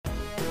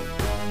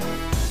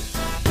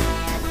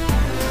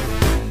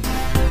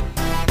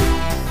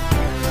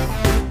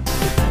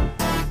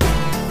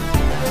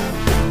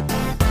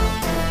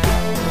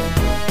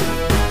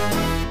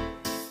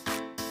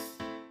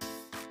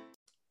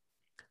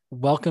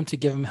Welcome to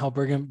Give 'em Hell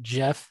Brigham.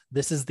 Jeff,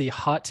 this is the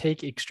hot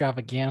take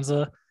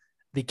extravaganza.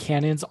 The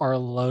cannons are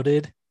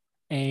loaded,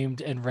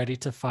 aimed, and ready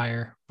to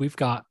fire. We've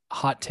got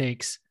hot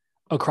takes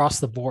across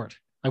the board.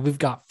 Like we've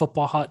got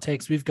football hot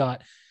takes, we've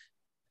got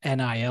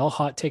NIL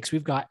hot takes,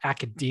 we've got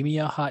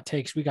academia hot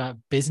takes, we got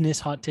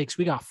business hot takes,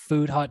 we got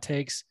food hot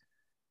takes,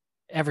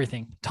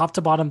 everything. Top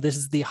to bottom, this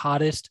is the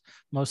hottest,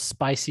 most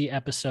spicy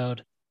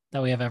episode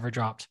that we have ever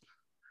dropped.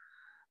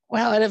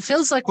 Well, and it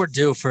feels like we're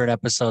due for an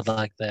episode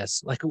like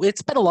this. Like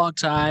it's been a long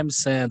time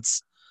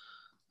since,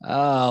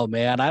 oh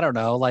man, I don't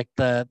know, like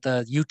the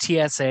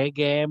UTSA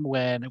game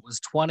when it was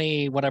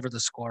 20, whatever the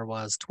score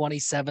was,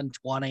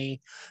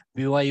 27-20.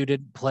 BYU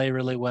didn't play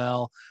really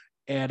well.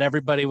 And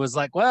everybody was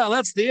like, well,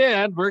 that's the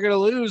end. We're going to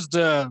lose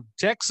to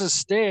Texas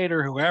State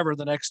or whoever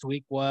the next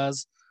week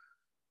was.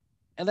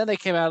 And then they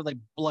came out and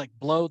they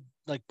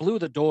blew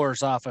the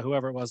doors off of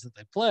whoever it was that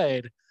they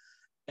played.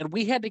 And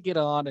we had to get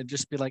on and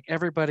just be like,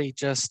 everybody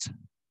just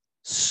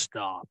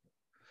stop.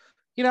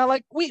 You know,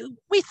 like we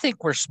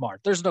think we're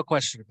smart. There's no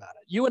question about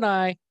it. You and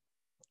I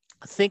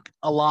think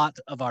a lot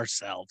of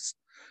ourselves,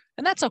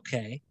 and that's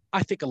okay.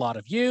 I think a lot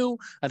of you.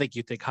 I think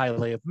you think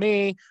highly of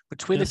me.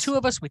 Between the two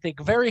of us, we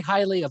think very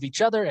highly of each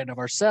other and of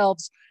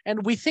ourselves.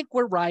 And we think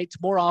we're right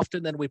more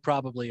often than we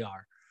probably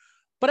are.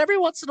 But every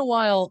once in a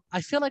while, I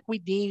feel like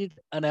we need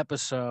an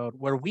episode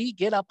where we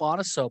get up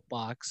on a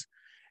soapbox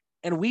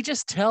and we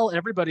just tell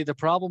everybody the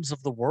problems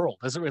of the world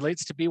as it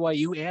relates to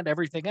BYU and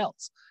everything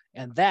else.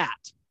 And that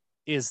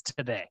is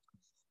today.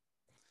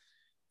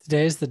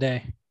 Today is the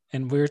day.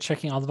 And we're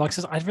checking all the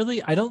boxes. I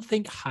don't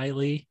think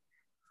highly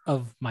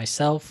of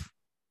myself.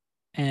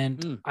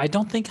 And I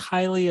don't think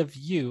highly of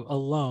you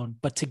alone,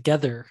 but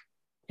together.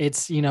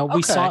 It's, you know,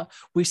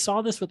 we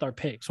saw this with our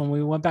picks when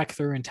we went back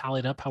through and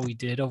tallied up how we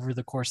did over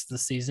the course of the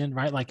season,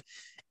 right? Like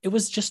it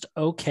was just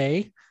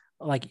okay.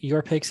 Like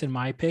your picks and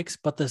my picks,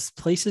 but the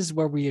places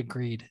where we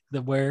agreed,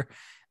 the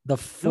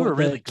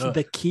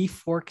key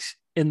forks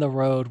in the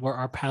road where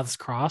our paths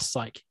crossed,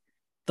 like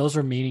those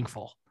were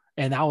meaningful.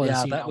 And that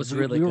was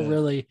we were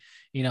really,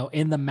 you know,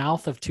 in the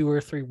mouth of two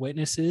or three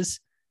witnesses.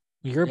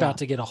 You're about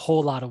to get a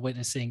whole lot of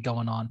witnessing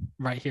going on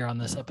right here on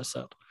this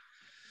episode.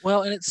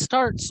 Well, and it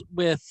starts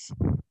with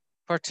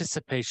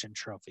participation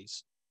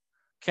trophies.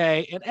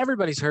 Okay. And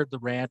everybody's heard the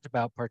rant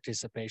about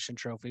participation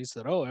trophies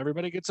that, oh,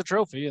 everybody gets a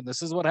trophy and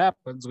this is what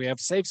happens. We have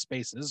safe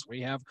spaces.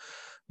 We have,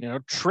 you know,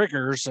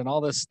 triggers and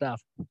all this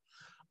stuff.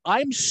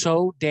 I'm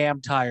so damn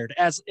tired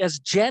as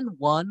Gen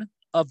 1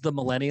 of the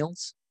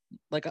millennials.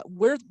 Like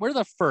we're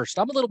the first.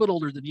 I'm a little bit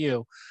older than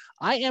you.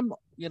 I am,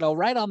 you know,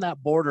 right on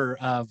that border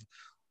of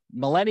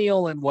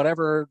millennial and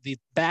whatever the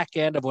back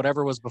end of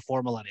whatever was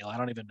before millennial. I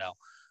don't even know.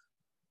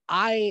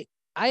 I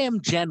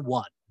am Gen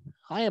 1.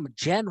 I am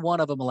Gen 1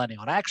 of a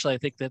millennial. And actually, I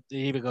think that it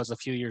even goes a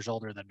few years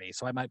older than me.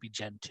 So I might be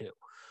Gen 2.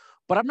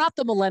 But I'm not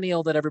the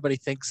millennial that everybody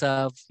thinks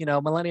of. You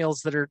know,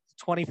 millennials that are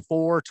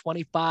 24,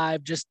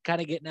 25, just kind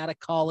of getting out of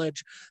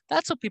college.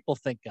 That's what people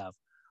think of.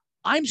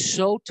 I'm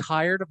so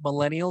tired of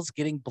millennials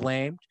getting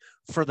blamed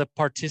for the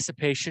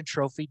participation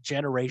trophy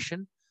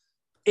generation.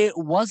 It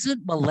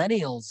wasn't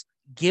millennials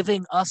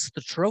giving us the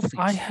trophies.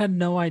 I had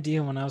no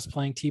idea when I was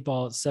playing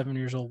T-ball at 7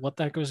 years old what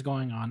the heck was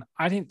going on.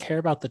 I didn't care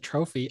about the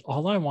trophy.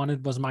 All I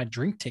wanted was my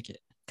drink ticket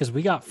because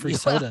we got free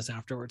sodas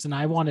afterwards, and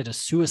I wanted a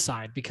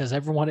suicide because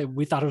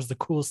we thought it was the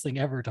coolest thing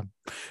ever to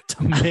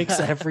mix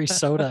every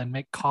soda and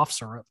make cough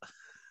syrup.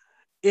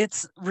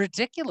 It's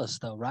ridiculous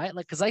though, right?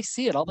 Like, because I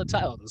see it all the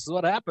time. Oh, this is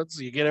what happens.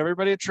 You get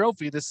everybody a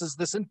trophy. This is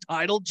this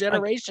entitled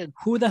generation.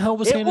 Like, who the hell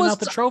was handing out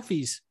the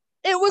trophies?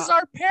 It was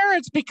our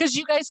parents, because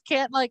you guys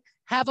can't like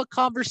have a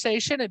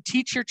conversation and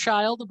teach your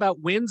child about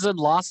wins and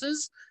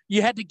losses.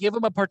 You had to give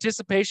them a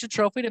participation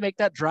trophy to make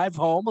that drive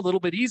home a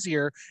little bit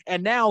easier.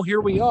 And now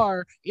here we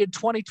are in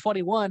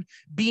 2021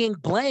 being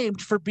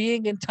blamed for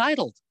being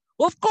entitled.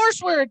 Well, of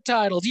course we're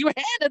entitled. You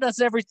handed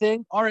us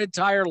everything our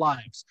entire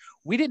lives.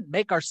 We didn't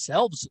make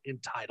ourselves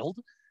entitled.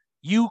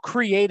 You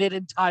created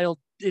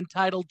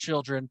entitled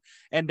children,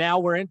 and now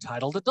we're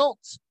entitled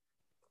adults.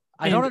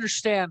 I don't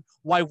understand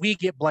why we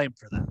get blamed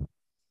for that.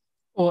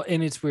 Well,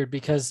 and it's weird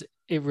because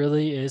it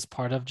really is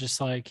part of just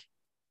like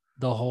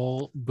the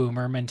whole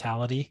boomer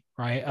mentality,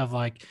 right? Of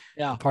like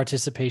the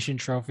participation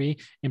trophy,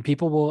 and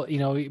people will, you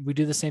know, we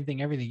do the same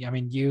thing, everything. I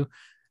mean, you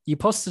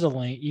posted a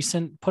link,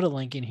 put a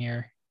link in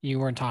here. You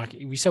weren't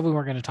talking. We said we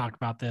weren't going to talk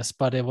about this,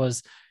 but it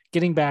was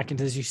getting back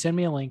into this. You send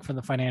me a link from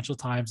the Financial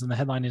Times, and the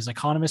headline is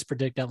economists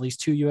predict at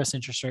least 2 U.S.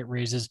 interest rate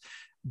raises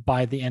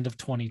by the end of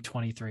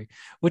 2023,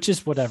 which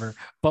is whatever.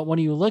 But when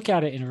you look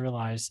at it and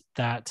realize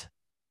that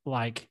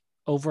like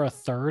over a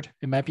third,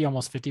 it might be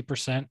almost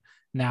 50%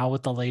 now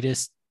with the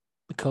latest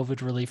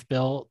COVID relief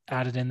bill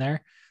added in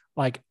there,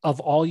 like of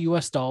all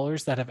US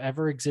dollars that have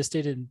ever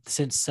existed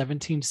since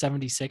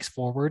 1776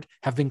 forward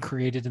have been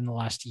created in the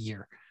last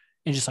year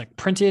and just like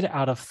printed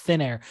out of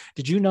thin air.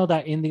 Did you know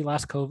that in the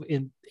last COVID,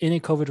 in a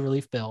COVID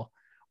relief bill,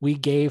 we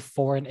gave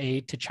foreign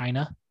aid to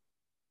China?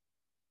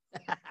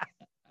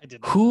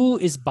 Who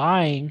is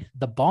buying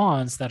the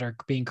bonds that are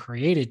being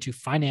created to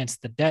finance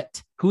the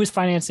debt? Who is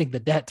financing the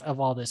debt of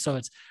all this? So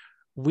it's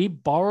we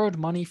borrowed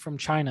money from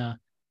China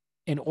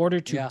in order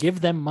to give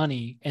them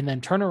money and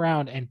then turn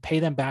around and pay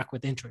them back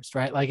with interest,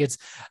 right? Like it's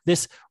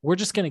this, we're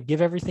just going to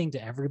give everything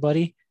to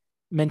everybody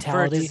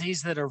mentality. For a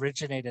disease that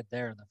originated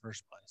there in the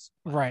first place.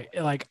 Right.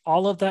 Like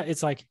all of that,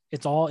 it's like,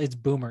 it's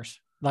boomers.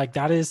 Like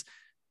that is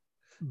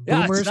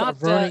boomers are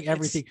ruining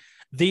everything.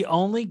 The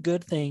only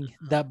good thing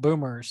that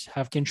boomers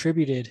have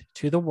contributed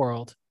to the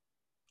world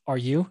are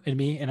you and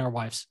me and our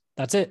wives.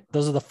 That's it.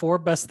 Those are the 4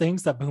 best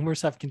things that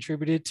boomers have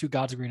contributed to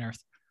God's green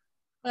earth.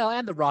 Well,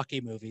 and the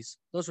Rocky movies.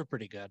 Those were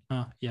pretty good.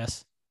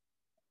 Yes.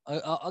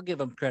 I'll give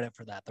them credit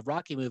for that. The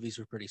Rocky movies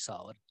were pretty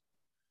solid.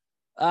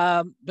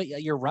 But yeah,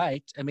 you're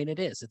right. I mean,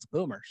 it's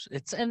boomers.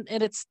 And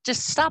it's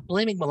just stop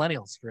blaming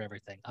millennials for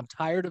everything. I'm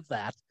tired of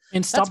that.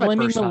 And stop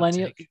blaming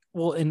millennials.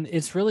 Well, and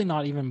it's really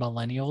not even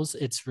millennials.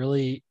 It's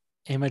really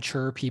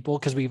immature people,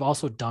 because we've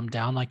also dumbed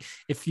down. Like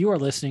if you are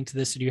listening to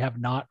this and you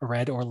have not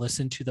read or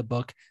listened to the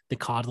book, The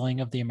Coddling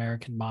of the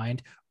American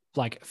Mind,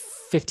 like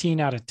 15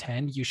 out of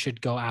 10, you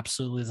should go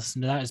absolutely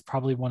listen to that. It's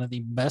probably one of the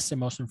best and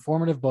most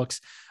informative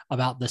books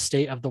about the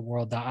state of the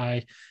world that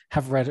I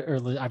have read, or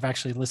I've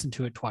actually listened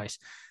to it twice.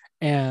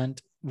 And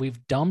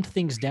we've dumbed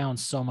things down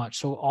so much.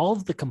 So all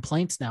of the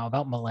complaints now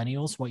about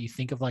millennials, what you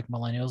think of like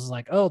millennials is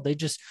like, oh, they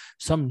just,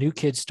 some new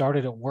kids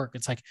started at work.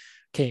 It's like,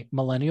 okay,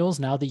 millennials,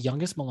 now the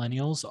youngest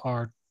millennials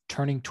are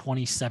turning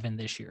 27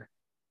 this year.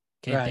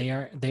 Okay.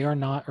 Right. They are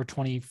not, or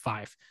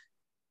 25.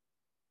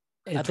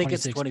 I think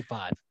it's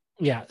 25.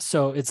 Yeah.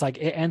 So it's like,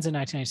 it ends in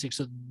 1996.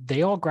 So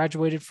they all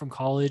graduated from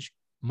college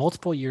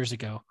multiple years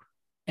ago.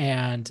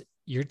 And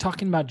you're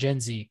talking about Gen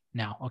Z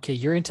now. Okay.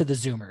 You're into the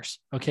Zoomers.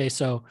 Okay.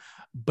 So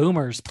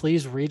boomers,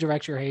 please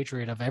redirect your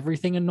hatred of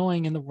everything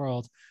annoying in the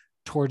world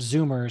towards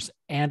Zoomers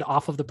and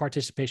off of the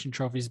participation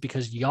trophies,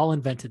 because y'all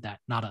invented that,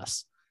 not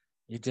us.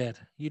 You did.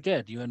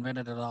 You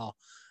invented it all.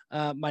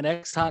 My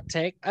next hot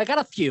take, I got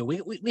a few.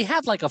 We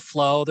have like a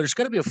flow. There's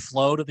going to be a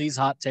flow to these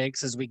hot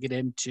takes as we get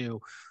into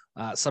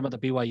some of the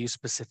BYU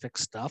specific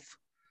stuff.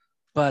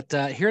 But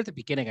here at the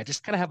beginning, I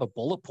just kind of have a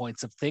bullet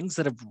points of things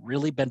that have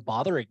really been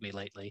bothering me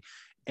lately.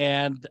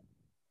 And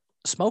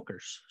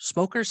smokers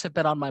have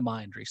been on my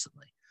mind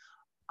recently.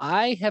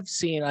 I have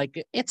seen,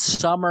 like, it's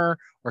summer,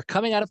 we're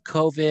coming out of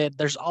COVID.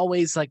 There's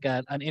always like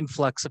an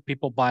influx of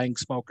people buying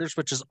smokers,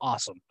 which is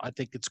awesome. I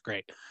think it's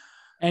great.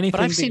 Anything, but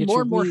I've seen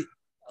more and more.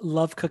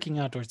 Love cooking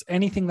outdoors.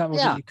 Anything that will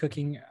get you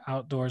cooking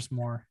outdoors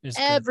more is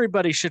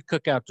everybody good. Should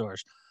cook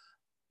outdoors.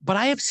 But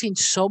I have seen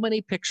so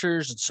many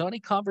pictures and so many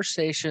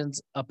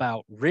conversations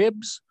about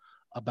ribs,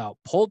 about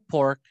pulled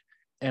pork,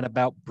 and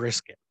about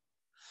brisket.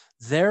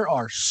 There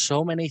are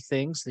so many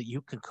things that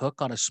you can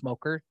cook on a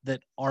smoker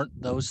that aren't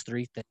those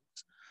 3 things.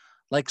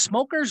 Like,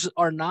 smokers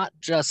are not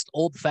just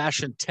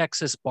old-fashioned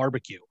Texas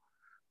barbecue,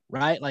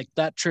 right? Like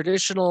that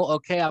traditional,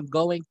 okay, I'm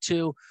going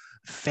to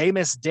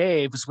Famous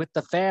Dave's with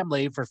the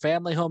family for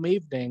family home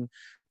evening.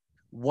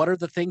 What are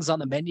the things on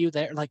the menu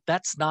there? Like,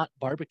 that's not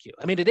barbecue.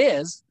 I mean, it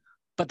is,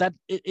 but that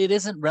it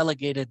isn't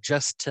relegated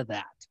just to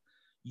that.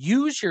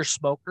 Use your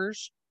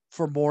smokers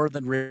for more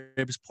than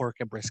ribs, pork,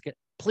 and brisket.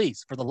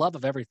 Please, for the love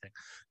of everything,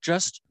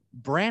 just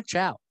branch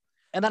out.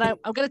 And then I'm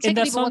going to take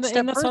it even one step further.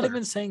 And that's not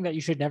even saying that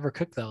you should never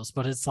cook those,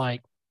 but it's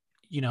like,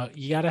 you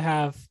got to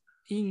have,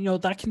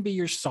 that can be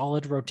your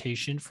solid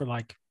rotation for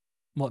like,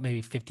 what,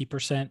 maybe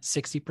 50%,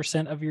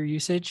 60% of your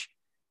usage,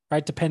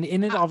 right? Depending,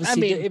 and it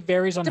obviously it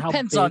varies on how big.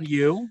 Depends on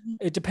you.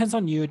 It depends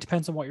on you. It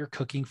depends on what you're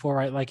cooking for,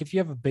 right? Like if you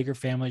have a bigger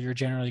family, you're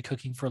generally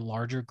cooking for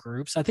larger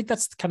groups. I think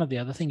that's kind of the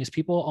other thing is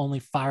people only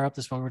fire up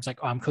this one where it's like,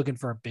 oh, I'm cooking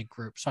for a big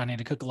group, so I need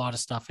to cook a lot of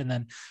stuff. And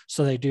then,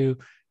 so they do,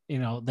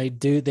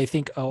 they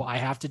think, oh, I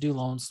have to do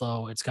low and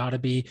slow. It's got to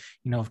be,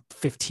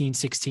 15,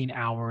 16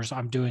 hours.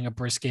 I'm doing a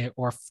brisket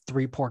or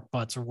 3 pork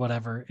butts or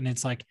whatever. And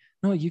it's like,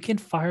 no, you can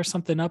fire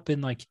something up in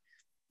like,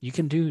 you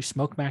can do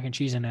smoked mac and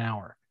cheese in an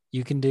hour.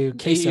 You can do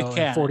queso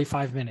in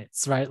 45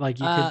 minutes, right? Like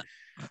you can.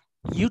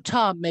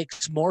 Utah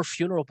makes more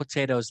funeral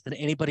potatoes than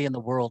anybody in the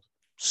world.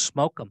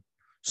 Smoke them.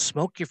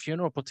 Smoke your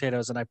funeral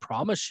potatoes. And I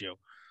promise you,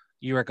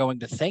 you are going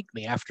to thank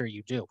me after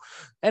you do.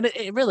 And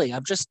it really,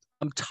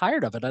 I'm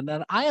tired of it.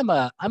 And I'm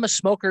a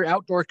smoker,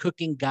 outdoor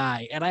cooking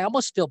guy. And I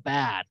almost feel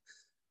bad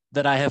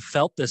that I have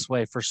felt this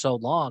way for so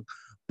long.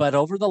 But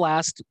over the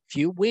last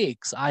few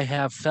weeks, I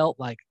have felt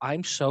like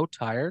I'm so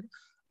tired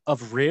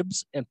of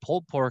ribs and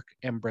pulled pork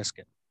and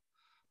brisket.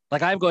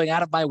 Like, I'm going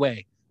out of my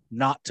way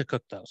not to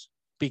cook those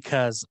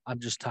because I'm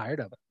just tired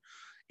of it.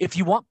 If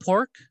you want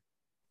pork,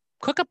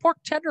 cook a pork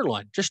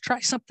tenderloin. Just try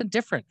something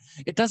different.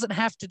 It doesn't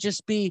have to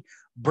just be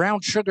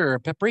brown sugar,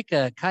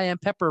 paprika, cayenne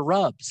pepper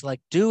rubs.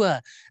 Like, do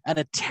an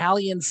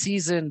Italian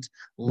seasoned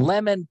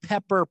lemon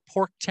pepper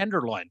pork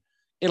tenderloin.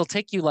 It'll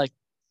take you like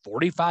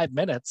 45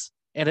 minutes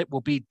and it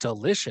will be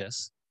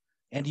delicious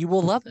and you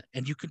will love it.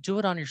 And you can do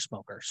it on your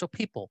smoker. So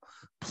people,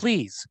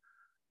 please,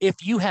 if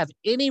you have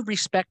any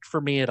respect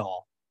for me at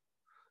all,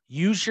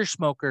 use your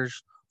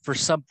smokers for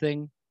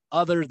something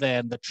other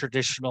than the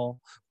traditional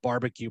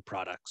barbecue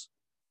products.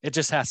 It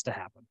just has to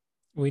happen.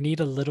 We need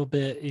a little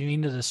bit, you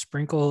need to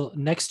sprinkle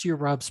next to your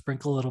rub,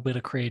 sprinkle a little bit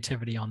of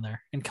creativity on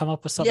there and come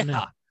up with something new.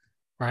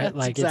 right? That's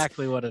Like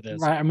exactly what it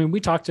is. Right. I mean, we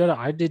talked about it.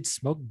 I did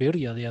smoke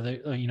birria the other,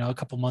 a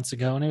couple months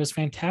ago, and it was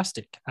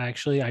fantastic.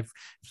 I've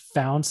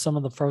found some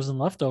of the frozen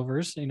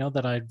leftovers,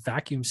 that I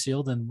vacuum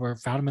sealed and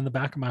found them in the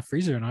back of my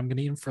freezer, and I'm going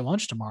to eat them for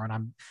lunch tomorrow. And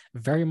I'm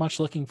very much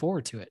looking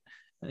forward to it.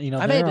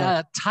 I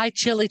made Thai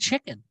chili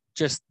chicken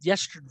just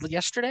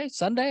yesterday,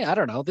 Sunday. I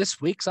don't know,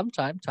 this week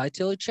sometime. Thai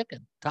chili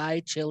chicken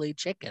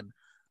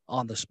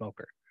on the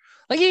smoker.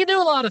 Like, you can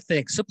do a lot of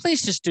things. So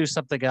please just do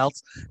something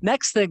else.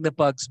 Next thing that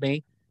bugs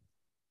me,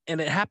 and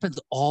it happens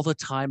all the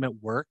time at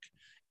work,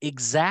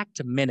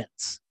 exact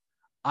minutes.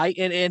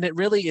 And it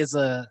really is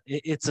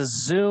it's a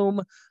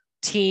Zoom,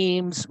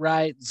 Teams,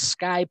 right?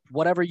 Skype,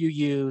 whatever you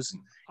use.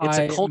 It's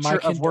a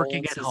culture of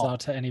working at home.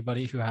 Out to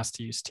anybody who has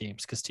to use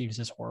Teams, because Teams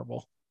is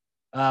horrible.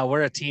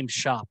 We're a team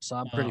shop, so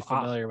I'm pretty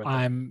familiar with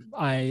it.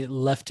 I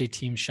left a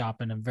team shop,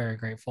 and I'm very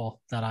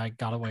grateful that I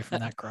got away from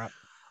that crap.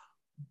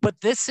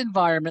 But this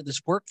environment, this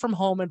work from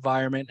home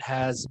environment,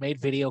 has made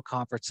video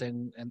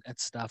conferencing and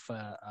stuff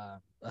a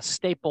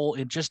staple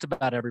in just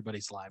about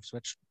everybody's lives,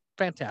 which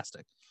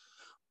fantastic.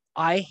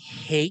 I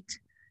hate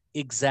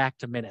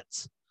exact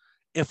minutes.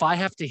 If I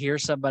have to hear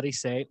somebody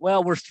say,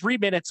 well, we're 3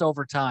 minutes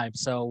over time,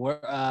 so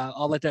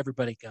I'll let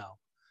everybody go.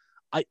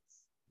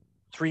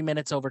 3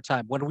 minutes over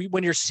time.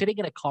 When you're sitting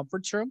in a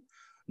conference room,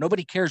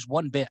 nobody cares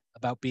one bit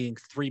about being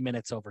 3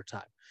 minutes over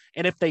time.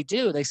 And if they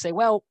do, they say,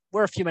 well,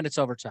 we're a few minutes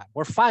over time.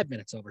 We're 5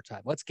 minutes over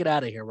time. Let's get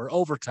out of here. We're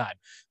overtime.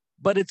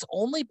 But it's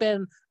only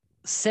been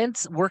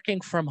since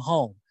working from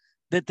home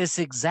that this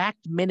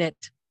exact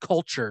minute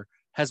culture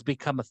has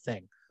become a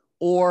thing.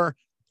 Or,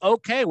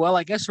 okay, well,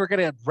 I guess we're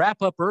going to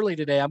wrap up early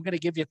today. I'm going to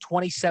give you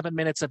 27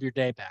 minutes of your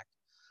day back.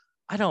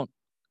 I don't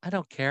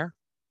care.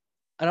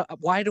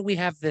 Why do we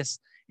have this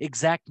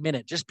exact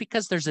minute? Just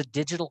because there's a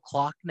digital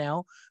clock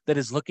now that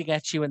is looking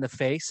at you in the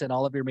face in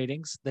all of your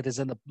meetings, that is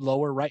in the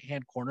lower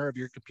right-hand corner of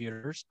your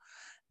computers,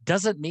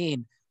 doesn't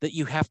mean that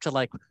you have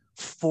to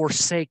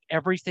forsake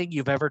everything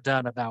you've ever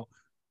done about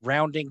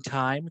rounding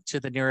time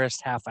to the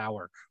nearest half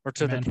hour or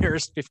to the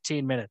nearest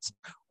 15 minutes.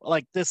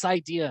 Like this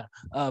idea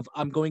of,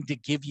 I'm going to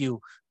give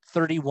you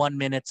 31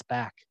 minutes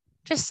back.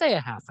 Just say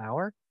a half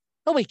hour.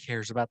 Nobody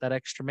cares about that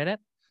extra minute.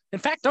 In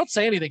fact, don't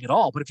say anything at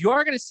all. But if you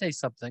are going to say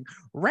something,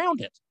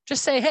 round it.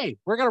 Just say, hey,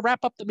 we're going to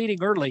wrap up the meeting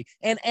early,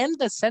 and end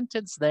the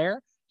sentence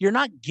there. You're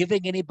not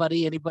giving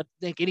anybody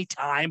any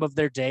time of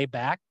their day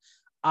back.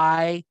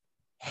 I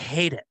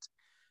hate it.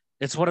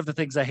 It's one of the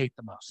things I hate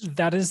the most.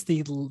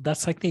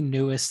 That's like the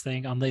newest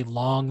thing on the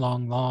long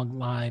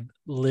line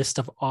list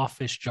of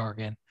office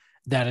jargon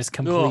that is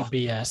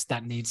complete BS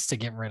that needs to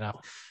get rid of.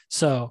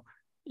 So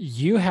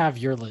you have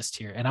your list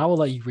here, and I will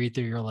let you read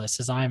through your list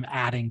as I'm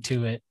adding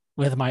to it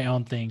with my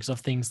own things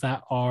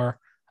that are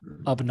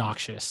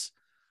obnoxious.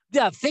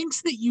 Yeah,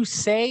 things that you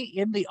say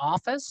in the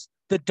office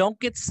that don't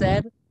get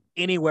said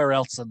anywhere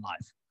else in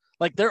life.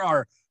 Like, there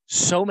are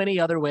so many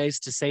other ways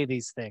to say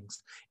these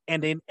things.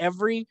 And in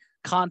every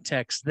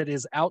context that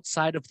is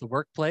outside of the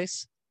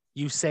workplace,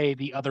 you say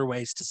the other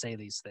ways to say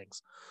these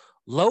things.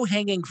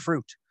 Low-hanging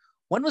fruit.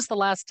 When was the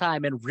last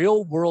time in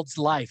real world's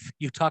life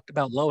you talked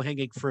about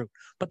low-hanging fruit?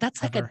 But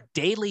that's like a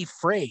daily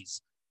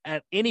phrase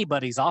at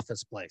anybody's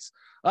office place.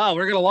 Oh,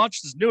 we're going to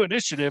launch this new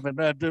initiative, and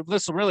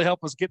this will really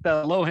help us get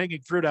that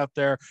low-hanging fruit out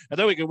there, and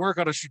then we can work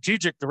on a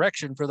strategic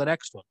direction for the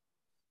next one.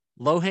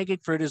 Low-hanging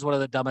fruit is one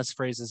of the dumbest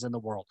phrases in the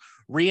world.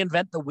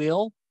 Reinvent the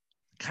wheel,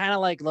 kind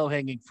of like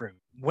low-hanging fruit.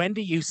 When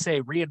do you say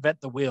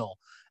reinvent the wheel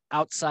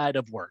outside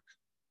of work?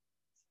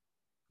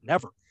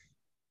 Never,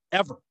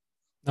 ever.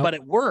 Nope. But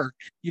at work,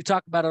 you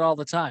talk about it all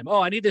the time.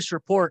 Oh, I need this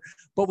report,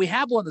 but we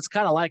have one that's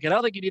kind of like it. I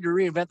don't think you need to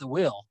reinvent the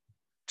wheel.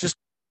 Just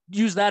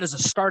use that as a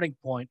starting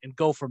point and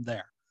go from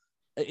there.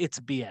 It's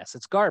BS.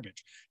 It's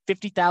garbage.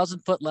 50,000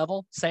 foot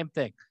level, same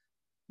thing.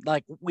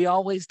 Like, we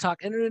always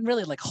talk, and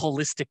really, like,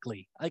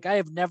 holistically. Like, I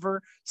have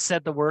never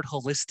said the word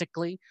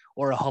holistically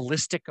or a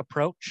holistic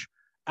approach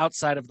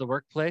outside of the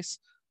workplace,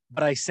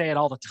 but I say it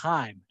all the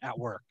time at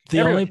work. The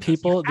only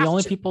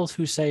people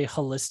who say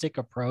holistic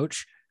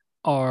approach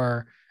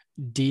are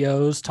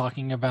DOs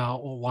talking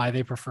about why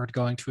they preferred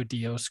going to a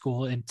DO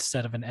school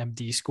instead of an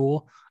MD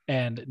school,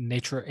 and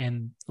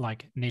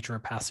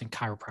naturopaths and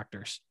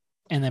chiropractors,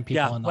 and then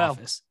people in the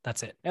office.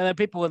 That's it. And then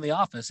people in the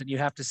office, and you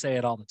have to say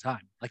it all the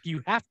time. Like,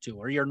 you have to,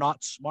 or you're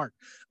not smart.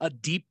 A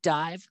deep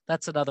dive.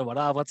 That's another one.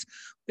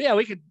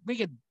 We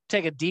could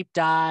take a deep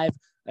dive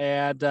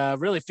and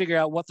really figure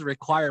out what the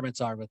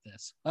requirements are with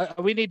this.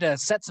 We need to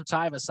set some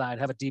time aside,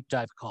 have a deep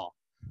dive call.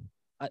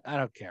 I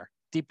don't care.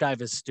 Deep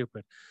dive is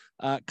stupid.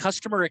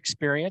 Customer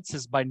experience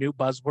is my new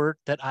buzzword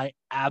that I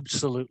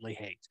absolutely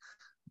hate.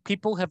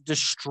 People have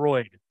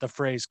destroyed the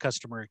phrase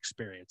customer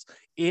experience.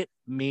 It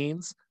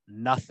means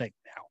nothing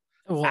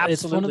now. Well, absolutely,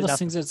 it's one of those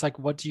things that's like,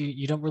 what do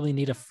you don't really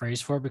need a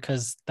phrase for,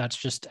 because that's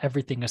just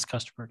everything is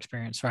customer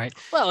experience, right?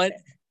 Well,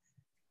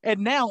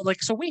 and now,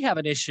 like, so we have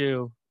an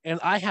issue, and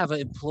I have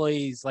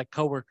employees, like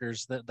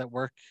coworkers that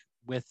work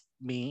with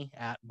me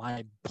at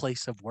my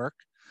place of work,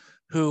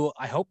 who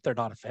I hope they're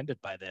not offended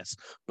by this.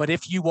 But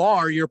if you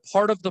are, you're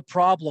part of the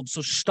problem.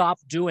 So stop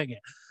doing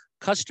it.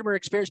 customer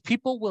experience.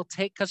 People will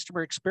take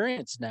customer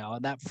experience now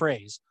and that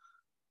phrase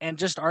and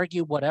just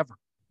argue whatever.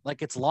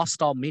 Like it's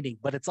lost all meaning,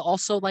 but it's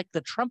also like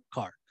the trump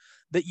card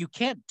that you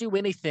can't do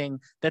anything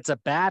that's a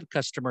bad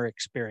customer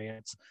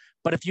experience.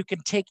 But if you can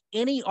take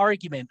any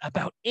argument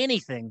about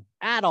anything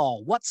at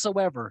all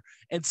whatsoever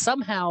and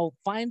somehow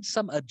find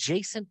some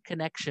adjacent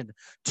connection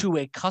to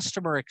a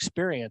customer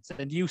experience,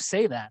 and you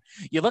say that,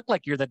 you look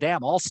like you're the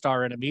damn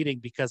all-star in a meeting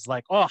because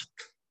like, oh,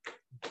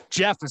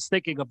 Jeff is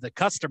thinking of the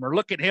customer.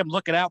 Look at him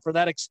looking out for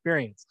that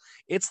experience.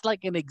 It's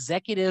like an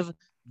executive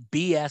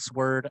BS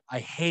word. I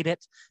hate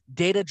it.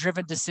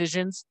 Data-driven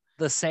decisions,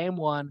 the same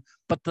one.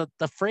 But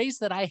the phrase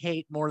that I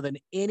hate more than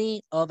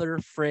any other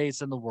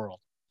phrase in the world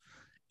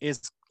is,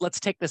 let's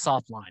take this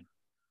offline.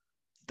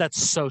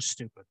 That's so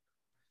stupid.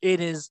 It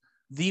is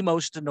the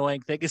most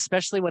annoying thing,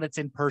 especially when it's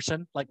in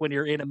person, like when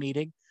you're in a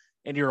meeting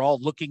and you're all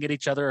looking at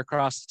each other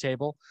across the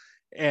table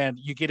and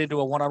you get into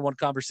a one-on-one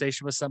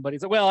conversation with somebody.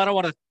 It's like, well, I don't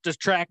want to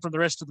distract from the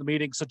rest of the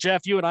meeting. So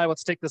Jeff, you and I,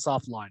 let's take this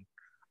offline.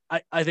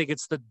 I think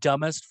it's the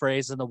dumbest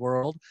phrase in the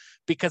world,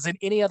 because in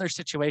any other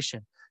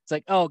situation, it's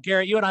like, oh,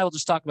 Garrett, you and I will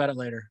just talk about it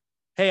later.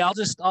 Hey,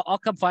 I'll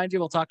come find you.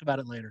 We'll talk about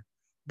it later.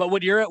 But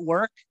when you're at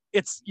work,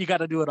 you got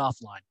to do it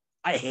offline.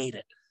 I hate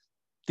it.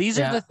 These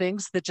are the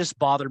things that just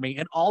bother me.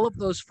 And all of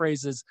those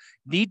phrases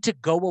need to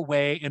go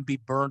away and be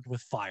burned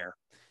with fire.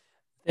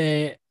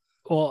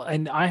 Well,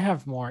 and I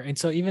have more. And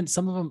so even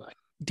some of them,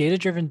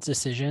 data-driven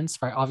decisions,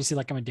 right? Obviously,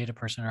 like I'm a data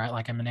person, right?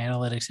 Like I'm an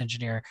analytics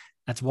engineer.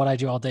 That's what I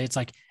do all day. It's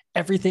like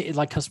everything,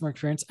 like customer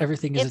experience,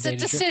 everything is a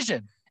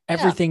decision.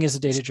 Everything is a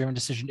data-driven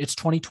decision. It's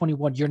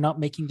 2021. You're not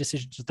making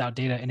decisions without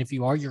data. And if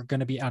you are, you're going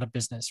to be out of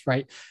business,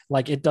 right?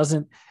 Like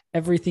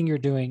everything you're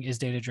doing is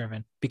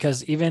data-driven,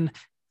 because even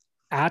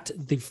at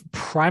the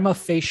prima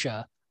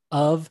facie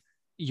of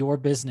your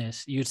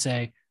business, you'd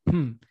say,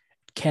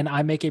 can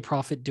I make a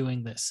profit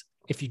doing this?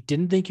 If you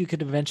didn't think you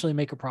could eventually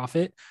make a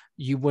profit,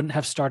 you wouldn't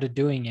have started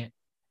doing it.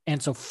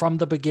 And so from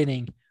the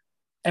beginning,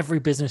 every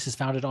business is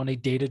founded on a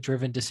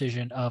data-driven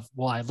decision of,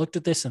 well, I looked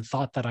at this and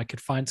thought that I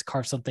could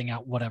carve something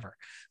out, whatever.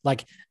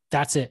 Like,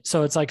 that's it.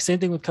 So it's like same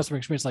thing with customer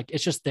experience. Like,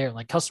 it's just there.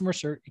 Like customer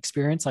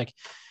experience, like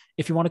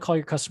if you want to call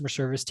your customer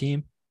service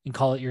team and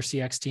call it your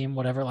CX team,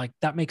 whatever, like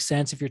that makes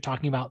sense if you're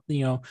talking about,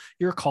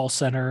 your call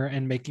center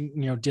and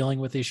making, dealing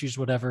with issues,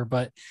 whatever.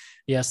 But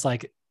yes,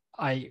 like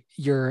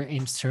you're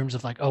in terms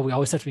of like, oh, we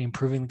always have to be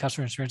improving the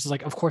customer experience. It's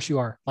like, of course you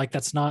are. Like,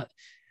 that's not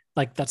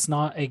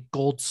a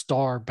gold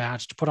star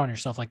badge to put on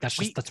yourself. Like that's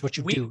what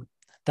you do.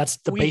 That's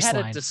the baseline.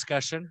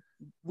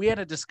 We had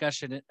a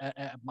discussion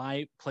at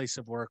my place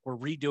of work. We're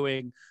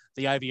redoing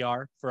the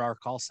IVR for our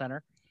call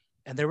center.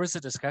 And there was a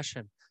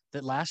discussion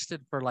that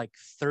lasted for like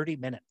 30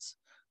 minutes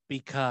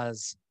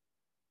because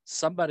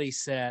somebody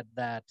said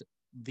that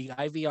the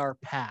IVR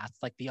path,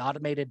 like the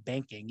automated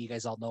banking, you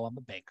guys all know I'm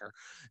a banker,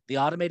 the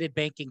automated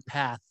banking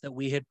path that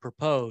we had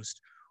proposed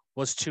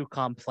was too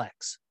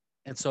complex.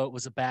 And so it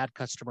was a bad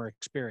customer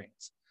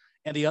experience.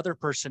 And the other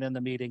person in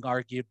the meeting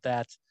argued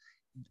that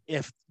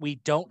if we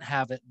don't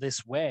have it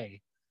this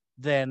way,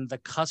 then the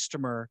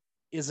customer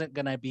isn't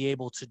going to be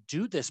able to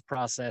do this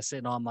process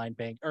in online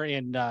bank or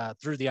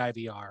through the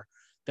IVR.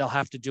 They'll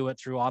have to do it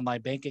through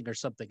online banking or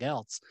something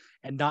else,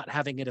 and not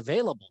having it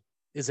available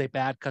is a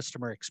bad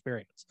customer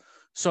experience.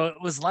 So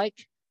it was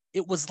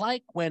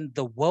like when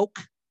the woke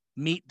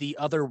meet the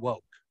other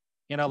woke,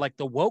 like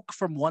the woke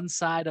from one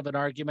side of an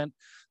argument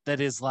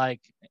that is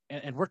like,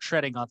 and we're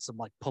treading on some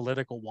like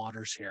political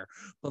waters here,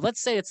 but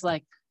let's say it's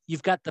like,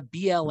 you've got the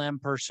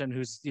BLM person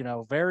who's,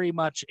 very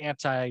much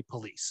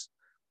anti-police.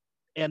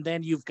 And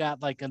then you've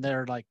got like, and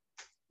they're like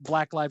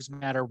Black Lives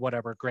Matter,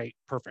 whatever. Great.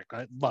 Perfect.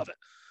 I love it.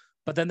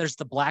 But then there's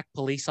the black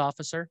police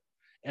officer.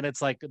 And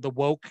it's like the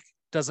woke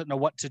doesn't know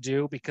what to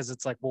do because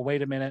it's like, well,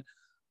 wait a minute.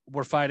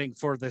 We're fighting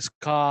for this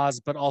cause,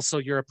 but also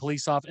you're a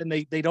police officer, and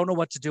they don't know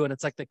what to do. And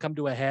it's like they come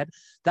to a head.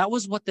 That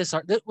was what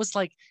that was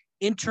like,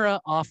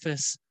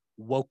 intra-office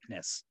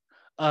wokeness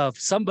of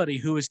somebody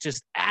who is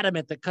just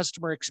adamant that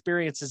customer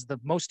experience is the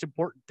most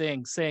important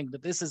thing, saying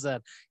that this is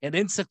an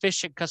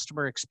insufficient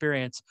customer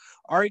experience,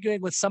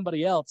 arguing with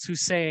somebody else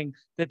who's saying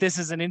that this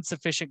is an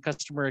insufficient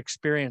customer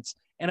experience.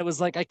 And it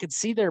was like, I could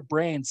see their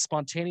brains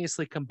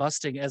spontaneously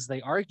combusting as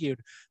they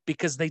argued,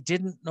 because they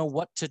didn't know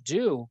what to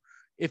do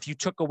if you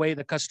took away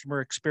the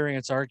customer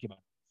experience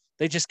argument.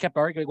 They just kept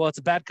arguing, well, it's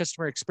a bad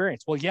customer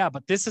experience. Well, yeah,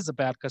 but this is a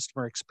bad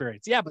customer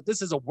experience. Yeah, but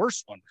this is a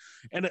worse one.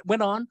 And it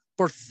went on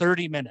for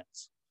 30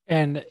 minutes.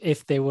 And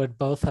if they would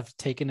both have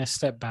taken a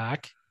step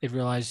back, they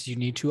realized you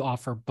need to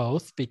offer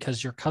both,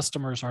 because your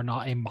customers are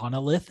not a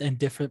monolith and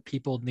different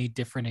people need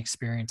different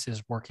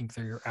experiences working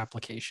through your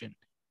application.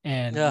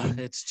 And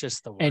it's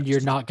just the worst. And you're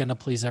not going to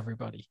please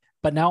everybody.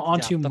 But now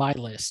onto my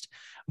list.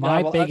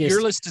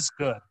 Your list is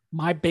good.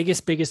 My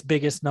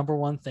biggest number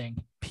one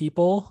thing,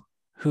 people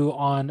who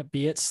on,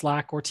 be it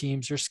Slack or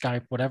Teams or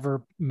Skype,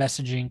 whatever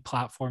messaging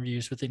platform you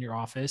use within your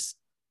office,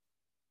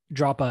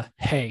 drop a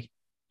hey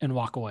and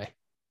walk away.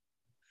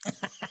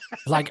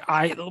 Like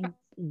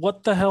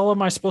what the hell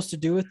am I supposed to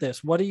do with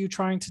this? What are you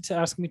trying to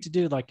ask me to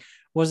do? Like,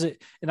 was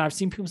it? And I've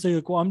seen people say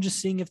like, well, I'm just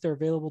seeing if they're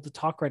available to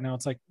talk right now.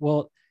 It's like,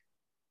 well,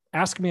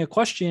 ask me a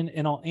question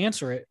and I'll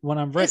answer it when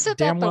I'm ready,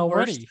 damn well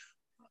ready.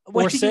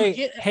 Or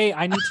say, hey,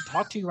 I need to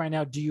talk to you right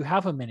now. Do you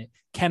have a minute?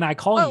 Can I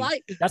call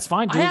you? That's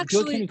fine. Do it.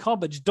 Can you call?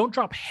 But just don't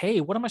drop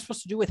hey. What am I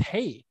supposed to do with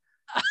hey?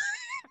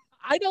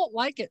 I don't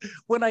like it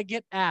when I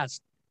get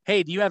asked,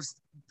 hey, do you have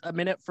a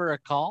minute for a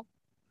call?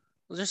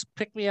 Well, just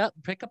pick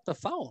up the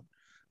phone.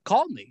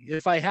 Call me.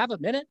 If I have a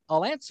minute,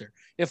 I'll answer.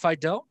 If I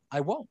don't, I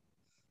won't.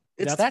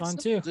 That's fun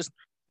too.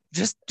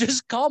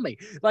 Just call me.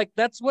 Like,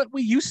 that's what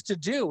we used to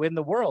do in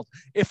the world.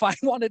 If I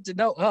wanted to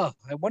know,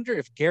 I wonder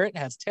if Garrett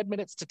has 10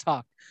 minutes to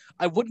talk,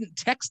 I wouldn't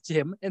text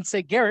him and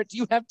say, Garrett, do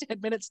you have 10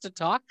 minutes to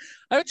talk?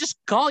 I would just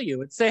call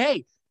you and say,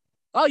 hey,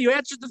 you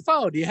answered the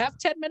phone. Do you have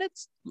 10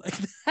 minutes? Like,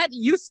 that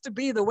used to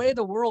be the way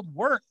the world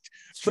worked.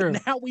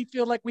 But now we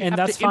feel like we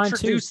have to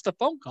introduce the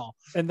phone call.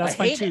 And that's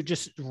fine too.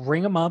 Just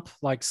ring them up.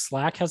 Like,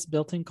 Slack has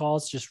built-in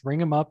calls. Just ring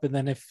them up. And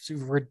then if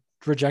you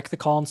reject the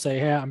call and say,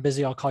 hey, I'm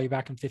busy, I'll call you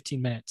back in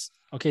 15 minutes.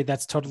 Okay,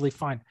 that's totally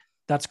fine.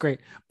 That's great.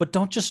 But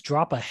don't just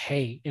drop a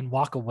hey and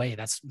walk away.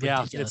 That's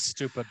ridiculous. Yeah, it's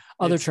stupid.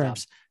 Other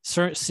terms.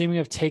 Sir, seeming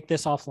of take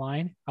this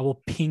offline. I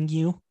will ping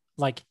you.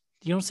 Like,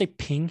 you don't say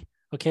ping.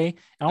 Okay.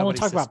 I don't want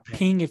to talk about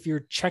ping if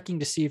you're checking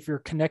to see if you're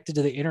connected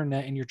to the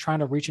internet and you're trying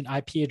to reach an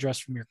IP address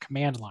from your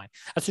command line.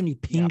 That's when you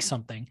ping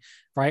something,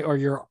 right? Or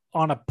you're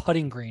on a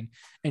putting green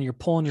and you're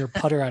pulling your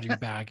putter out of your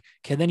bag.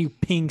 Okay. Then you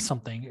ping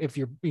something. If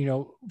you're,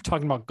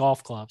 talking about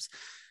golf clubs,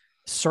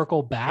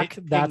 circle back.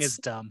 That's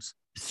dumb.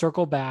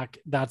 Circle back.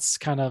 That's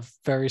kind of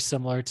very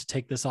similar to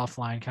take this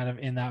offline, kind of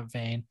in that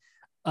vein.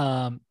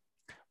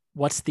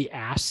 What's the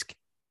ask?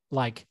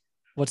 Like,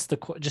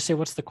 just say,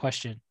 what's the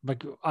question?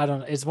 Like, I don't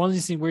know. It's one of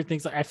these weird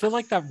things. Like, I feel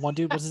like that one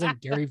dude, what's his name?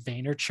 Gary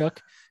Vaynerchuk,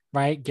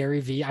 right? Gary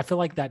V. I feel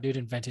like that dude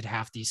invented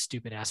half these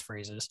stupid ass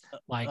phrases.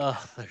 Like,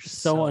 they're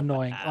so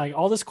annoying. Bad. Like,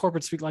 all this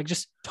corporate speak, like,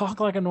 just talk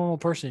like a normal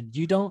person.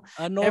 You don't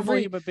a normal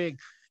human being.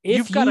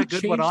 You've got a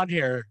good one on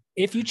here.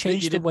 If you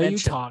change the way you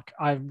talk,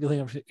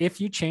 if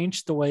you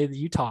change the way that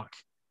you talk,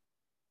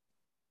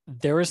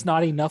 there is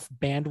not enough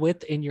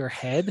bandwidth in your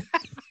head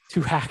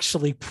to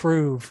actually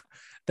prove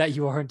that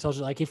you are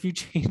intelligent. Like, if you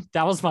change,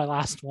 that was my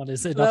last one.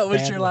 Is enough? That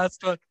was your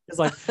last one. It's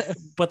like,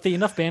 but the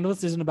enough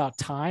bandwidth isn't about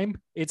time.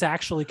 It's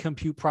actually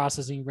compute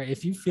processing rate.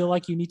 If you feel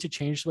like you need to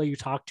change the way you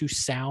talk to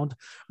sound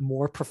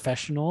more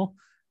professional,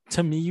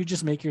 to me, you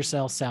just make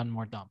yourself sound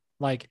more dumb.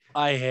 Like,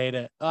 I hate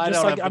it. I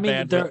don't have the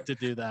bandwidth to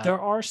do that. There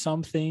are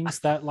some things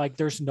that, like,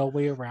 there's no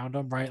way around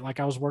them, right? Like,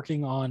 I was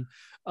working on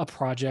a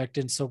project,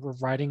 and so we're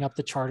writing up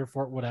the charter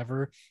for it,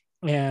 whatever.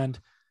 And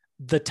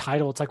the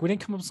title, it's like, we didn't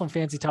come up with some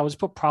fancy title, we just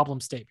put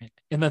problem statement.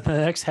 And then the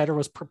next header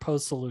was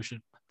proposed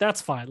solution.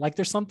 That's fine. Like,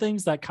 there's some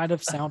things that kind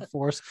of sound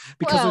forced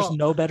because there's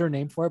no better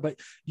name for it, but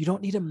you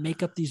don't need to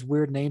make up these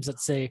weird names that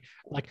say,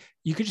 like,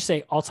 you could just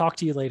say, I'll talk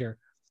to you later.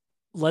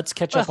 Let's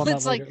catch up on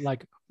that later.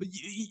 Like,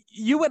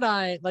 you and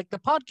I, like, the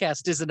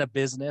podcast isn't a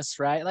business,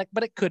 right? Like,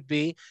 but it could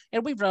be.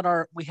 And we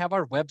have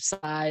our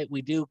website.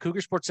 We do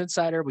Cougar Sports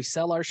Insider. We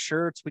sell our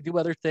shirts. We do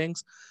other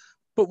things.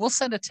 But we'll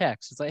send a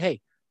text. It's like,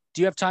 hey,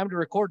 do you have time to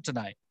record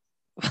tonight?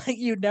 Like,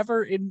 you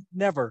never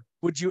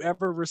would you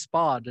ever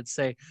respond and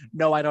say,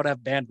 no, I don't have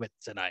bandwidth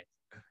tonight.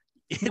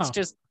 It's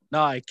just,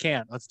 no, I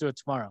can't. Let's do it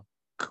tomorrow.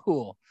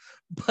 Cool.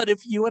 But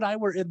if you and I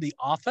were in the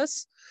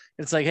office,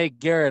 it's like, hey,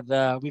 Garrett,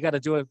 we got to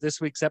do it this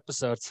week's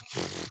episode.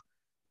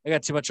 I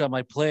got too much on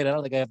my plate. I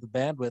don't think I have the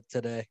bandwidth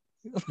today.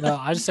 No,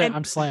 I just say,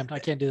 I'm slammed. I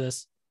can't do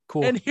this.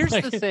 Cool. And here's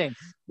the thing.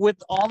 With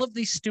all of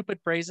these stupid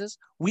phrases,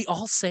 we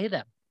all say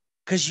them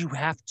because you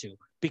have to,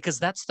 because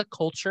that's the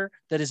culture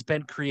that has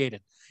been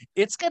created.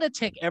 It's going to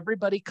take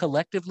everybody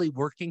collectively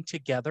working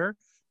together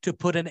to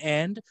put an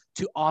end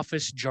to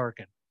office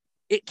jargon.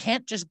 It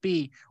can't just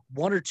be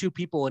one or two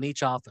people in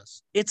each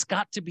office. It's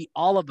got to be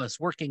all of us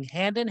working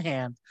hand in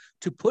hand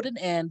to put an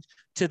end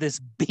to this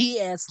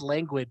BS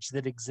language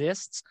that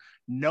exists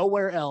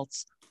nowhere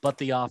else but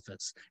the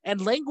office,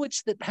 and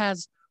language that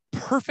has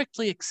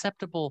perfectly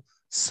acceptable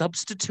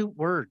substitute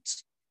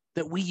words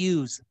that we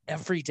use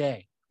every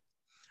day.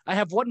 I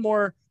have one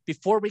more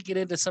before we get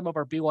into some of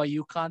our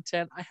BYU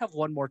content. I have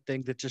one more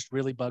thing that just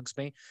really bugs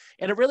me.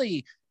 And it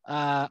really,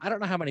 I don't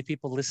know how many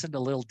people listen to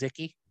Lil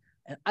Dicky.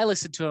 And I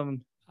listened to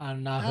him. I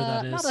don't know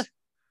who that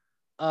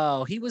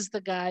is. He was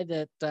the guy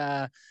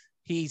that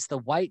he's the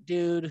white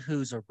dude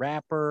who's a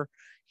rapper.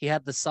 He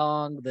had the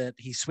song that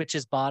he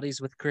switches bodies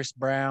with Chris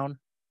Brown.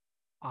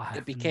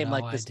 It became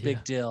this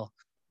big deal.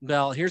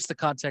 Well, here's the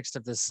context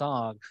of this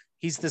song.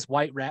 He's this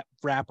white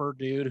rapper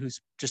dude who's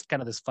just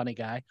kind of this funny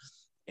guy.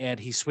 And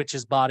he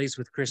switches bodies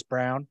with Chris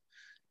Brown.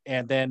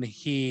 And then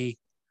he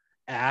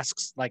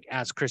asks, like,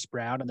 as Chris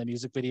Brown in the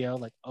music video,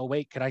 like, oh,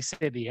 wait, can I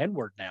say the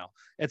N-word now?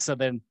 And so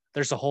then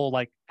there's a whole,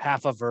 like,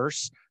 half a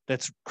verse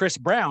that's Chris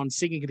Brown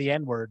singing the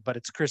N-word, but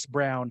it's Chris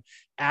Brown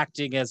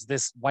acting as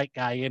this white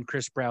guy in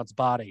Chris Brown's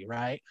body,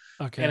 right?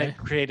 Okay. And it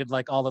created,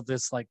 like, all of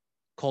this, like,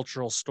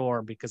 cultural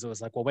storm because it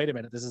was like, well, wait a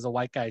minute, this is a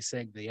white guy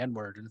saying the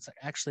N-word. And it's like,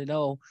 actually,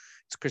 no,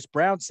 it's Chris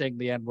Brown saying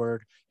the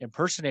N-word,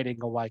 impersonating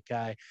a white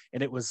guy.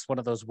 And it was one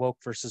of those woke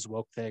versus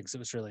woke things. It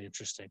was really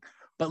interesting.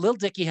 But Lil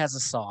Dicky has a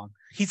song.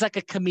 He's like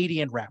a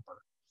comedian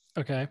rapper.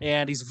 Okay.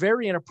 And he's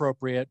very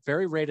inappropriate,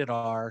 very rated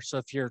R. So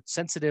if you're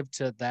sensitive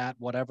to that,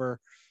 whatever,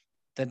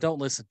 then don't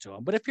listen to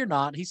him. But if you're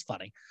not, he's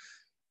funny.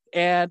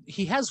 And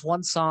he has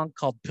one song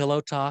called Pillow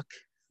Talk.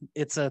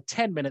 It's a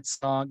 10-minute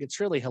song. It's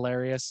really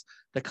hilarious.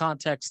 The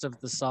context of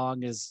the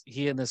song is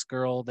he and this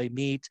girl, they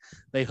meet,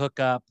 they hook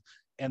up,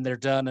 and they're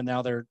done. And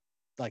now they're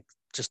like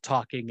just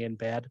talking in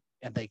bed,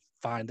 and they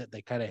find that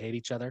they kind of hate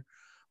each other.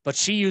 But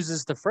she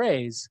uses the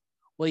phrase,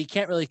 well, you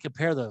can't really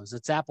compare those.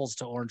 It's apples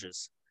to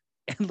oranges.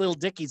 And Lil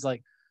Dicky's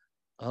like,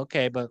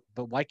 okay, but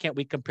why can't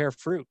we compare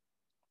fruit?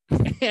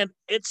 And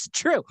it's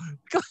true.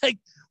 Like,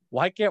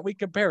 why can't we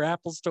compare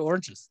apples to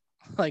oranges?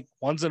 Like,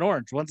 one's an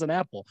orange, one's an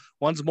apple,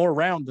 one's more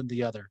round than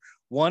the other.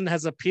 One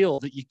has a peel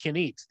that you can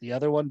eat, the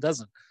other one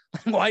doesn't.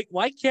 Why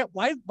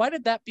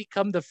did that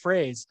become the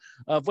phrase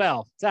of,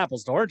 well, it's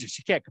apples to oranges?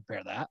 You can't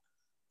compare that.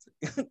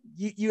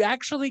 You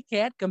actually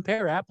can't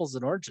compare apples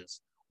and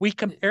oranges. We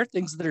compare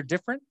things that are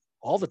different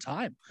all the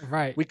time.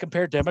 Right. We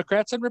compare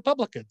Democrats and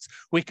Republicans.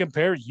 We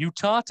compare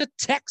Utah to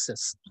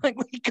Texas. Like,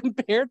 we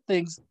compare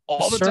things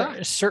all the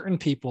time. Certain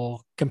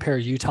people compare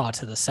Utah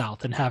to the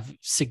South and have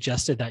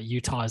suggested that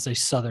Utah is a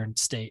southern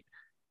state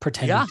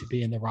pretending to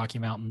be in the Rocky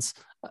Mountains,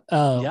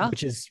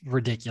 which is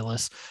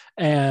ridiculous.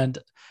 And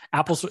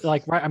apples,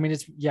 like, right. I mean,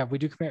 we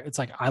do compare. It's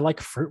like, I like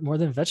fruit more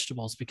than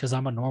vegetables because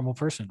I'm a normal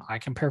person. I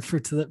compare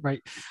fruit to that.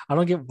 Right. I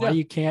don't get why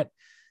you can't.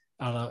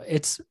 I don't know.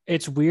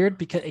 It's weird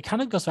because it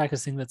kind of goes back to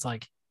this thing that's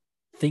like,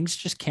 things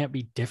just can't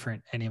be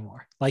different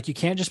anymore. Like, you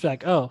can't just be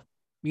like, oh,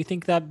 you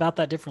think that about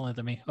that differently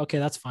than me. Okay,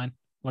 that's fine.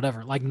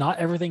 Whatever. Like, not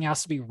everything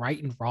has to be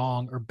right and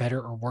wrong or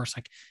better or worse.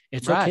 Like,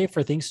 it's okay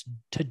for things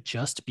to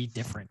just be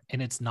different,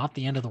 and it's not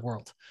the end of the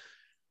world.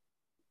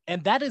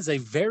 And that is a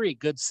very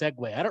good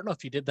segue. I don't know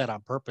if you did that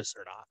on purpose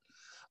or not,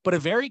 but a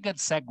very good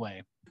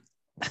segue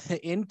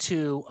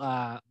into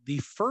the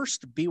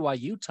first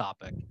BYU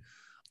topic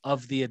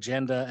of the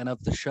agenda and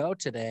of the show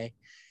today.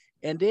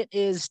 And it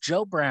is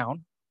Joe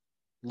Brown,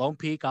 Lone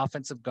Peak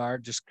offensive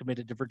guard, just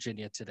committed to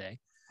Virginia today.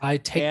 I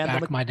take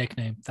back my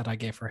nickname that I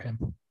gave for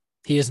him.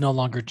 He is no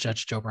longer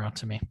Judge Joe Brown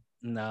to me.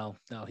 No,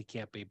 he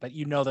can't be. But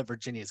you know that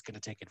Virginia is going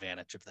to take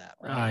advantage of that,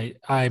 right?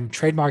 I'm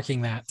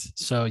trademarking that,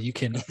 so you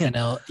can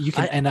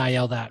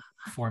NIL that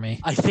for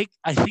me. I think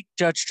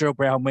Judge Joe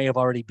Brown may have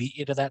already beat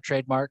you to that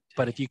trademark,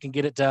 but if you can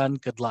get it done,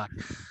 good luck.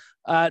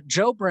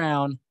 Joe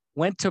Brown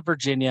went to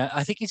Virginia.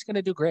 I think he's going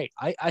to do great.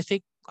 I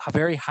think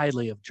very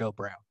highly of Joe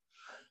Brown.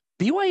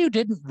 BYU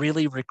didn't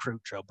really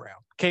recruit Joe Brown.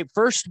 Okay,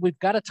 first, we've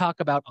got to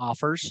talk about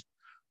offers.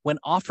 When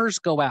offers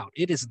go out,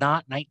 it is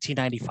not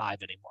 1995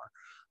 anymore.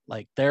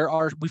 Like,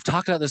 we've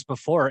talked about this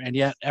before, and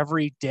yet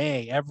every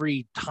day,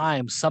 every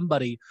time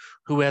somebody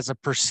who has a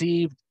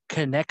perceived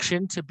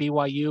connection to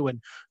BYU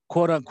and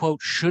quote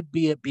unquote should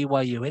be at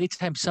BYU,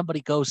 anytime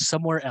somebody goes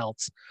somewhere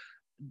else,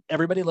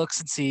 everybody looks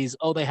and sees,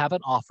 oh, they have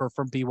an offer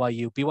from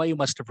BYU. BYU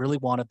must have really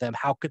wanted them.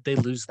 How could they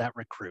lose that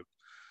recruit?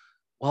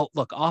 Well,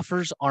 look,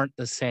 offers aren't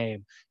the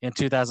same in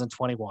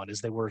 2021 as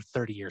they were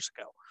 30 years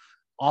ago.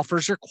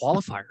 Offers are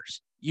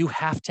qualifiers. You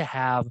have to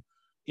have,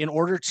 in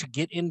order to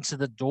get into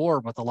the door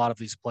with a lot of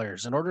these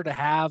players, in order to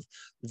have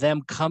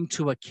them come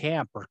to a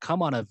camp or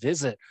come on a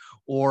visit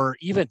or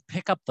even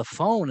pick up the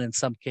phone in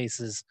some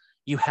cases,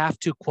 you have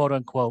to, quote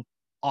unquote,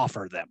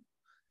 offer them.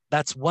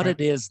 That's what it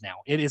is now.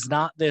 It is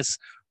not this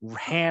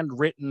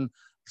handwritten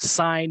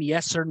sign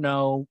yes or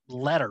no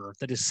letter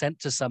that is sent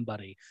to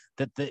somebody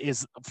that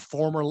is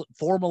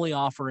formally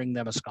offering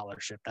them a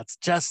scholarship. That's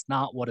just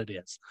not what it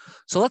is.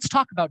 So let's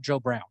talk about Joe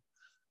Brown.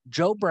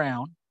 Joe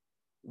Brown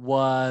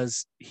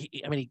was,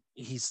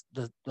 he's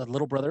the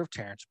little brother of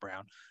Terrence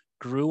Brown,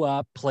 grew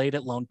up, played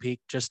at Lone Peak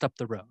just up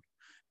the road.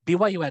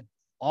 BYU had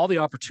all the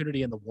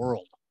opportunity in the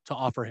world to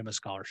offer him a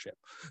scholarship.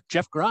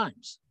 Jeff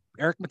Grimes,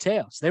 Eric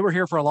Mateos, they were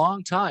here for a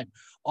long time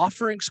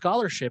offering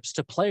scholarships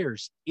to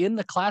players in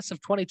the class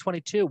of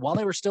 2022 while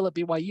they were still at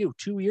BYU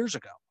 2 years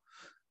ago.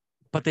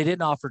 But they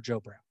didn't offer Joe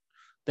Brown.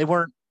 They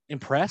weren't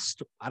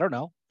impressed. I don't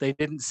know. They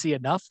didn't see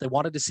enough. They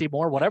wanted to see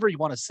more, whatever you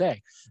want to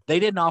say. They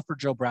didn't offer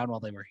Joe Brown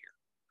while they were here.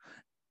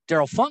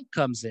 Darryl Funk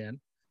comes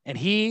in and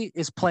he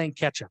is playing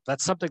catch up.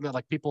 That's something that,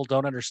 like, people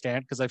don't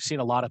understand, because I've seen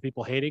a lot of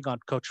people hating on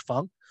Coach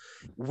Funk.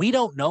 We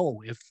don't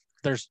know if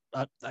there's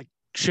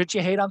should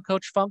you hate on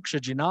Coach Funk?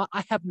 Should you not?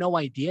 I have no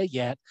idea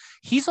yet.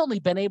 He's only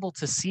been able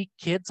to see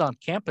kids on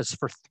campus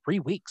for 3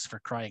 weeks, for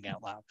crying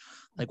out loud.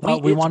 Like,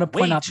 we want to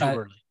point out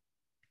that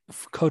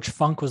Coach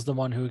Funk was the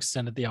one who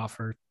extended the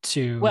offer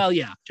to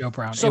Joe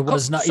Brown. So it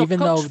was not, even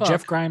though Funk,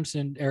 Jeff Grimes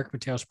and Eric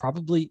Mateos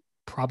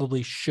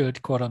probably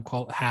should, quote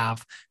unquote,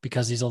 have,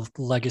 because he's a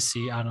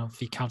legacy. I don't know if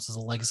he counts as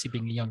a legacy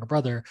being a younger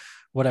brother,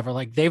 whatever.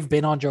 Like, they've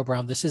been on Joe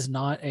Brown. This is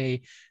not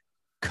a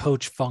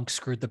Coach Funk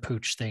screwed the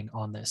pooch thing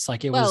on this.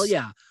 Like,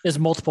 there's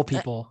multiple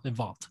people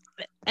involved.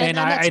 And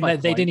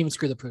they didn't even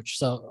screw the pooch.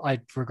 So I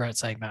regret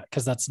saying that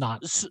because that's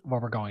not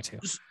what we're going to.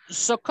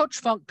 So Coach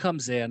Funk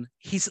comes in,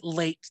 he's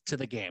late to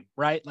the game,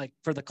 right? Like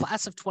for the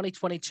class of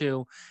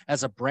 2022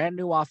 as a brand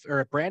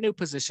new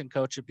position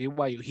coach at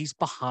BYU, he's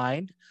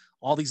behind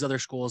all these other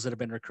schools that have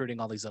been recruiting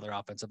all these other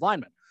offensive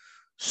linemen.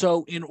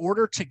 So in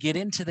order to get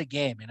into the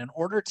game and in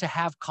order to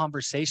have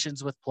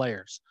conversations with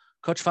players,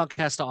 Coach Funk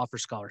has to offer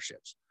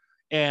scholarships.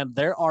 And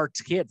there are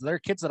kids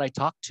that I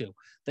talked to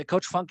that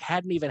Coach Funk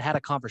hadn't even had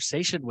a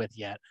conversation with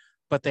yet,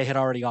 but they had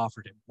already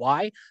offered him.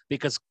 Why?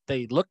 Because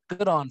they looked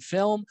good on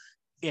film,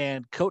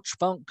 and Coach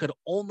Funk could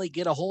only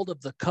get a hold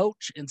of the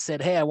coach and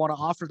said, hey, I want to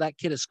offer that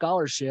kid a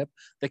scholarship.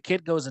 The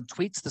kid goes and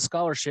tweets the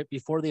scholarship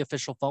before the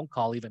official phone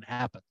call even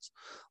happens.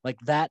 Like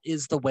that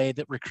is the way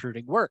that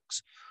recruiting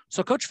works.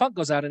 So Coach Funk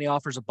goes out and he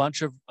offers a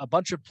bunch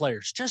of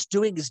players, just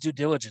doing his due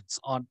diligence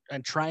on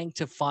and trying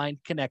to find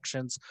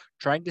connections,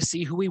 trying to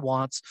see who he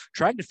wants,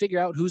 trying to figure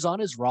out who's on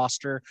his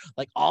roster.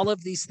 Like all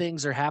of these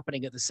things are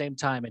happening at the same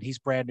time, and he's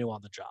brand new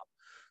on the job.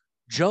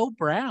 Joe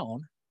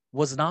Brown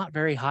was not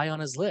very high on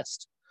his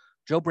list.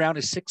 Joe Brown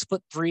is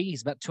 6'3".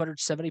 He's about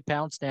 270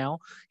 pounds now.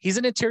 He's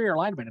an interior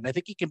lineman, and I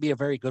think he can be a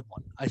very good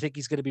one. I think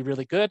he's going to be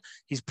really good.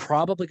 He's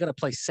probably going to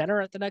play center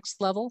at the next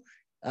level.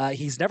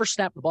 He's never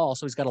snapped the ball,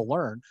 so he's got to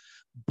learn.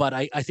 But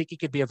I think he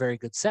could be a very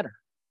good center.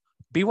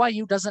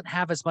 BYU doesn't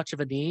have as much of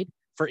a need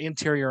for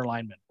interior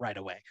linemen right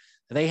away.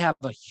 They have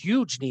a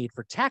huge need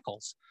for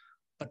tackles,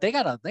 but they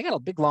got a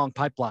big, long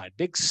pipeline,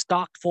 big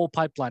stock full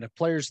pipeline of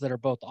players that are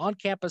both on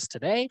campus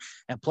today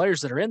and players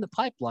that are in the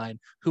pipeline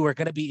who are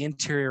going to be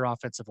interior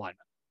offensive linemen.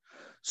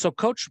 So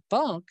Coach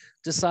Funk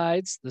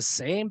decides the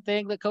same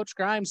thing that Coach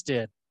Grimes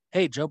did.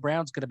 Hey, Joe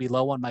Brown's going to be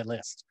low on my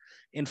list.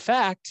 In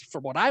fact,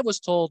 from what I was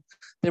told,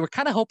 they were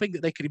kind of hoping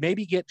that they could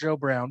maybe get Joe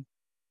Brown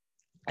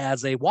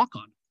as a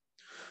walk-on.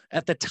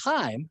 At the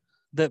time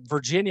that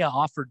Virginia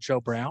offered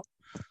Joe Brown,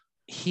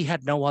 he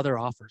had no other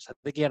offers. I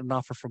think he had an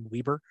offer from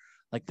Weber.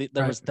 Like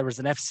there was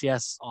an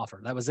FCS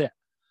offer. That was it.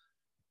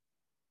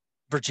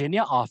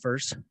 Virginia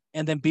offers,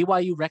 and then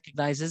BYU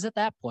recognizes at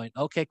that point,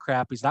 okay,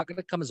 crap, he's not going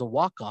to come as a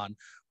walk-on.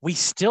 We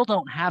still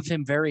don't have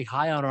him very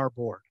high on our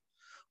board.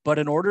 But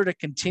in order to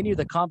continue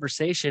the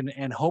conversation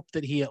and hope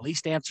that he at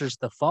least answers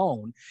the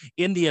phone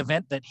in the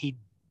event that he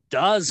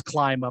does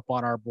climb up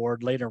on our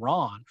board later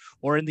on,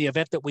 or in the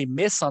event that we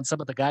miss on some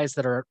of the guys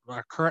that are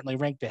currently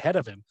ranked ahead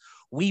of him,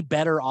 we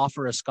better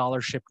offer a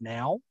scholarship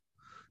now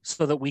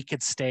so that we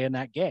could stay in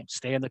that game,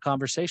 stay in the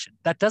conversation.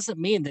 That doesn't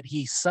mean that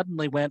he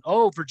suddenly went,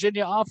 oh,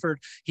 Virginia offered,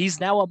 he's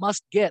now a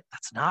must get.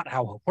 That's not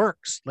how it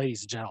works,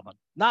 ladies and gentlemen.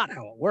 Not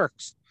how it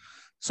works.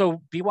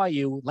 So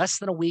BYU, less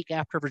than a week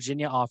after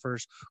Virginia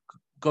offers,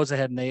 goes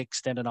ahead and they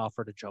extend an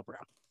offer to Joe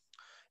Brown.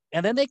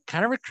 And then they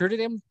kind of recruited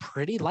him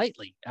pretty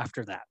lightly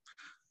after that.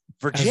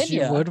 Virginia, as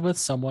you would with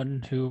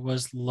someone who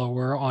was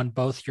lower on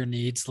both your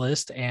needs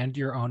list and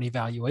your own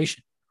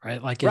evaluation,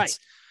 right? Like it's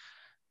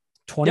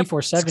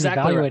 24/7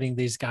 evaluating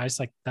these guys.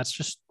 Like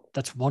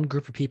that's one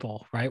group of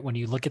people, right? When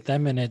you look at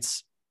them and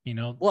it's,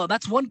 well,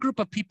 that's one group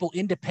of people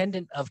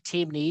independent of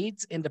team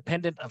needs,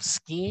 independent of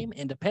scheme,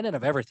 independent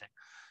of everything.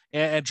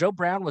 And Joe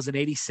Brown was an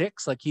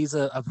 86. Like he's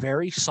a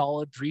very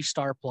solid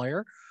 3-star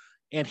player,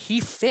 and he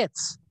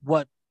fits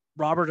what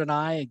Robert and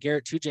I and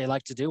Garrett Tujague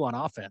like to do on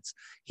offense.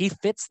 He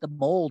fits the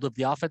mold of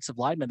the offensive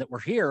linemen that were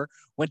here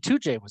when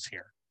Tujague was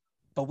here.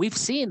 But we've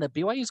seen that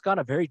BYU's gone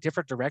a very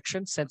different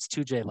direction since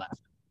Tujague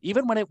left.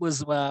 Even when it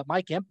was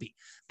Mike Empey,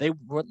 they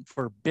went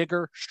for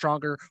bigger,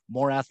 stronger,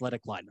 more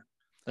athletic linemen.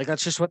 Like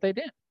that's just what they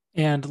did.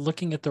 And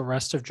looking at the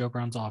rest of Joe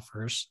Brown's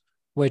offers,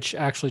 which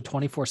actually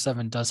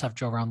 24/7 does have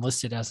Joe Brown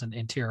listed as an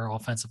interior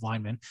offensive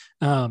lineman.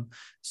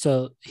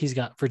 So he's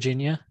got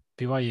Virginia,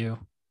 BYU.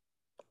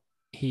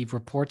 He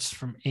reports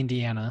from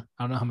Indiana.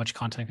 I don't know how much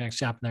contact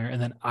actually happened there. And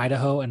then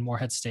Idaho and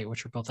Morehead State,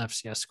 which are both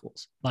FCS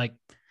schools. Like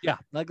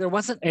there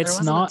wasn't.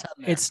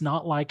 It's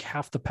not like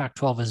half the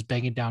Pac-12 is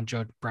banging down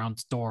Joe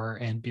Brown's door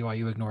and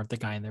BYU ignored the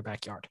guy in their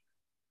backyard.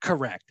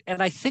 Correct.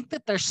 And I think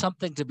that there's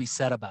something to be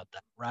said about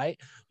that, right?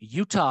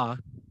 Utah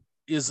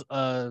is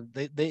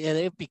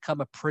they've become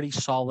a pretty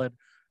solid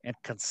and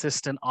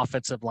consistent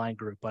offensive line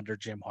group under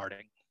Jim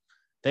Harding.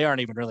 They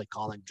aren't even really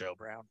calling Joe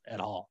Brown at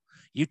all.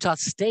 Utah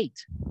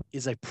State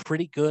is a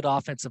pretty good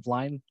offensive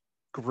line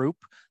group.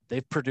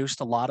 They've produced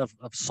a lot of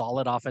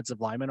solid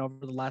offensive linemen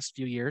over the last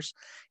few years.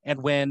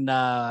 And when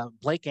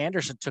Blake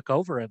Anderson took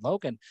over at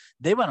Logan,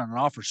 they went on an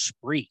offer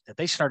spree that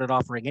they started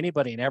offering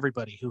anybody and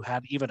everybody who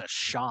had even a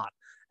shot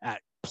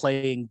at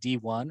playing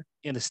D1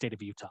 in the state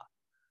of Utah.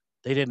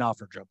 They didn't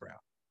offer Joe Brown.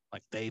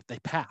 Like they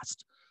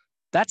passed.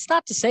 That's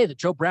not to say that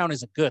Joe Brown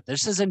isn't good.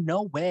 This is in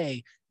no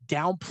way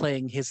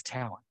downplaying his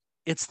talent.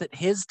 It's that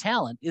his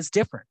talent is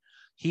different.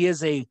 He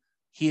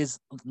is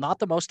not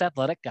the most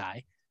athletic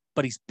guy,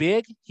 but he's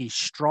big. He's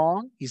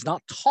strong. He's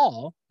not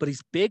tall, but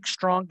he's big,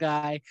 strong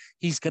guy.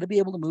 He's going to be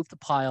able to move the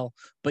pile,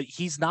 but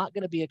he's not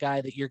going to be a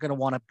guy that you're going to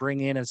want to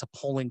bring in as a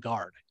pulling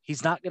guard.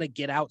 He's not going to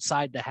get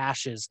outside the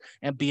hashes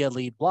and be a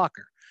lead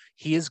blocker.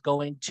 He is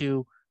going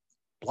to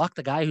block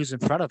the guy who's in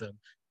front of him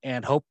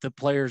and hope the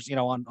players,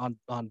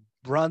 on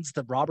runs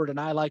that Robert and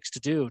I likes to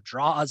do,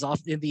 draws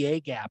off in the A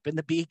gap, in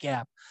the B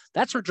gap.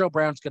 That's where Joe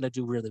Brown's going to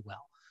do really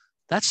well.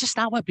 That's just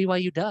not what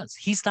BYU does.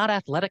 He's not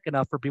athletic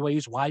enough for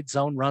BYU's wide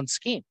zone run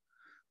scheme.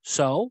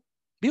 So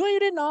BYU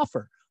didn't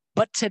offer.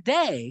 But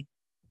today,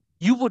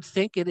 you would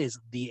think it is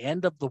the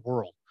end of the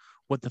world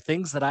with the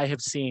things that I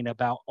have seen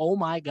about, oh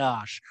my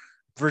gosh,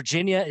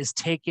 Virginia is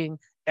taking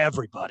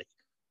everybody.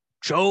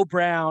 Joe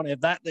Brown,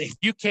 if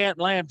you can't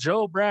land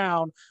Joe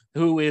Brown,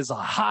 who is a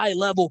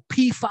high-level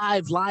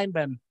P5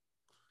 lineman,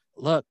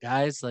 look,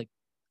 guys, like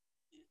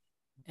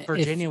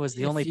Virginia was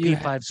the only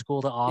P5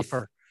 school to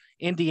offer.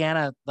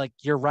 Indiana, like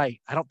you're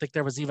right. I don't think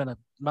there was even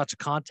much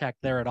contact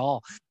there at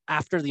all.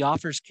 After the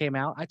offers came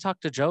out, I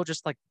talked to Joe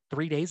just like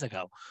 3 days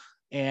ago,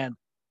 and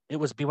it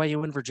was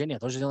BYU and Virginia.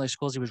 Those are the only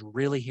schools he was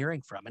really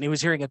hearing from. And he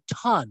was hearing a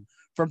ton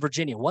from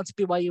Virginia. Once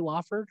BYU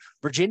offered,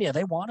 Virginia,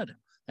 they wanted him.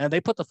 And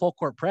they put the full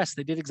court press.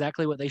 They did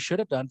exactly what they should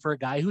have done for a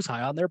guy who's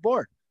high on their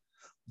board.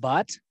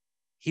 But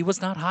he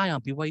was not high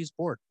on BYU's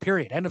board,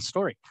 period. End of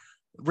story.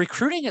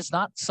 Recruiting is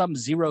not some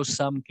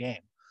zero-sum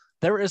game.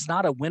 There is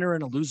not a winner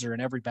and a loser in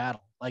every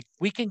battle. Like,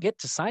 we can get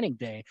to signing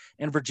day,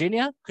 and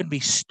Virginia could be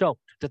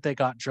stoked that they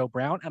got Joe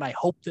Brown, and I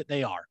hope that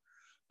they are.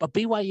 But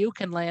BYU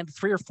can land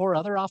 3 or 4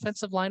 other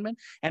offensive linemen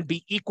and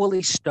be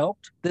equally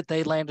stoked that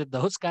they landed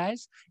those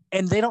guys,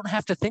 and they don't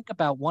have to think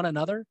about one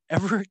another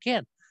ever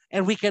again.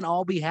 And we can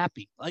all be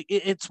happy. Like,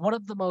 it's one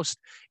of the most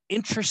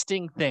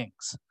interesting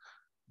things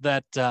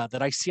that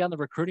I see on the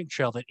recruiting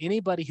trail, that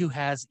anybody who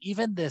has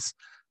even this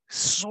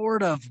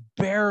sort of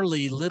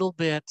barely little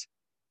bit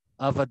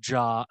of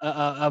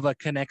a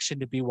connection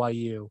to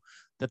BYU,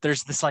 that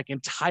there's this like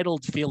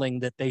entitled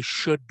feeling that they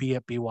should be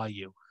at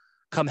BYU.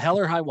 Come hell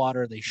or high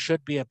water, they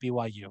should be at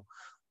BYU.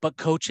 But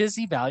coaches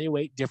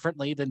evaluate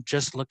differently than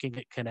just looking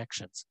at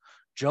connections.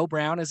 Joe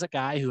Brown is a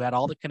guy who had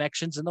all the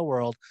connections in the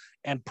world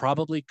and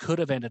probably would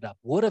have ended up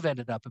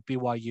at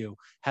BYU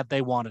had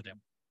they wanted him.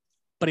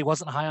 But he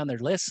wasn't high on their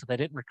list, so they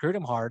didn't recruit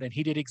him hard, and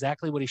he did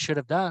exactly what he should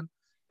have done,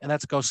 and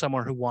that's go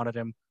somewhere who wanted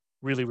him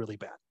really, really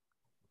bad.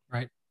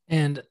 Right.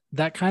 And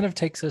that kind of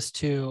takes us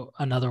to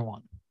another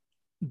one,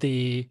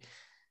 the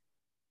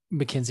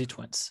McKenzie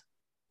twins.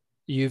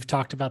 You've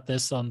talked about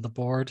this on the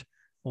board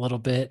a little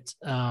bit.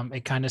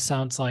 It kind of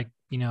sounds like,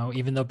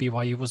 even though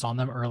BYU was on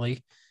them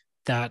early,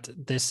 that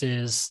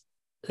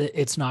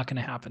it's not going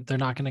to happen. They're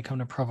not going to come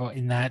to Provo.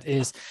 And that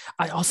is,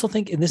 I also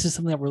think, and this is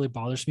something that really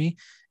bothers me,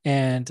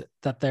 and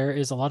that there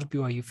is a lot of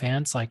BYU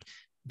fans, like,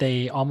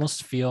 they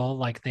almost feel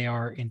like they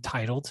are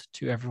entitled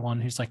to everyone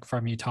who's like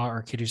from Utah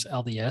or kid who's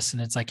LDS.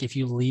 And it's like, if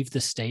you leave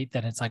the state,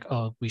 then it's like,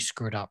 oh, we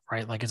screwed up,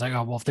 right? Like, it's like,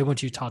 oh, well, if they went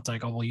to Utah, it's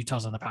like, oh, well,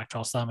 Utah's in the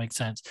Pac-12, so that makes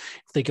sense.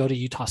 If they go to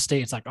Utah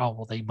State, it's like, oh,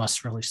 well, they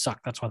must really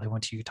suck. That's why they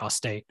went to Utah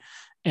State.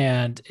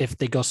 And if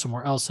they go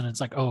somewhere else, and it's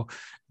like, oh,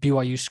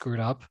 BYU screwed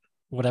up,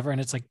 whatever.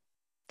 And it's like,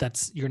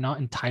 you're not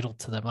entitled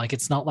to them. Like,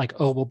 it's not like,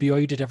 oh, well,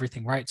 BYU did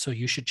everything right, so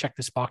you should check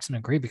this box and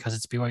agree because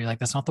it's BYU. Like,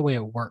 that's not the way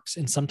it works.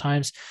 And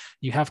sometimes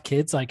you have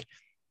kids, like,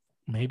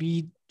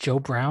 maybe Joe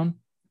Brown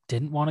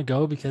didn't want to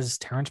go because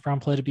Terrence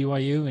Brown played at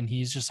BYU, and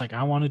he's just like,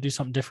 I want to do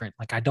something different.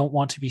 Like, I don't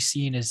want to be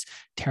seen as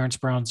Terrence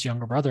Brown's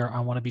younger brother.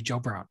 I want to be Joe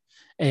Brown.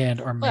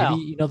 Or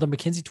maybe, the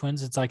McKenzie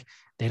twins, it's like,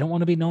 they don't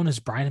want to be known as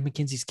Brian and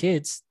McKenzie's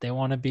kids. They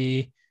want to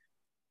be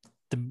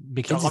the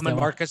McKenzie and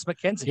Marcus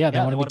McKenzie. Yeah, they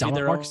want to be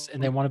Donald Marks,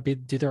 and they want to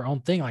do their own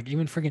thing. Like,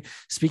 even freaking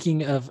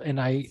speaking of, and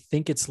I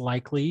think it's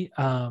likely,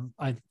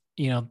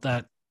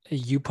 that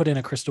you put in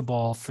a crystal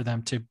ball for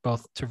them to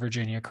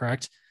Virginia,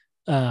 correct?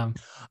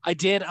 I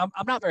did. I'm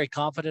not very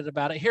confident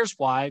about it. Here's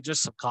why.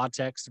 Just some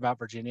context about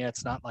Virginia.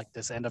 It's not like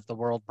this end of the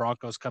world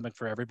Broncos coming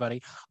for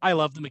everybody. I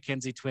love the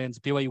McKenzie twins.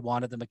 BYU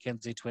wanted the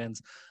McKenzie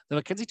twins.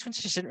 The McKenzie twins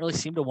just didn't really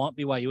seem to want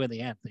BYU in the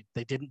end.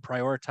 They didn't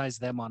prioritize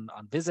them on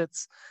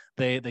visits.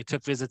 They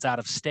took visits out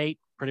of state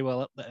pretty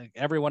well.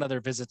 Every one of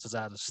their visits was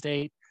out of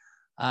state.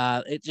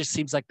 It just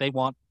seems like they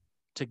want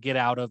to get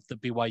out of the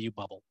BYU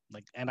bubble.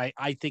 And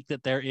I think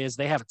that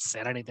they haven't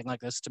said anything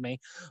like this to me,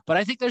 but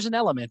I think there's an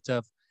element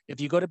of, if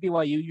you go to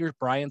BYU, you're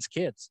Brian's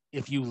kids.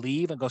 If you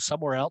leave and go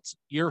somewhere else,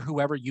 you're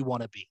whoever you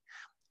want to be.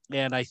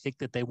 And I think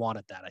that they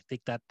wanted that. I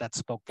think that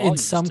spoke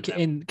volumes.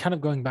 And kind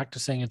of going back to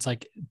saying it's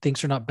like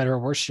things are not better or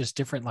worse, just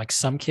different. Like,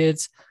 some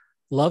kids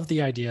love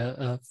the idea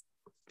of,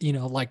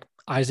 like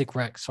Isaac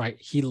Rex, right?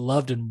 He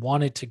loved and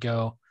wanted to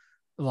go,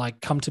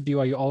 like, come to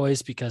BYU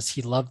always because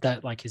he loved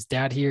that, like, his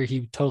dad here.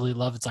 He totally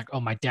loved. It's like,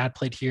 oh, my dad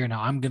played here,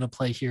 now I'm going to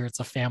play here.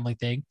 It's a family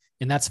thing.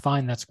 And that's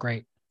fine. That's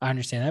great. I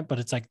understand that, but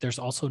it's like, there's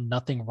also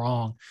nothing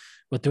wrong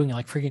with doing it.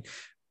 Like, freaking,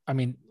 I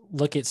mean,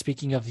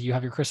 speaking of, you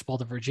have your crystal ball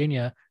to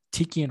Virginia,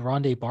 Tiki and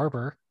Rondé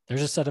Barber,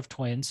 there's a set of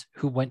twins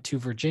who went to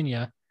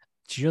Virginia.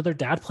 Do you know their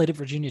dad played at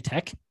Virginia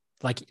Tech?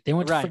 Like, they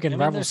went to freaking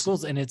rival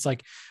schools, and it's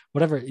like,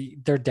 whatever.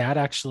 Their dad,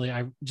 actually,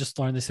 I just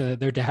learned this, that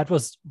their dad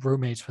was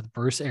roommates with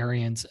Bruce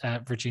Arians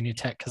at Virginia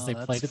Tech because they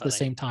played at the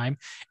same time.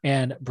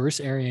 And Bruce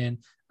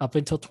Arians, up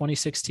until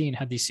 2016,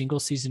 had the single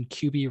season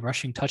QB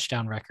rushing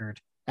touchdown record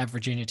at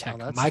Virginia Tech.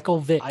 Michael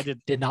Vick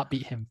did not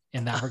beat him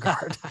in that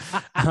regard.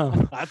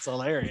 That's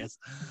hilarious.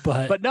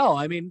 But no,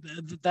 I mean,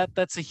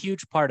 that's a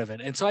huge part of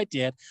it. And so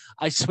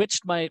I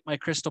switched my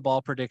crystal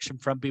ball prediction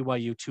from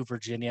BYU to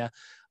Virginia.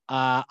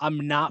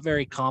 I'm not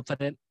very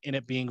confident in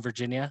it being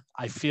Virginia.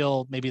 I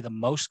feel maybe the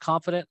most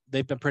confident.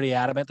 They've been pretty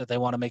adamant that they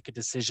want to make a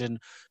decision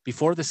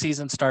before the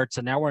season starts.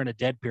 And now we're in a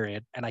dead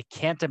period. And I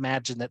can't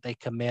imagine that they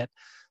commit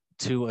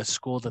to a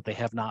school that they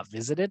have not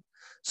visited.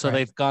 So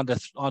they've gone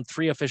on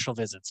 3 official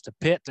visits to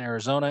Pitt, to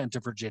Arizona, and to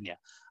Virginia.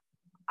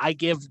 I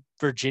give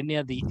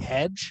Virginia the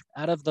edge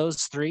out of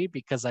those 3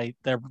 because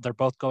they're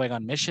both going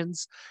on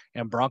missions,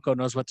 and Bronco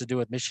knows what to do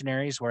with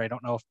missionaries, where I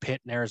don't know if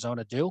Pitt and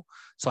Arizona do.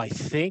 So I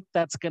think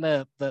that's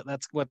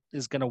what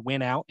is gonna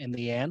win out in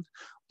the end.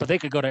 But they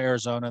could go to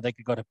Arizona, they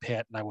could go to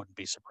Pitt, and I wouldn't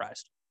be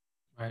surprised.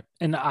 Right,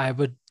 and I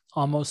would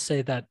almost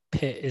say that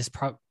Pitt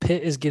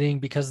is getting,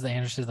 because of the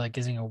Anderson, like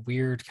getting a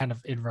weird kind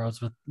of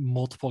inroads with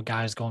multiple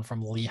guys going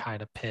from Lehigh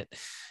to Pitt,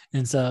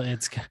 and so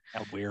it's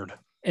weird.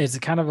 It's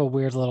kind of a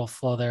weird little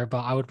flow there,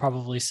 but I would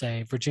probably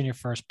say Virginia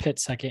first, Pitt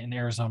second, and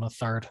Arizona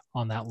third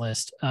on that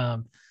list.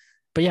 But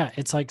yeah,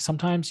 it's like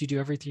sometimes you do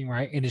everything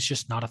right and it's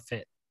just not a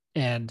fit,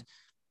 and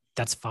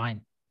that's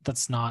fine.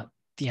 That's not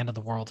the end of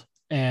the world,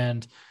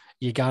 and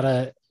you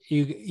gotta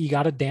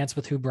dance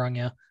with who brung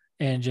you,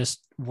 and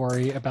just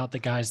worry about the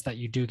guys that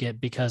you do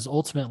get, because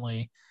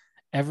ultimately,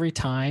 every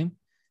time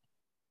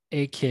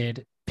a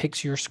kid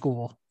picks your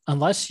school,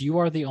 unless you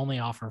are the only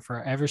offer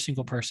for every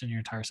single person in your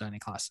entire signing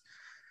class.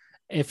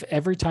 If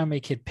every time a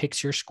kid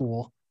picks your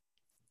school,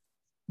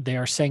 they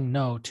are saying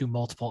no to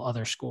multiple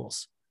other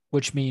schools,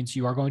 which means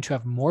you are going to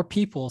have more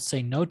people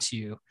say no to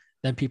you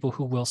than people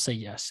who will say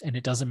yes. And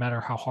it doesn't matter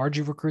how hard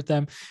you recruit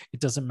them. It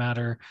doesn't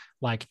matter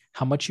like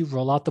how much you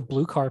roll out the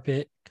blue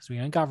carpet, because we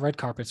ain't got red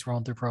carpets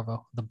rolling through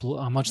Provo.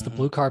 How much the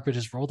blue carpet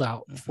is rolled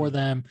out for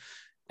them,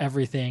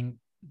 everything.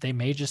 They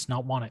may just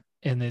not want it.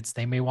 And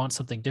they may want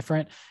something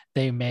different.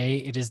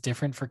 It is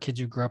different for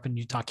kids who grew up in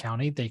Utah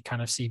County. They kind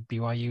of see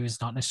BYU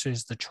as not necessarily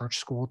as the church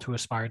school to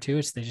aspire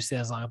to. They just say,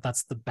 as like,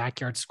 that's the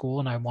backyard school,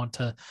 and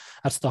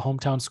that's the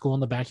hometown school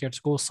and the backyard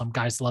school. Some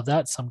guys love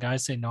that. Some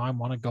guys say, no, I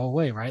want to go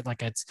away. Right.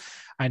 Like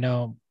I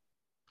know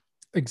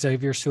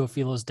Xavier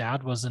Suafilo's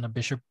dad was in a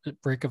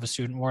bishopric of a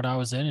student ward I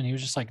was in, and he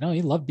was just like, no,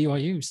 he loved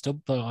BYU. Still,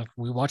 like,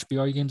 we watch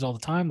BYU games all the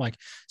time. Like,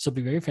 so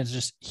BYU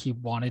fans, he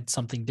wanted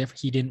something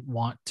different. He didn't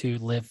want to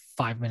live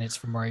 5 minutes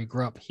from where he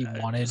grew up. He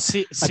wanted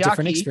a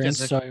different experience.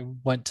 So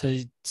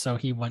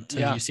he went to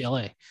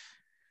UCLA.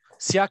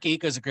 Siaki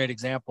Ika is a great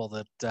example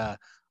that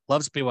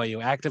loves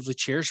BYU, actively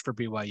cheers for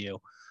BYU.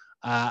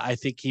 I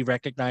think he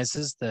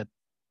recognizes that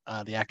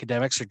the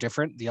academics are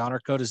different. The honor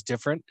code is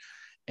different.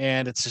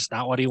 And it's just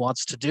not what he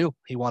wants to do.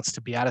 He wants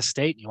to be out of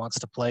state. He wants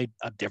to play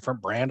a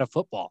different brand of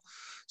football.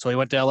 So he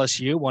went to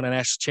LSU, won a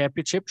national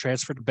championship,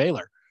 transferred to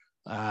Baylor.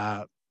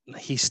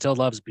 He still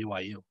loves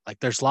BYU. Like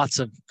there's lots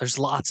of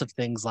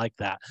things like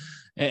that.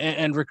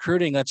 And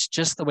recruiting, that's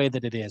just the way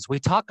that it is. We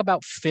talk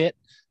about fit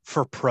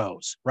for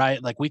pros,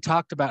 right? Like we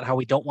talked about how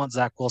we don't want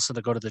Zach Wilson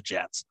to go to the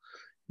Jets.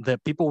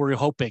 That people were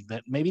hoping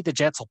that maybe the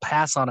Jets will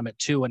pass on him at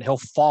 2 and he'll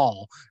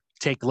fall,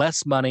 take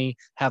less money,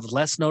 have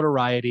less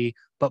notoriety,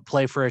 but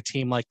play for a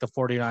team like the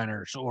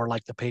 49ers or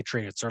like the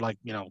Patriots or like,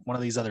 one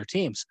of these other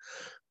teams.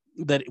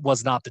 That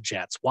was not the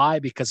Jets. Why?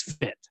 Because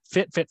fit.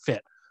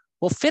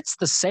 Well, fit's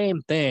the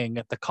same thing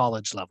at the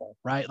college level,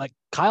 right? Like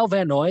Kyle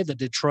Van Noy, the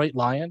Detroit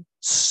Lion,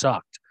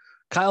 sucked.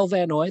 Kyle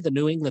Van Noy, the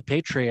New England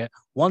Patriot,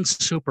 won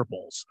Super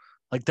Bowls.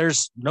 Like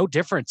there's no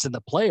difference in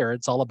the player.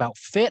 It's all about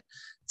fit.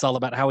 It's all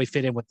about how he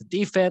fit in with the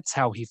defense,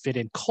 how he fit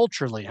in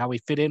culturally, how he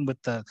fit in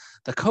with the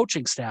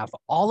coaching staff.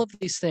 All of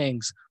these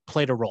things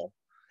played a role.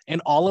 And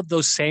all of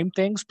those same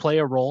things play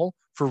a role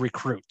for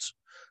recruits.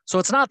 So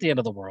it's not the end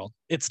of the world.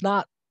 It's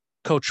not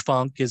Coach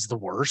Funk is the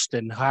worst,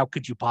 and how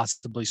could you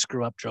possibly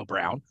screw up Joe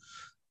Brown?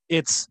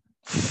 It's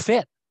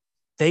fit.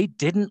 They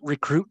didn't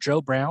recruit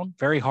Joe Brown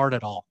very hard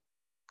at all.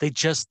 They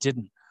just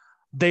didn't.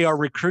 They are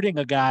recruiting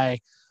a guy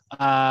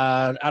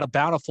out of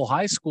Bountiful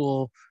High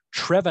School,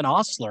 Trevin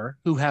Osler,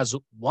 who has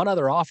one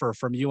other offer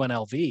from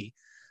UNLV.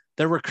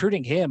 They're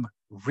recruiting him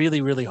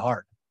really, really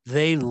hard.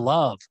 They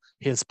love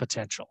his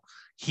potential.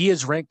 He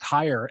is ranked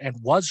higher and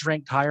was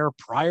ranked higher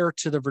prior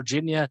to the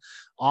Virginia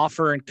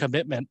offer and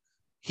commitment.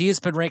 He has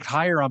been ranked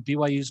higher on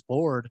BYU's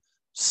board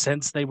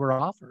since they were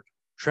offered.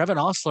 Trevin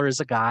Osler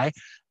is a guy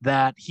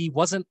that he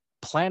wasn't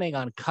planning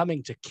on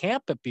coming to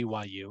camp at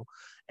BYU.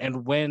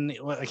 And when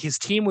his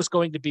team was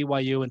going to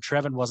BYU and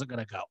Trevin wasn't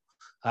going to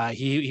go,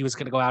 he was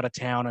going to go out of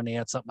town and he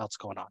had something else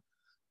going on.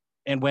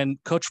 And when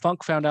Coach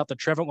Funk found out that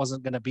Trevin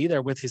wasn't going to be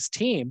there with his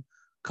team,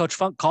 Coach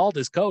Funk called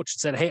his coach and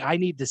said, hey, I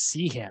need to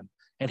see him.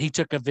 And he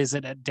took a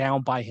visit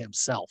down by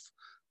himself.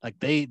 Like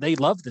they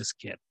love this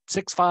kid.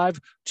 6'5",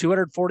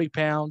 240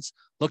 pounds,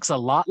 looks a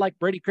lot like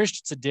Brady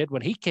Christensen did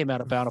when he came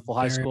out of Bountiful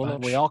High School,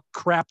 and we all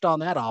crapped on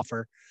that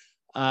offer.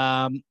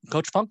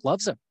 Coach Funk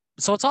loves him.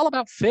 So it's all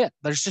about fit.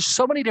 There's just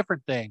so many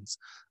different things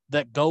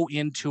that go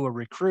into a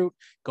recruit,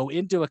 go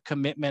into a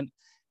commitment.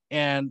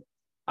 And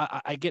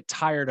I get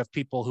tired of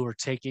people who are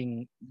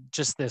taking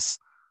just this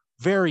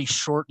very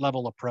short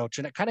level approach.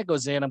 And it kind of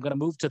goes in, I'm going to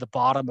move to the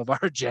bottom of our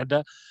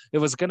agenda. It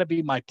was going to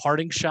be my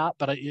parting shot,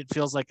 but it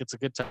feels like it's a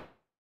good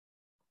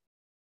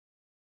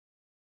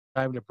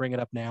time to bring it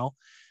up now.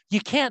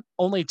 You can't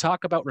only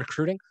talk about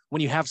recruiting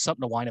when you have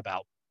something to whine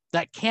about.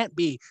 That can't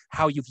be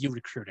how you view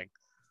recruiting.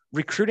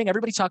 Recruiting,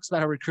 everybody talks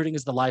about how recruiting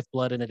is the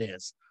lifeblood, and it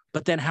is.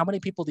 But then how many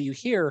people do you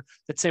hear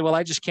that say, well,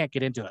 I just can't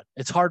get into it.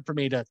 It's hard for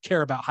me to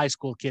care about high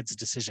school kids'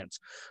 decisions.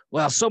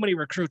 Well, so many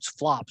recruits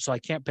flop, so I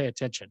can't pay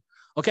attention.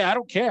 Okay, I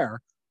don't care.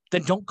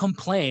 Then don't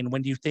complain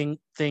when you think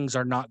things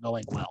are not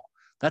going well.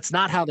 That's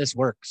not how this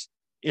works.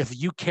 If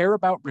you care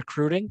about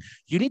recruiting,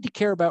 you need to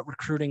care about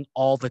recruiting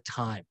all the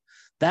time.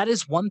 That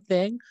is one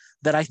thing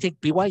that I think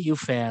BYU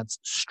fans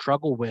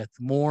struggle with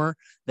more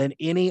than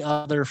any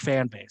other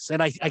fan base.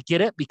 And I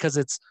get it because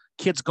it's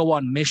kids go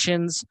on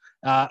missions.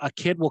 A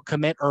kid will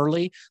commit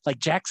early. Like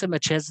Jackson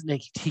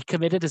McChesney, he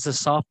committed as a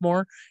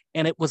sophomore,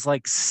 and it was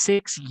like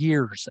 6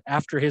 years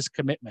after his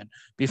commitment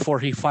before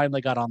he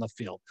finally got on the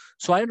field.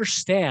 So I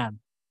understand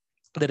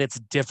that it's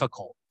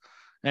difficult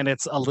and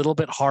it's a little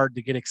bit hard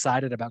to get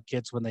excited about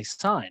kids when they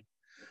sign.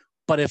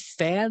 But if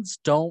fans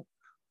don't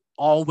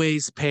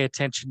always pay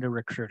attention to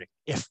recruiting,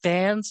 if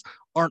fans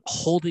aren't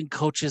holding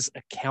coaches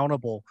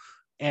accountable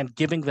and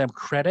giving them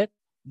credit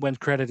when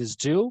credit is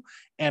due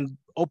and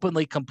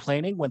openly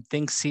complaining when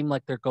things seem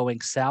like they're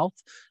going south,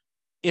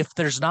 if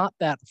there's not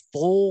that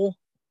full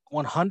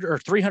 100 or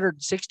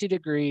 360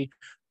 degree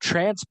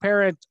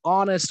transparent,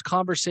 honest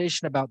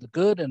conversation about the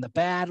good and the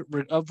bad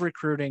of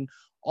recruiting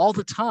all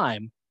the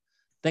time,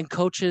 then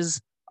coaches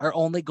are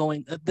only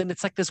going, then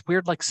it's like this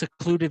weird, like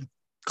secluded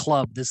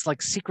club, this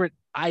like secret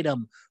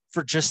item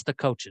for just the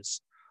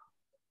coaches.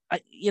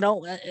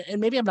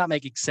 And maybe I'm not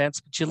making sense,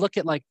 but you look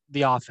at like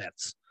the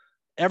offense.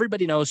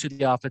 Everybody knows who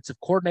the offensive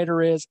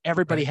coordinator is.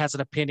 Everybody has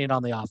an opinion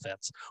on the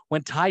offense.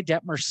 When Ty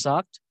Detmer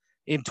sucked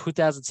in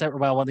 2007,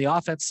 well, when the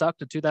offense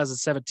sucked in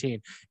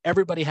 2017,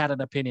 everybody had an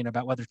opinion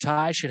about whether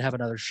Ty should have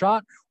another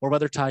shot or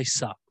whether Ty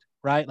sucked,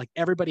 right? Like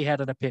everybody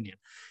had an opinion.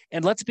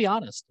 And let's be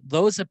honest,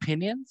 those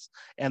opinions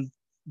and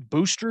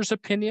boosters'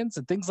 opinions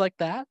and things like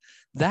that,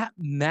 that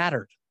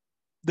mattered.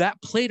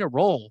 That played a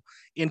role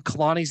in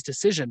Kalani's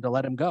decision to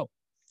let him go.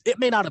 It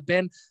may not have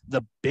been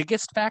the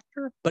biggest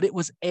factor, but it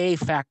was a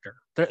factor.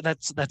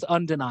 That's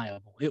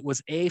undeniable. It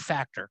was a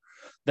factor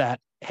that,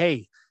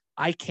 hey,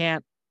 I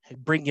can't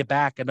bring you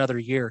back another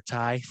year,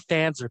 Ty.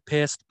 Fans are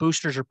pissed.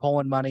 Boosters are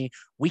pulling money.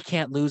 We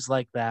can't lose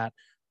like that.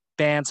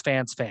 Fans,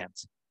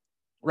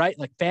 right?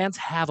 Like fans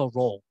have a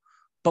role.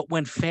 But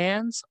when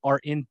fans are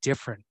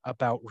indifferent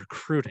about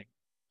recruiting,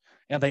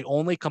 and they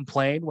only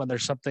complain when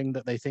there's something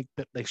that they think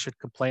that they should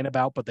complain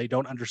about, but they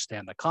don't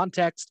understand the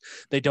context.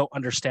 They don't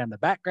understand the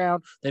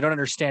background. They don't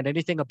understand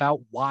anything about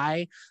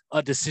why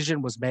a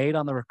decision was made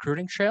on the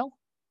recruiting trail.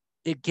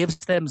 It gives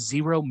them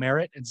zero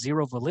merit and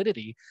zero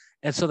validity.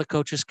 And so the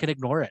coaches can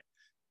ignore it.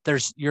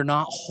 You're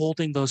not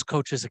holding those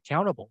coaches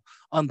accountable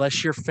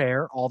unless you're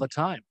fair all the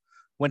time.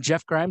 When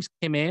Jeff Grimes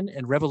came in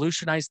and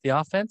revolutionized the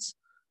offense,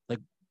 like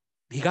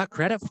he got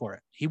credit for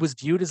it. He was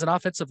viewed as an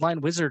offensive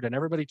line wizard and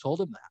everybody told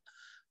him that.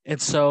 And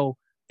so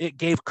it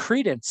gave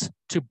credence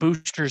to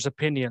boosters'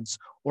 opinions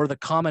or the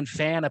common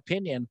fan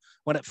opinion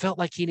when it felt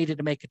like he needed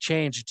to make a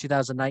change in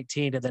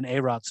 2019, and then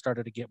A-Rod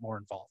started to get more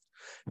involved.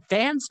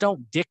 Fans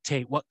don't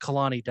dictate what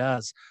Kalani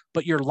does,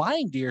 but you're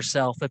lying to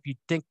yourself if you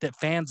think that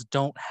fans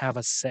don't have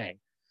a say.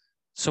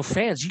 So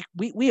fans,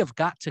 we have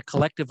got to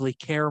collectively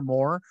care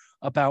more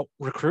about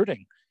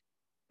recruiting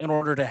in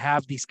order to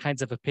have these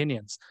kinds of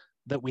opinions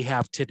that we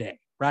have today,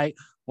 right?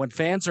 When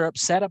fans are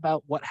upset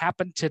about what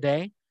happened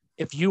today,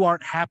 if you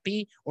aren't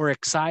happy or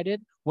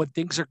excited when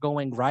things are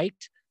going right,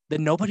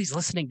 then nobody's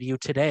listening to you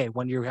today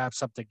when you have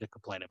something to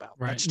complain about.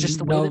 Right. That's just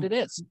the way that it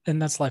is.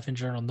 And that's life in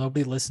general.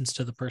 Nobody listens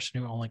to the person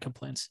who only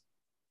complains.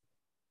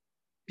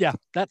 Yeah,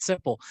 that's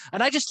simple.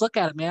 And I just look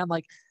at it, man,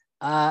 like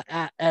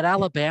at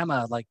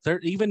Alabama, like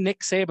even Nick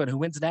Saban, who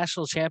wins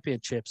national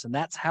championships, and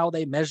that's how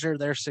they measure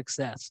their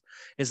success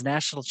is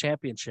national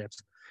championships.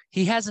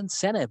 He has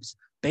incentives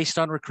based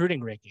on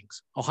recruiting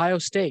rankings. Ohio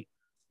State,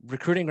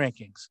 recruiting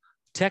rankings.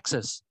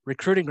 Texas,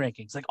 recruiting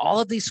rankings. Like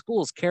all of these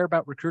schools care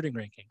about recruiting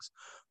rankings.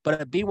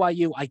 But at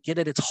BYU, I get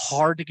it. It's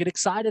hard to get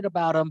excited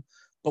about them,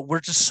 but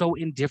we're just so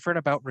indifferent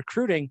about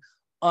recruiting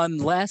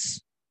unless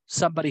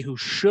somebody who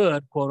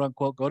should, quote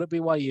unquote, go to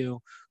BYU,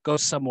 go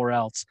somewhere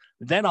else.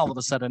 Then all of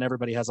a sudden,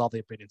 everybody has all the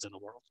opinions in the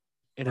world.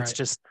 And It's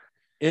just,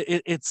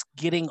 it's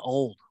getting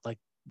old. Like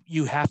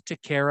you have to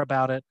care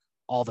about it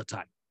all the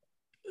time.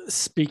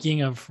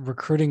 Speaking of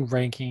recruiting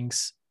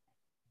rankings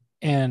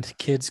and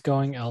kids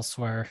going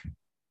elsewhere,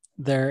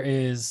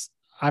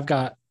 I've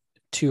got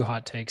two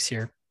hot takes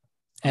here,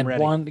 and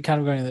one kind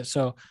of going to this.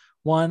 So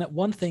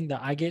one thing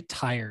that I get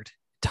tired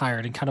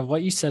and kind of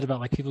what you said about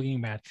like people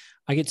getting mad.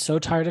 I get so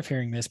tired of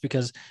hearing this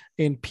because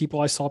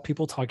I saw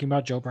people talking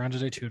about Joe Brown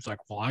today too. It's like,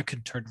 well, I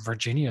could turn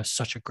Virginia is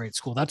such a great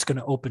school. That's going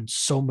to open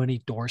so many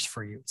doors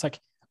for you. It's like,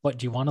 what,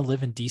 do you want to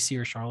live in DC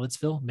or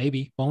Charlottesville?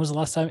 Maybe. When was the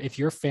last time, if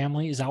your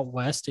family is out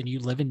west and you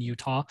live in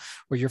Utah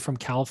or you're from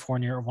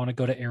California or want to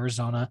go to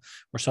Arizona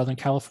or Southern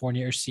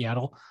California or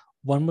Seattle,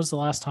 When was the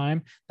last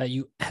time that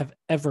you have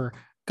ever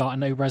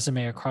gotten a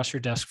resume across your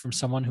desk from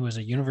someone who is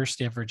a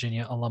University of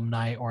Virginia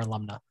alumni or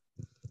alumna?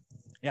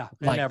 Yeah,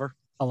 Like never.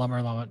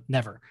 Alumna,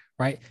 never,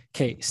 right?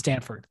 Okay,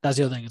 Stanford. That's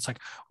the other thing. It's like,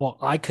 well,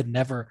 I could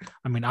never.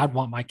 I mean, I'd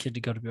want my kid to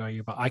go to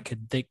BYU, but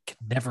they could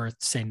never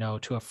say no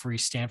to a free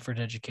Stanford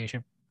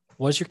education.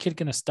 What's your kid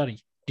going to study?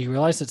 Do you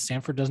realize that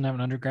Stanford doesn't have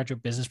an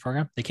undergraduate business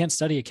program? They can't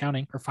study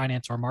accounting or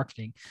finance or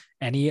marketing,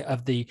 any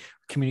of the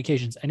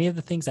communications, any of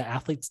the things that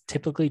athletes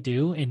typically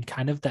do, and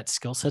kind of that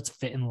skill sets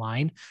fit in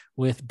line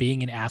with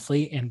being an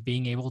athlete and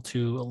being able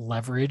to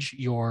leverage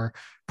your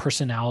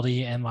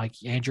personality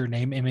and your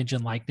name, image,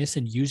 and likeness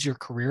and use your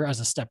career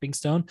as a stepping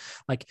stone.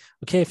 Like,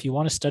 okay, if you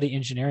want to study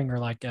engineering or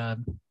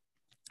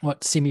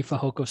what Simi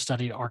Fahoko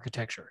studied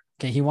architecture.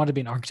 Okay, he wanted to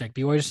be an architect.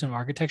 BYU is an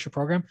architecture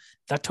program.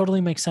 That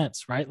totally makes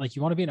sense, right? Like,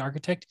 you want to be an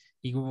architect,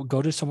 you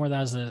go to somewhere that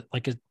has a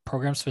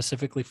program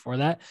specifically for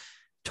that.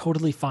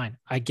 Totally fine.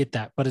 I get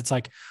that. But it's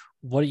like,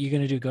 what are you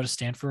going to do? Go to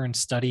Stanford and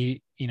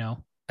study,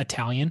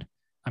 Italian?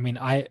 I mean,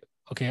 I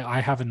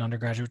have an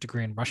undergraduate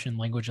degree in Russian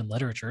language and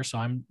literature, so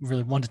I'm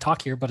really one to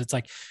talk here, but it's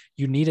like,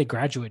 you need a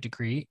graduate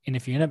degree. And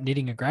if you end up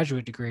needing a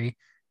graduate degree,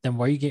 then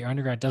where you get your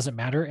undergrad doesn't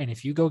matter. And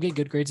if you go get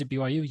good grades at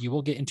BYU, you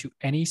will get into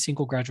any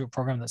single graduate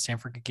program that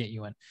Stanford could get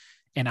you in.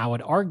 And I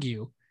would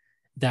argue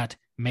that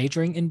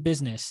majoring in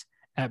business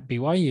at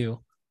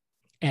BYU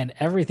and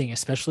everything,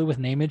 especially with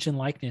name, image, and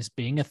likeness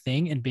being a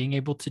thing and being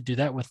able to do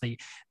that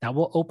that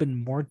will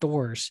open more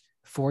doors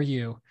for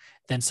you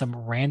than some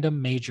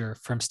random major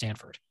from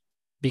Stanford.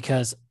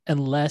 Because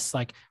unless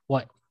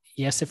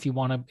yes, if you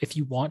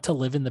want to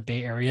live in the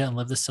Bay Area and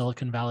live the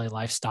Silicon Valley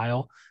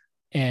lifestyle,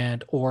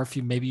 or if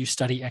you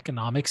study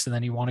economics and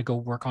then you want to go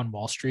work on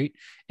Wall Street,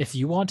 if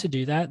you want to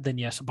do that, then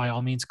yes, by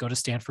all means, go to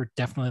Stanford.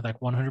 Definitely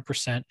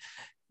 100%.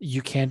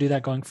 You can do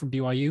that going from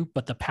BYU,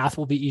 but the path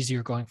will be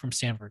easier going from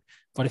Stanford.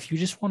 But if you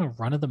just want a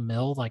run of the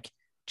mill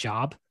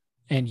job,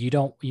 and you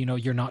don't,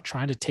 you're not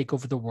trying to take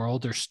over the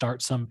world or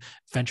start some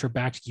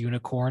venture-backed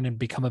unicorn and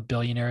become a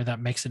billionaire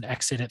that makes an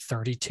exit at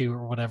 32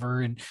 or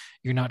whatever, and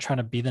you're not trying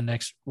to be the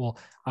next, well,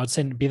 I would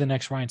say be the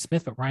next Ryan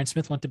Smith, but Ryan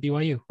Smith went to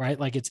BYU, right?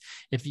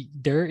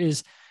 There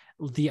is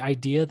the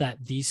idea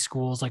that these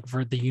schools like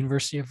the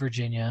University of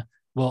Virginia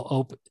will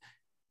open,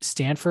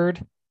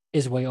 Stanford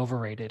is way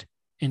overrated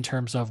in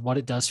terms of what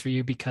it does for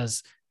you,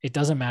 because it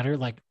doesn't matter.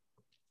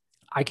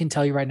 I can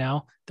tell you right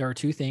now, there are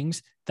two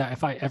things that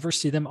if I ever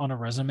see them on a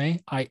resume,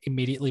 I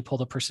immediately pull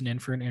the person in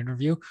for an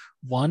interview.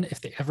 One,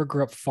 if they ever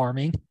grew up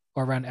farming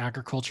or around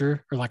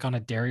agriculture or on a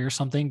dairy or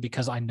something,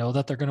 because I know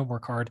that they're going to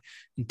work hard.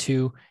 And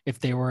two, if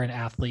they were an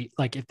athlete,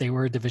 if they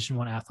were a Division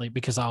I athlete,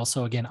 because I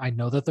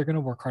know that they're going to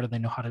work hard and they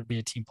know how to be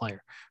a team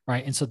player.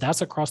 Right. And so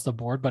that's across the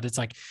board. But it's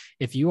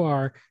if you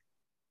are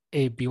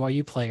a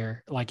BYU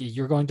player,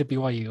 you're going to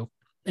BYU.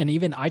 And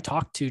even I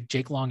talked to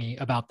Jake Longy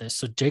about this.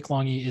 So Jake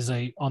Longy is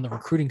on the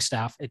recruiting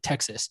staff at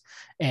Texas.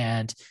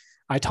 And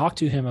I talked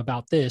to him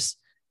about this,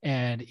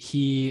 and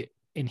he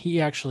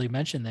actually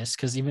mentioned this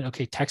because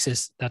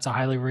Texas, that's a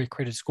highly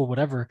rated school,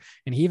 whatever.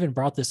 And he even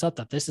brought this up,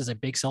 that this is a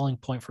big selling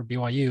point for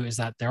BYU, is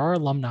that there are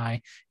alumni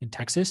in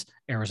Texas,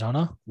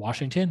 Arizona,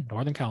 Washington,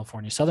 Northern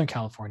California, Southern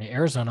California,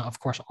 Arizona, of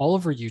course, all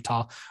over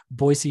Utah,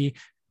 Boise,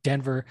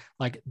 Denver.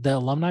 The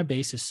alumni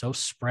base is so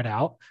spread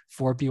out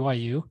for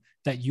BYU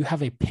that you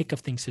have a pick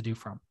of things to do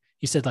from.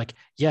 He said,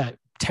 yeah,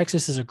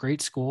 Texas is a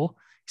great school.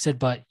 He said,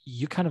 but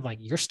you kind of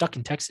you're stuck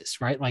in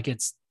Texas, right?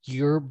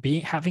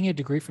 Having a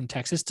degree from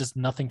Texas does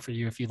nothing for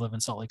you if you live in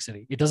Salt Lake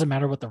City. It doesn't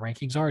matter what the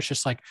rankings are. It's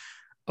just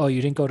oh,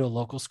 you didn't go to a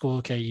local school.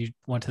 Okay, you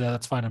went to that.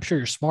 That's fine. I'm sure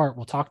you're smart.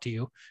 We'll talk to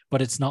you,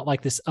 but it's not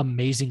this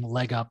amazing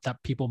leg up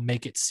that people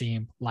make it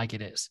seem like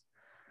it is.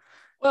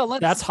 Well,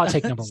 that's hot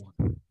take number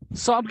one.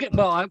 So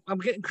I'm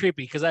getting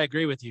creepy because I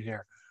agree with you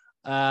here.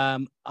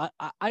 I'm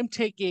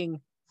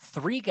taking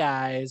three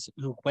guys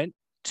who went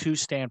to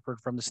Stanford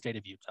from the state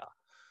of Utah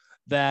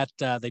that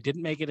they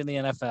didn't make it in the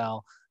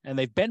NFL, and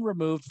they've been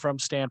removed from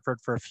Stanford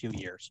for a few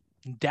years.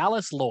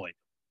 Dallas Lloyd,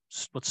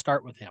 let's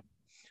start with him.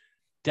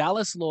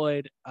 Dallas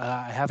Lloyd,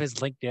 I have his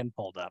LinkedIn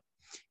pulled up.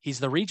 He's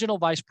the regional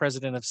vice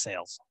president of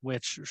sales,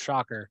 which,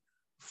 shocker,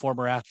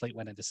 former athlete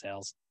went into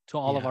sales. To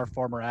all of our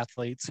former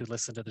athletes who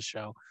listen to the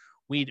show,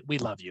 we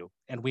love you,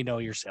 and we know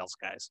you're sales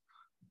guys.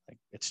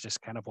 It's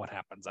just kind of what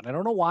happens. And I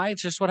don't know why,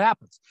 it's just what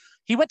happens.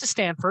 He went to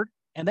Stanford,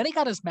 and then he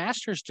got his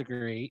master's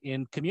degree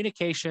in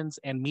communications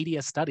and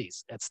media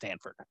studies at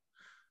Stanford.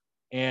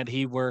 And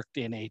he worked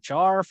in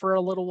HR for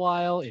a little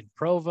while in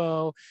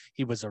Provo.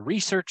 He was a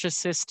research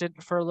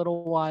assistant for a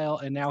little while,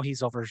 and now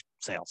he's over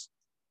sales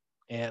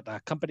at a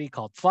company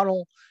called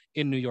Funnel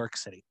in New York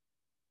City.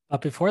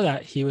 But before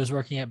that, he was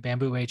working at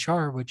Bamboo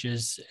HR, which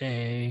is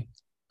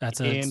that's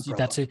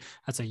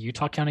a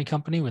Utah County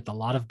company with a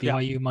lot of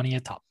BYU money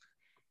at top.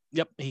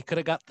 Yep, he could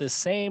have got the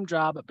same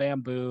job at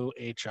Bamboo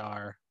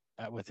HR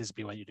with his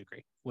BYU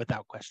degree,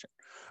 without question.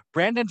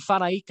 Brandon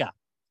Fanaika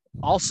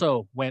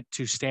also went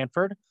to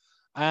Stanford,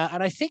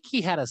 and I think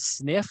he had a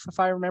sniff, if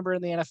I remember,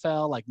 in the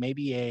NFL,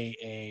 maybe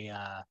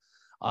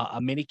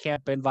a mini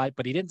camp invite,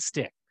 but he didn't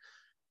stick.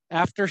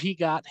 After he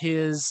got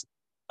his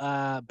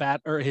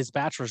his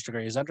bachelor's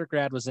degree. His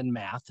undergrad was in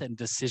math and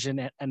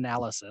decision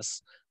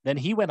analysis. Then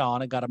he went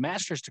on and got a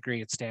master's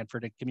degree at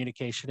Stanford in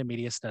communication and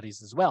media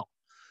studies as well.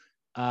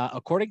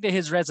 According to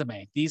his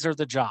resume, these are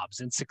the jobs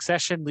in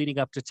succession leading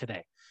up to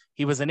today.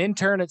 He was an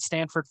intern at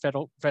Stanford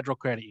Federal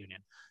Credit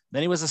Union.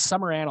 Then he was a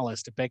summer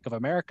analyst at Bank of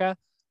America,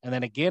 and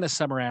then again a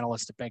summer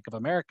analyst at Bank of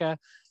America.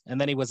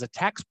 And then he was a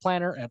tax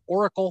planner at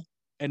Oracle,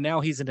 and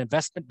now he's an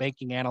investment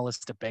banking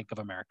analyst at Bank of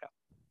America.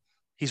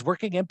 He's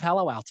working in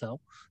Palo Alto,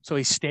 so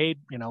he stayed,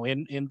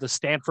 in the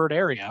Stanford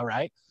area,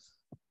 right?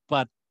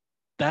 But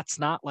that's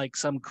not like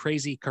some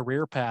crazy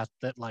career path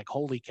that, like,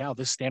 holy cow,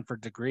 this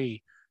Stanford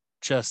degree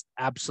just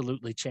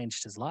absolutely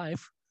changed his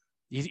life.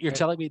 You're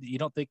telling me that you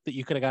don't think that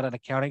you could have got an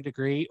accounting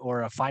degree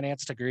or a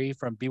finance degree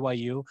from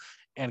BYU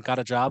and got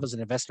a job as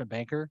an investment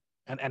banker,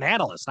 an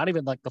analyst, not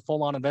even like the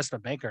full-on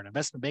investment banker, an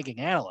investment banking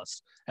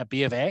analyst at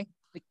B of A?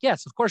 Like,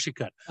 yes, of course you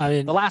could. I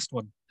mean, the last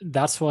one.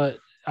 That's what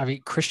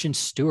Christian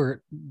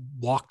Stewart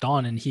walked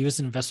on, and he was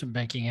an investment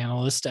banking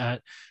analyst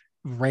at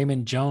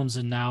Raymond Jones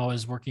and now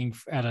is working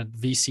at a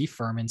VC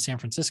firm in San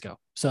Francisco.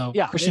 So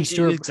yeah, Christian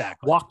Stewart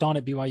walked on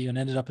at BYU and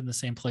ended up in the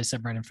same place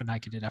that Brandon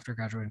Finike did after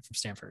graduating from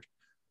Stanford.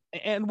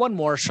 And one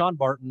more, Sean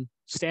Barton,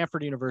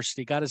 Stanford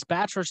University, got his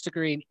bachelor's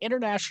degree in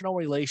international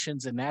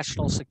relations and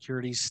national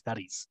security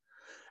studies.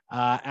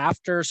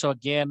 So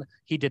again,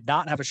 he did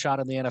not have a shot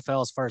in the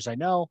NFL as far as I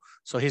know.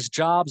 So his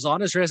jobs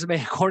on his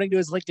resume, according to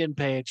his LinkedIn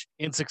page,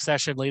 in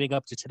succession leading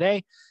up to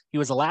today, he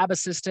was a lab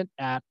assistant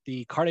at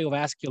the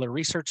Cardiovascular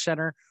Research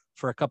Center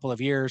for a couple of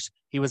years.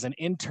 He was an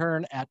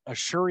intern at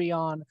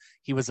Assurion.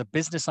 He was a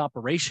business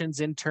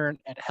operations intern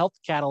at Health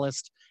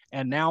Catalyst.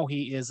 And now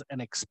he is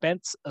an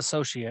expense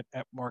associate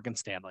at Morgan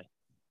Stanley.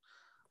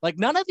 Like,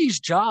 none of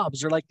these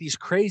jobs are like these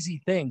crazy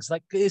things.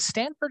 Like, is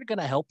Stanford going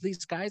to help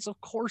these guys? Of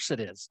course it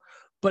is.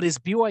 But is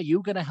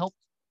BYU going to help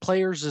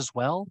players as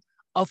well?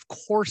 Of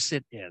course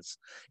it is.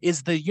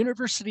 Is the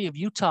University of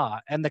Utah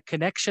and the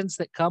connections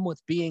that come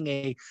with being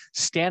a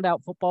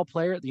standout football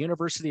player at the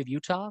University of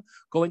Utah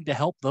going to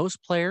help those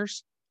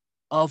players?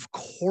 Of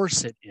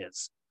course it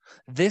is.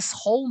 This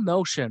whole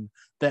notion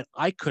that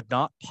I could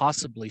not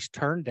possibly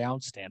turn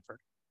down Stanford.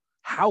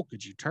 How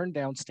could you turn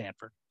down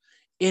Stanford?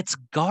 It's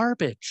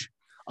garbage.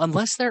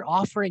 Unless they're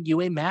offering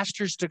you a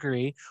master's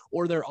degree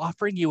or they're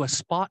offering you a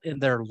spot in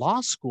their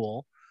law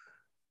school,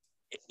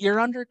 your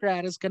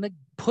undergrad is going to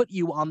put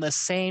you on the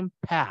same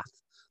path.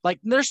 Like,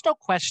 there's no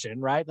question,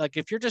 right? Like,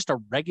 if you're just a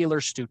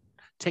regular student,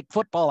 take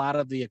football out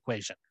of the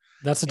equation.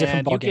 That's a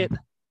different ballgame.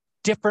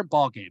 Different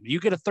ballgame. You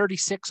get a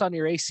 36 on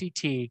your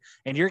ACT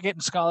and you're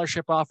getting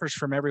scholarship offers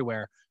from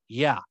everywhere.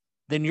 Yeah.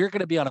 Then you're going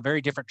to be on a very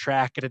different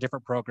track at a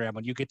different program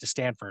when you get to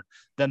Stanford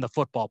than the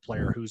football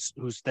player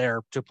who's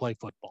there to play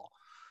football.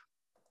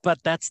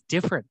 But that's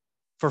different.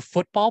 For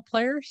football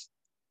players,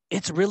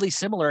 it's really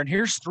similar. And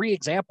here's 3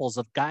 examples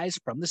of guys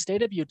from the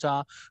state of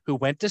Utah who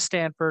went to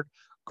Stanford.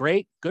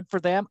 Great, good for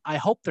them. I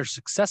hope they're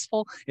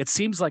successful. It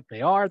seems like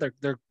they are.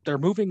 They're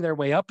moving their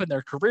way up in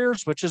their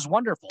careers, which is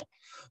wonderful.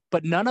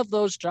 But none of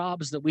those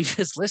jobs that we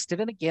just listed,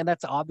 and again,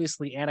 that's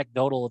obviously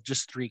anecdotal of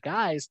just 3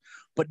 guys,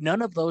 but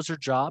none of those are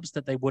jobs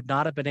that they would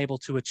not have been able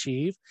to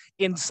achieve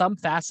in some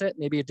facet,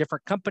 maybe a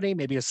different company,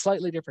 maybe a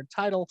slightly different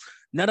title.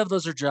 None of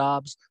those are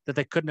jobs that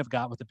they couldn't have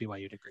got with a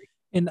BYU degree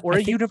or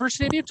a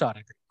University of Utah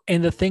degree.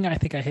 And the thing I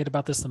think I hate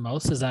about this the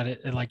most is that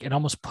it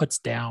almost puts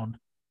down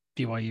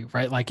BYU,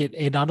 right? Like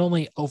it not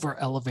only over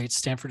elevates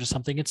Stanford to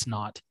something it's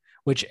not,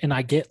 and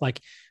I get,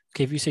 like,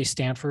 okay, if you say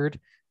Stanford,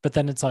 but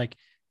then it's like,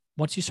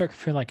 once you start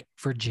comparing like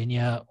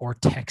Virginia or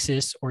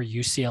Texas or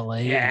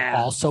UCLA,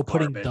 also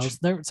putting those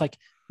there, it's like,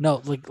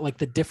 no, like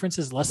the difference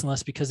is less and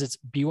less because it's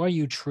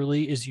BYU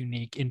truly is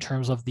unique in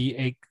terms of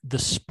the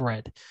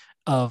spread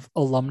of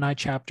alumni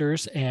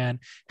chapters and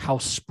how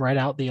spread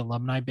out the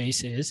alumni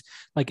base is.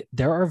 Like,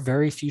 there are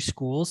very few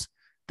schools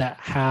that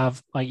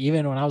have, like,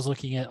 even when I was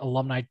looking at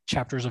alumni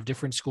chapters of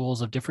different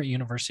schools, of different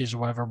universities or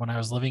whatever, when I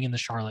was living in the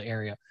Charlotte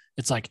area,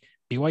 it's like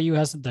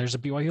there's a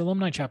BYU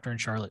alumni chapter in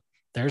Charlotte.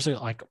 There's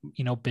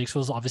big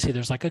schools. Obviously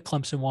there's like a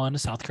Clemson one, a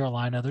South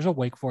Carolina, there's a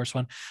Wake Forest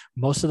one,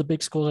 most of the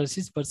big schools I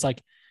see, but it's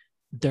like,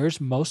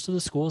 there's most of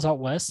the schools out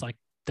West, like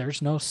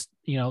there's no,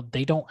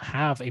 they don't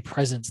have a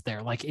presence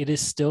there. Like, it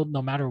is still,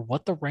 no matter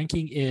what the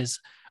ranking is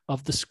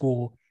of the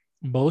school,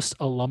 most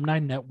alumni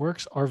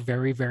networks are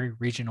very, very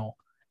regional,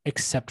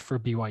 except for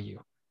BYU.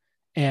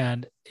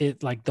 And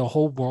it, like, the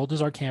whole world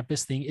is our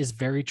campus thing is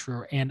very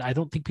true. And I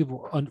don't think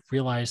people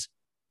realize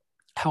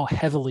how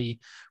heavily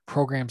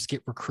programs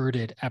get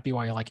recruited at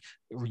BYU. Like,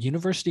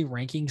 university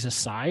rankings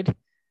aside,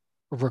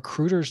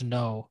 recruiters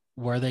know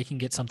where they can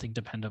get something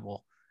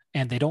dependable.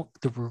 And the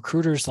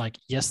recruiters, like,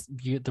 yes,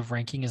 the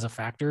ranking is a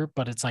factor,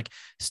 but it's like,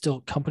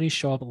 still, companies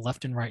show up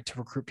left and right to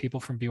recruit people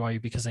from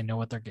BYU because they know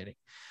what they're getting.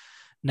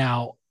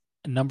 Now,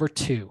 number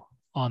 2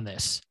 on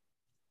this,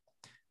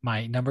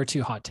 my number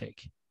 2 hot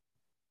take.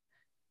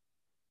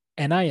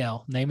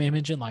 NIL, name,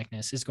 image, and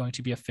likeness, is going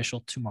to be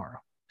official tomorrow.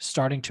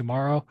 Starting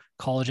tomorrow,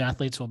 college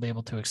athletes will be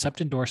able to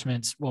accept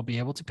endorsements, will be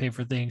able to pay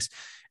for things.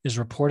 Is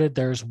reported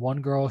there's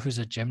one girl who's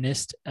a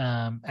gymnast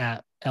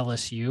at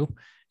LSU,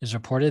 is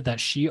reported that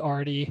she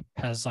already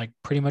has like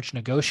pretty much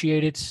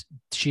negotiated.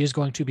 She is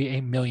going to be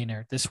a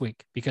millionaire this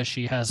week because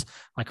she has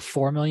like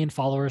 4 million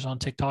followers on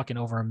TikTok and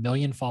over 1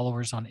 million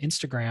followers on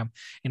Instagram.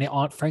 And it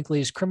frankly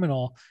is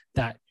criminal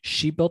that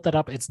she built that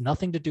up. It's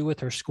nothing to do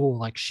with her school.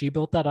 Like she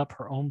built that up,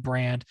 her own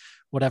brand,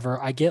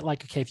 whatever. I get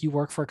like, okay, if you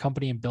work for a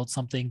company and build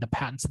something, the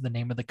patents in the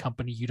name of the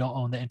company, you don't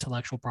own the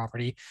intellectual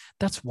property.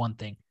 That's one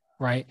thing,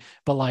 right?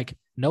 But like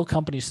no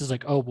company says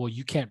like, oh, well,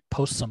 you can't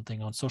post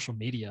something on social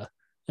media.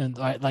 And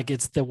like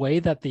it's the way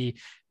that the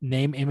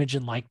name, image,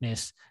 and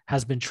likeness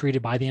has been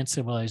treated by the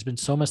NCAA has been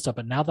so messed up.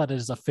 And now that it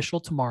is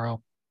official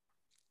tomorrow,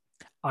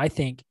 I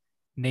think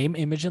name,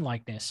 image, and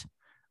likeness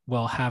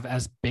will have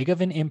as big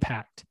of an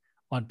impact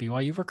on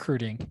BYU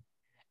recruiting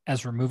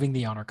as removing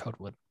the honor code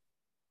would.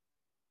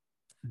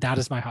 That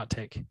is my hot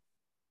take.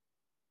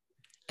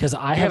 Because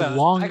I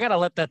gotta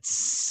let that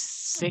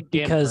sink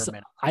in for a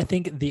minute. I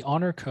think the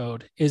honor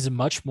code is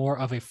much more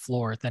of a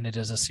floor than it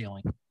is a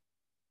ceiling.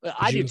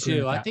 I do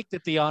too. I think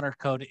that the honor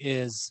code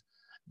is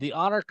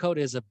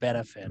a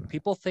benefit.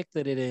 People think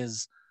that it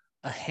is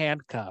a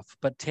handcuff,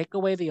 but take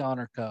away the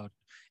honor code.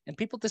 And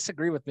people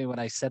disagree with me when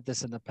I said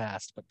this in the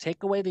past, but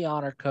take away the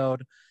honor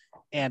code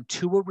and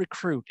to a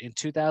recruit in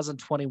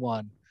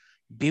 2021,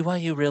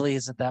 BYU really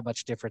isn't that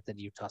much different than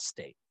Utah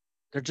State.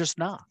 They're just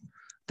not.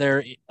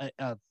 They're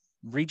a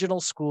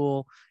regional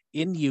school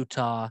in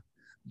Utah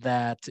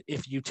that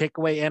if you take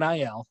away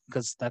NIL,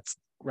 because that's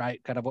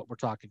right, kind of what we're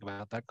talking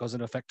about. That goes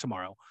into effect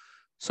tomorrow.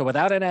 So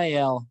without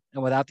NIL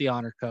and without the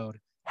honor code,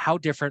 how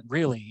different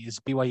really is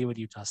BYU and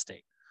Utah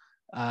State?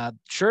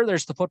 Sure,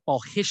 there's the football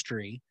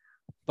history,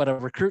 but a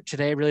recruit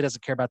today really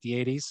doesn't care about the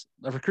 80s.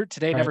 A recruit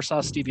today never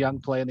saw Steve Young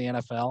play in the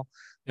NFL.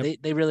 Yep.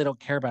 They really don't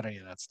care about any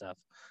of that stuff.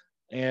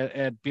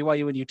 And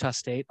BYU and Utah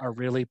State are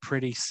really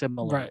pretty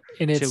similar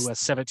to a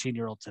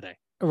 17-year-old today.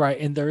 Right,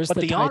 and there is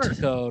the honor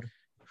code.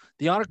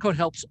 The honor code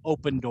helps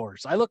open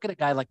doors. I look at a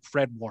guy like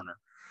Fred Warner.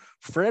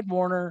 Fred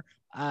Warner,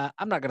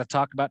 I'm not going to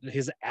talk about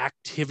his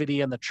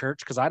activity in the church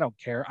because I don't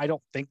care. I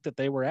don't think that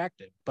they were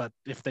active, but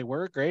if they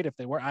were, great. If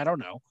they were, I don't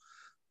know.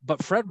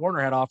 But Fred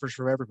Warner had offers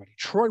from everybody.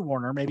 Troy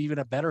Warner, maybe even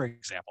a better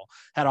example,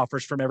 had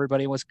offers from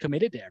everybody and was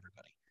committed to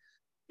everybody.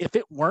 If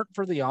it weren't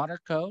for the honor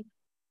code,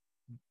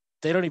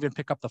 they don't even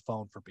pick up the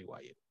phone for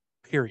BYU,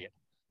 period.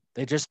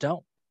 They just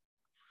don't.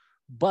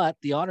 But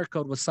the honor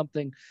code was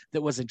something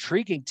that was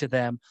intriguing to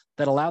them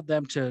that allowed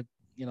them to,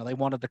 they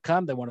wanted to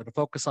come, they wanted to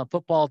focus on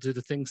football, do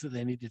the things that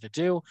they needed to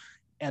do.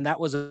 And that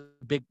was a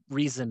big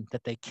reason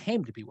that they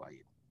came to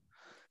BYU.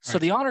 So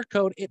the honor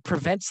code, it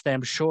prevents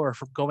them, sure,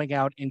 from going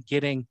out and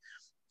getting,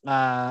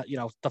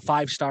 the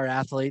 5-star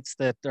athletes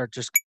that are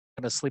just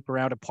going to sleep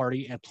around and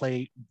party and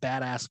play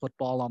badass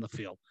football on the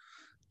field.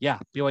 Yeah,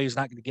 BYU is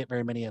not going to get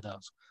very many of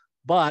those.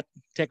 But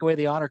take away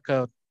the honor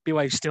code,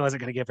 BYU still isn't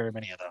going to get very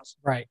many of those.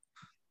 Right.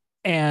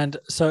 And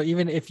so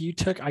even if you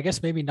took, I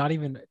guess maybe not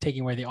even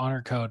taking away the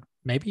honor code,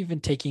 maybe even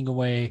taking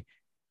away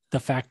the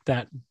fact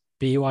that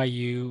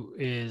BYU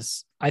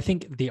is, I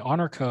think the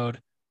honor code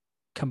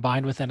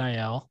combined with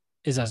NIL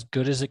is as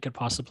good as it could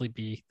possibly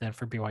be then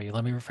for BYU.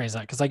 Let me rephrase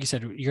that. Because like you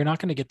said, you're not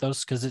going to get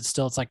those because it's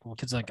like, well,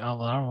 kids are like, oh,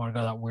 well, I don't want to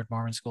go to that weird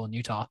Mormon school in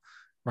Utah.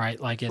 Right.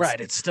 Like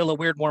it's still a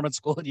weird Mormon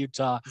school in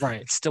Utah.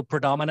 Right. It's still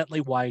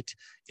predominantly white.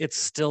 It's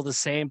still the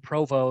same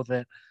Provo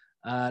that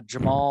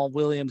Jamal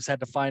Williams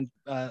had to find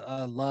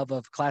a love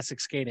of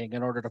classic skating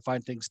in order to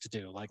find things to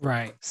do. Like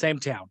same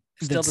town.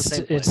 Still the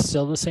same place. It's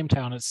still the same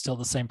town. It's still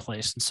the same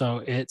place. And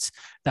so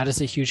that is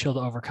a huge hill to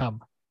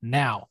overcome.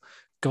 Now,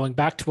 going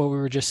back to what we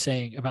were just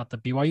saying about the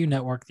BYU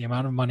network, the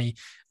amount of money,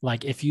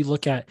 like if you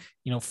look at,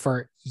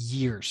 for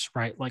years,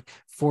 right? Like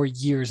for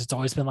years, it's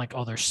always been like,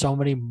 oh, there's so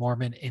many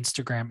Mormon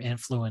Instagram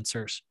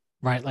influencers,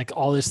 right? Like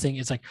all this thing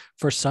is like,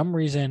 for some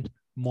reason,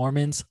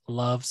 Mormons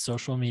love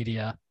social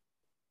media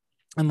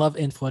and love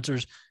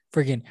influencers.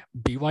 Friggin'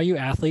 BYU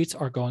athletes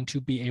are going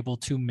to be able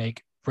to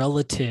make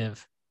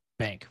relative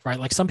bank, right?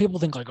 Like some people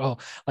think like, oh,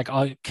 like,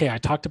 okay, I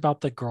talked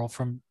about the girl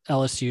from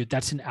LSU.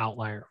 That's an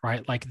outlier,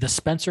 right? Like the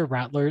Spencer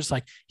Rattlers,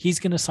 like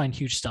he's going to sign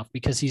huge stuff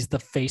because he's the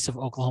face of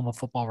Oklahoma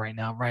football right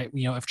now, right?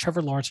 If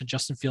Trevor Lawrence and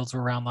Justin Fields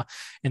were around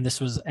and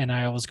this was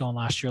NIL was going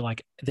last year,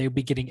 like they'd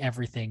be getting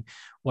everything,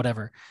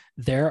 whatever.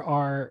 There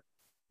are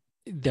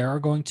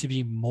going to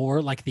be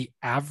more, like the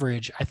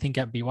average, I think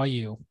at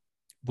BYU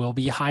will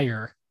be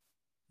higher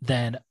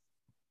than,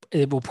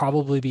 it will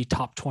probably be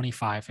top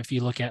 25 if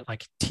you look at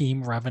like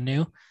team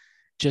revenue,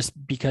 just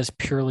because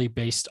purely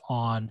based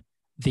on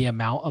the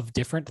amount of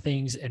different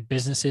things and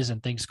businesses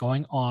and things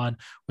going on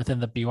within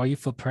the BYU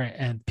footprint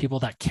and people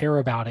that care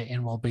about it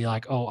and will be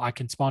like, oh, I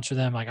can sponsor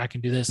them. Like I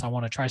can do this. I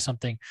want to try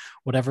something,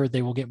 whatever.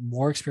 They will get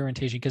more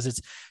experimentation because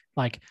it's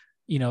like,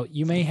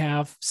 you may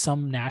have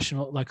some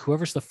national, like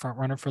whoever's the front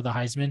runner for the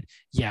Heisman.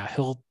 Yeah.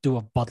 He'll do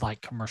a Bud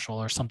Light commercial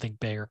or something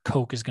big, or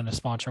Coke is going to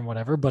sponsor him,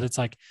 whatever. But it's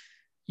like,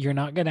 you're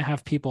not going to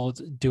have people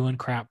doing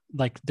crap.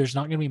 Like there's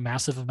not going to be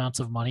massive amounts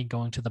of money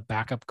going to the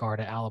backup guard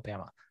at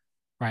Alabama,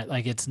 right?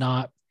 Like it's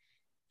not,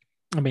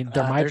 I mean,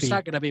 there's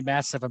not going to be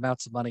massive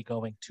amounts of money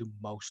going to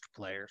most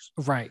players.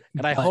 Right.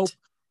 And I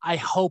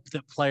hope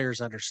that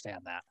players understand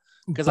that.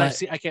 Because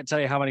I can't tell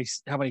you how many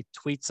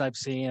tweets I've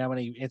seen, how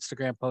many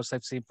Instagram posts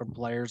I've seen from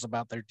players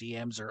about their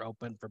DMs are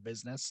open for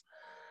business.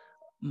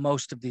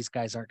 Most of these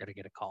guys aren't going to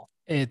get a call.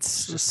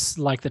 It's just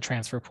like the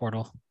transfer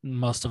portal.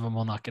 Most of them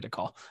will not get a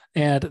call.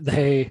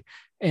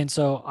 And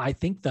so I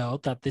think though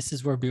that this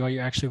is where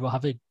BYU actually will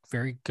have a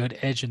very good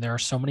edge. And there are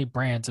so many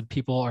brands and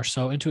people are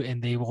so into it,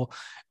 and they will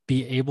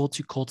be able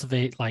to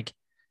cultivate, like,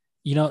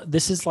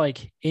 this is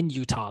like in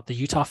Utah, the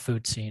Utah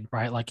food scene,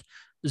 right? Like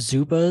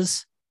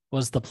Zuba's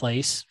was the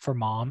place for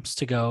moms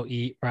to go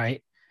eat,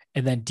 right?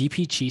 And then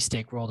DP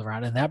cheesesteak rolled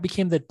around, and that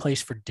became the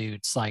place for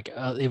dudes. Like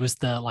it was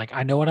the, like,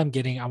 I know what I'm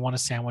getting. I want a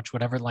sandwich,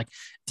 whatever. Like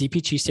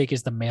DP cheesesteak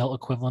is the male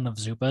equivalent of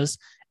Zuba's.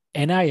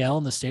 NIL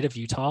in the state of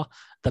Utah,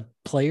 the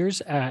players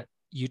at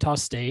Utah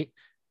State,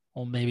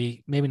 well,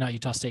 maybe not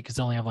Utah State because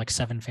they only have like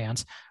 7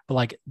 fans, but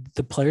like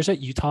the players at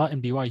Utah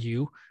and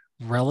BYU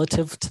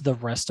relative to the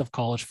rest of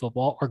college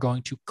football are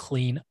going to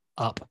clean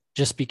up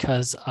just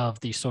because of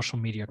the social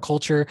media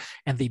culture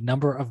and the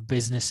number of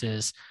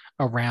businesses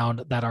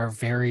around that are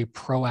very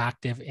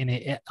proactive. And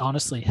it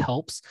honestly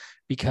helps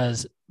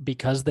because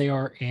they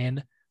are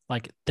in,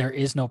 like, there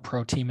is no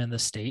pro team in the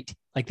state.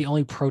 Like the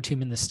only pro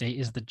team in the state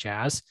is the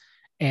Jazz.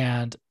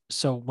 And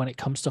so when it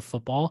comes to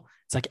football,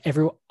 it's like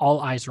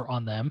all eyes are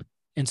on them.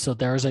 And so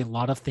there's a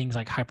lot of things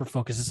like hyper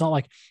focus. It's not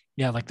like,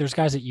 like there's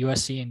guys at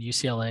USC and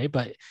UCLA,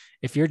 but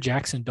if you're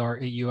Jackson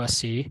Dart at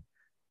USC,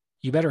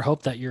 you better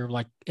hope that you're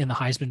like in the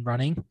Heisman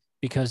running,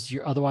 because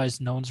otherwise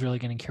no one's really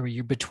going to carry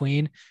you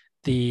between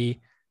the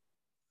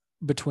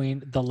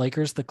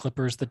Lakers, the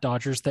Clippers, the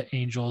Dodgers, the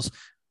Angels,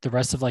 the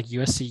rest of like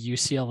USC,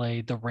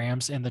 UCLA, the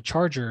Rams and the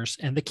Chargers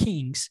and the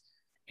Kings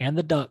and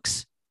the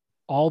Ducks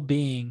all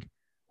being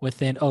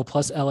within,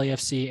 plus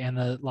LAFC and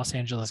the Los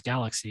Angeles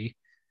Galaxy.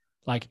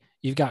 Like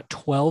you've got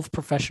 12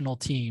 professional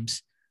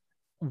teams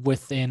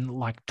within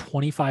like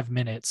 25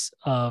 minutes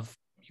of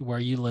where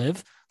you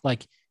live.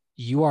 Like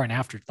you are an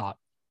afterthought.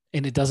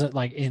 And it doesn't,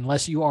 like,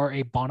 unless you are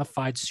a bona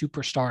fide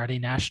superstar at a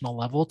national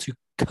level to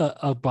cut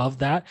above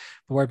that.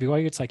 But where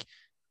BYU, it's like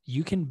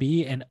you can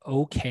be an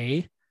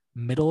okay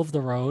middle of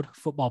the road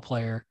football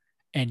player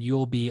and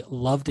you'll be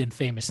loved and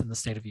famous in the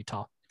state of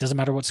Utah. It doesn't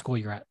matter what school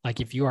you're at. Like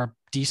if you are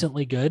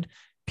decently good,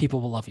 people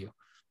will love you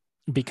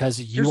because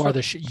you are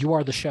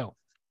the show.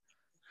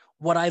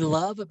 What I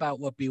love about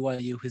what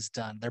BYU has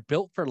done, their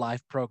Built for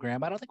Life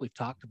program, I don't think we've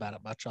talked about it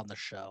much on the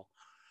show,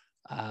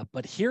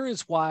 but here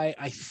is why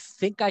I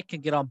think I can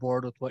get on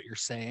board with what you're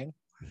saying,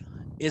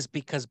 is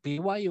because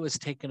BYU has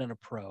taken an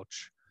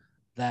approach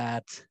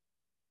that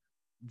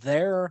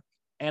their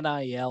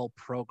NIL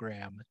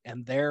program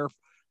and their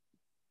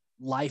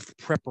life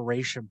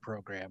preparation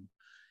program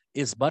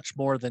is much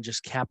more than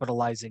just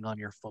capitalizing on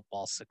your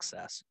football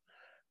success.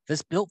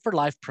 This Built for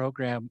Life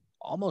program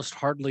almost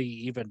hardly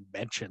even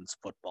mentions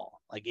football.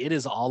 Like it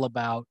is all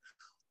about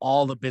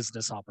all the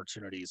business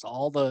opportunities,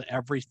 all the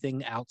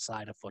everything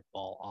outside of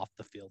football, off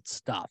the field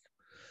stuff.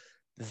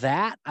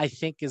 That I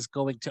think is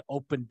going to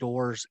open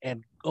doors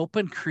and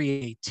open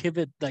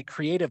creativity, like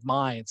creative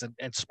minds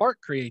and spark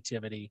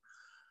creativity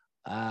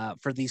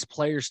for these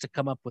players to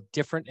come up with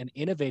different and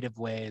innovative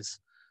ways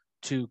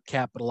to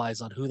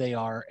capitalize on who they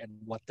are and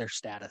what their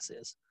status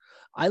is.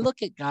 I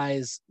look at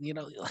guys,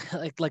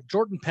 like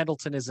Jordan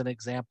Pendleton is an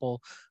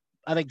example.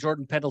 I think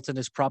Jordan Pendleton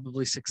is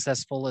probably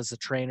successful as a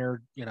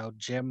trainer,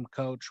 gym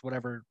coach,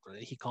 whatever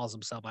he calls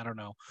himself. I don't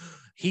know.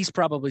 He's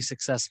probably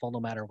successful no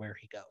matter where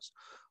he goes.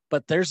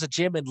 But there's a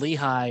gym in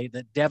Lehigh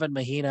that Devin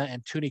Mahina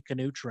and Tuni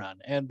Canuch run,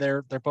 and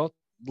they're both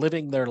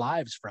living their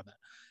lives from it.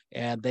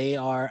 And they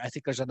are, I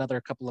think there's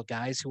another couple of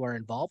guys who are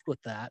involved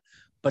with that,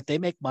 but they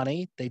make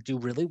money. They do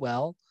really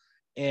well.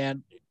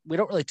 And we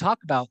don't really talk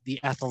about the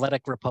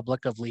Athletic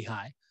Republic of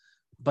Lehigh,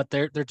 but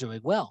they're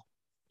doing well.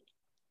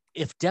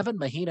 If Devin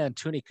Mahina and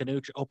Tuni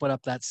Canuch open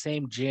up that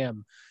same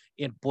gym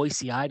in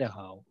Boise,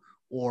 Idaho,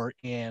 or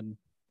in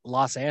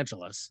Los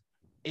Angeles,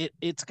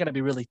 it's going to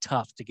be really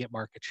tough to get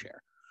market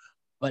share.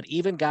 But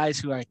even guys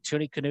who are like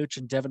Tuni Canuch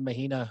and Devin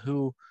Mahina,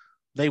 who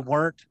they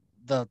weren't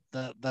the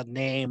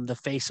name, the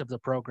face of the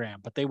program,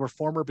 but they were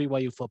former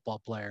BYU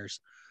football players.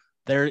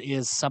 There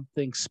is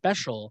something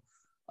special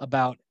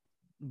about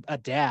a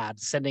dad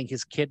sending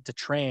his kid to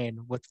train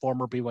with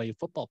former BYU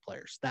football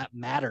players. That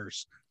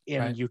matters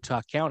in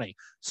Utah County.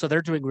 So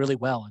they're doing really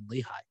well in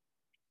Lehigh.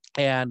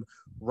 And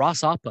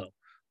Ross Oppo,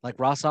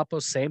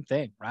 same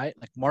thing, right?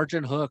 Like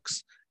Margin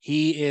Hooks,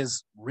 he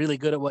is really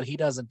good at what he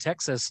does in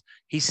Texas.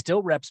 He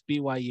still reps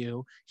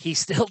BYU. He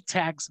still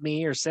tags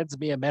me or sends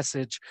me a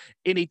message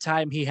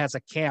anytime he has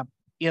a camp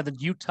in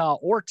Utah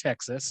or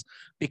Texas,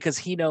 because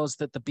he knows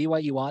that the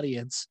BYU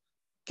audience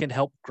can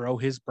help grow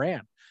his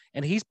brand.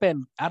 And he's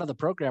been out of the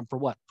program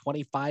for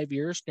 20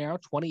 years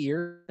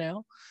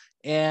now.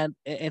 And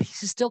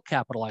he's still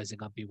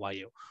capitalizing on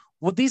BYU.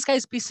 Would these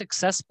guys be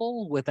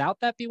successful without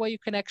that BYU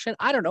connection?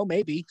 I don't know,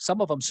 maybe.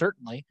 Some of them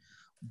certainly.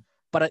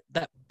 But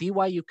that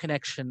BYU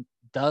connection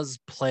does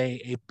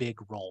play a big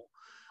role.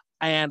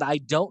 And I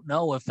don't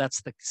know if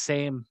that's the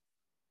same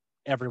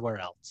everywhere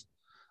else.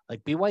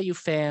 Like BYU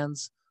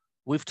fans,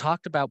 we've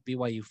talked about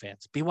BYU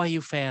fans.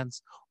 BYU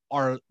fans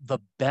are the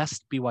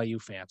best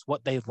BYU fans.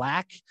 What they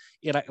lack,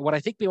 what I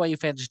think BYU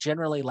fans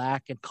generally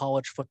lack in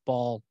college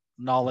football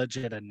knowledge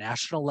at a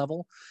national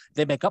level,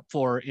 they make up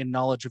for in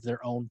knowledge of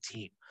their own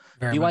team.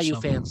 Very BYU much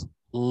so. fans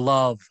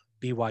love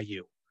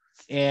BYU.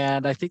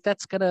 And I think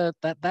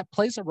that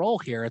plays a role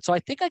here. And so I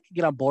think I can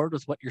get on board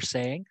with what you're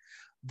saying.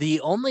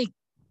 The only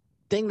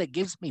thing that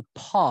gives me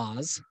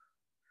pause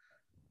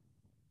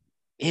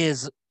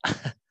is, I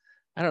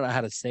don't know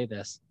how to say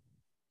this.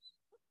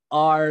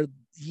 Are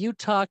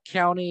Utah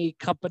County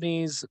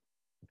companies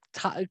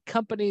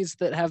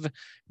that have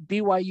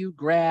BYU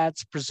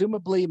grads,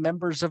 presumably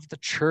members of the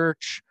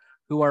church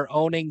who are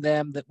owning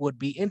them, that would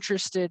be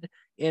interested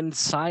in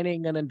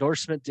signing an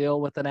endorsement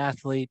deal with an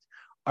athlete,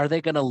 are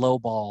they going to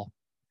lowball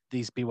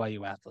these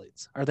BYU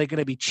athletes? Are they going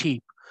to be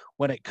cheap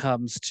when it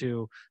comes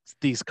to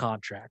these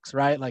contracts,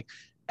 right? Like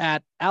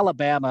at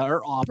Alabama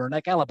or Auburn,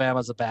 like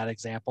Alabama's a bad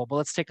example, but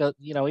let's take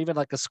even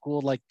like a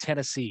school like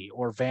Tennessee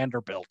or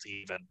Vanderbilt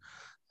even.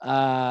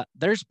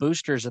 There's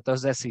boosters at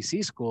those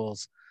SEC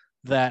schools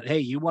that, hey,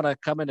 you want to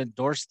come and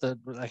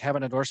have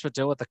an endorsement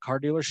deal with the car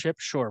dealership?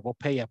 Sure, we'll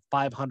pay you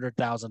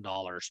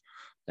 $500,000.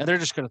 And they're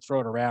just going to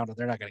throw it around and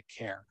they're not going to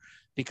care,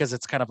 because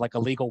it's kind of like a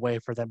legal way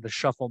for them to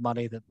shuffle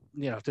money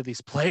that, to these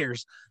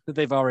players that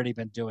they've already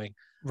been doing.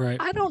 Right.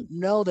 I don't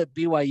know that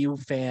BYU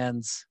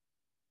fans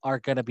are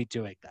going to be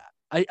doing that.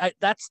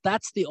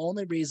 That's the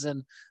only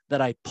reason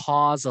that I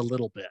pause a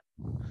little bit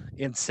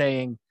in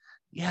saying,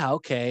 yeah,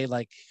 okay,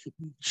 like,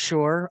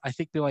 sure, I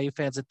think BYU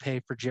fans would pay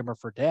for Jimmer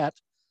Fredette,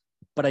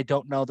 but I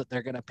don't know that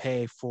they're going to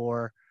pay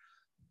for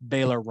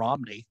Baylor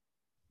Romney.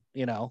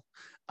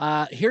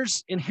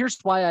 Here's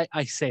why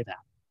I say that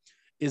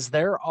is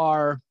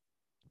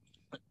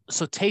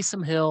so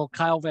Taysom Hill,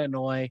 Kyle Van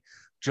Noy,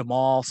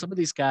 Jamal, some of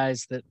these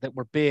guys that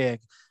were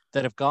big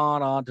that have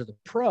gone on to the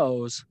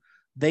pros,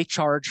 they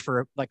charge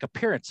for like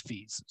appearance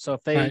fees. So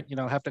if they,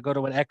 have to go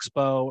to an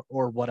expo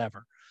or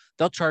whatever,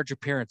 they'll charge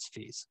appearance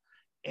fees.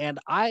 And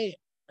I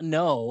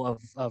know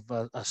of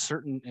a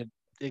certain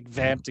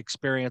event,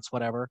 experience,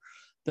 whatever,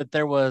 that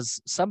there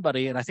was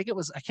somebody, and I can't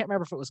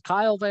remember if it was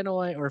Kyle Van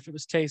Noy or if it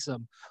was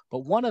Taysom, but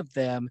one of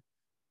them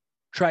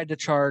tried to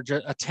charge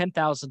a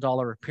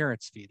 $10,000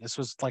 appearance fee. This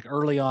was like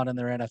early on in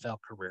their NFL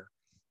career.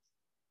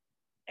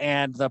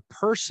 And the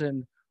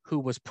person who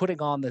was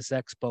putting on this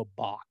expo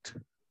balked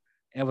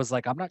and was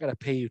like, I'm not going to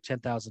pay you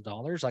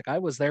 $10,000. Like, I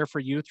was there for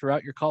you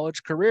throughout your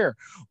college career.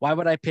 Why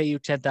would I pay you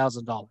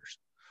 $10,000?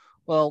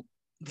 Well,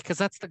 because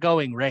that's the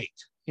going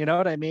rate. You know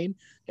what I mean?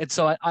 And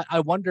so I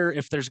wonder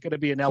if there's going to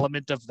be an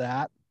element of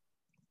that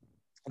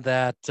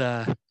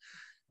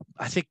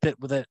I think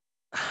that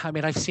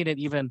I've seen it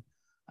even,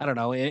 I don't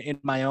know, in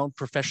my own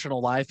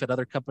professional life at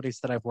other companies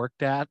that I've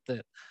worked at,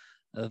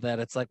 that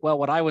it's like, well,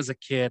 when I was a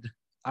kid,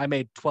 I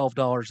made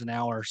 $12 an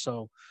hour.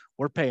 So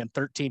we're paying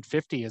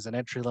 $13.50 as an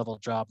entry-level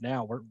job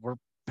now. We're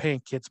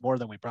paying kids more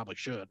than we probably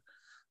should.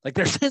 Like,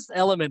 there's this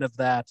element of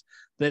that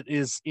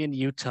is in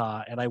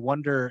Utah. And I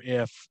wonder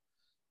if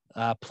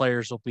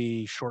players will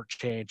be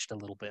shortchanged a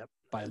little bit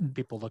by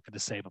people looking to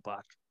save a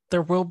buck.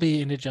 There will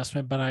be an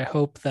adjustment, but I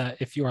hope that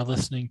if you are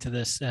listening to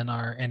this and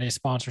are in a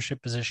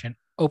sponsorship position,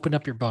 open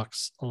up your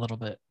books a little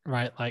bit,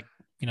 right? Like,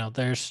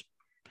 there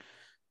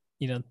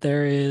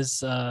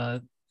is,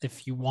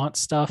 if you want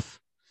stuff,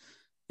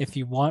 if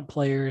you want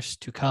players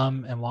to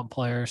come and want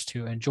players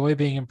to enjoy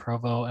being in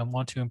Provo and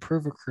want to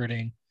improve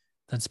recruiting,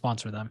 then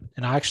sponsor them.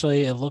 And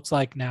actually, it looks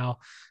like now,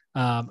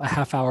 a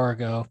half hour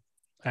ago,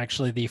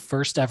 actually the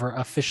first ever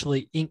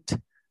officially inked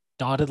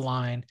dotted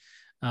line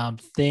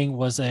thing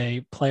was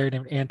a player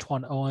named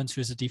Antoine Owens,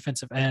 who's a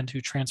defensive end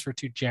who transferred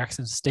to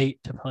Jackson State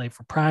to play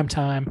for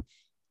Primetime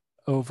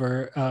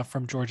over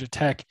from Georgia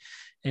Tech.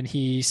 And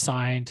he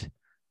signed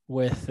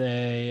with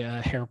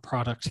a hair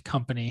product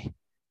company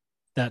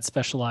that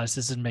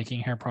specializes in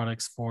making hair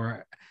products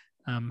for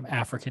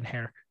African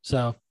hair.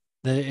 So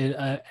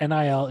the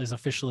NIL is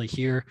officially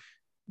here.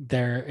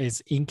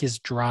 Ink is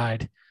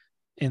dried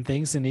in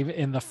things. And even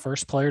in the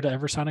first player to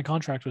ever sign a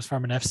contract was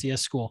from an FCS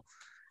school.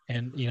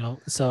 And,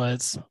 so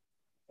it's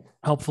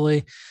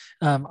hopefully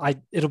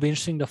it'll be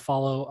interesting to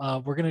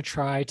follow. We're going to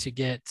try to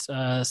get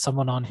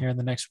someone on here in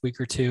the next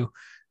week or two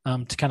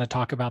to kind of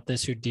talk about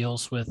this, who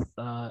deals with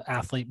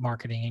athlete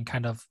marketing and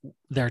kind of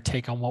their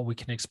take on what we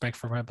can expect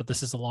from it. But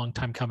this is a long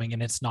time coming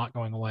and it's not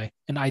going away.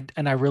 And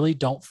I really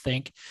don't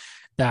think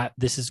that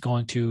this is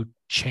going to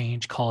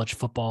change college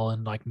football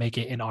and like make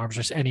it an arms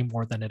race any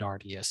more than it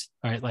already is.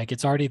 Right. Like,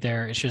 it's already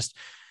there. It's just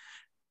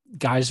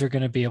guys are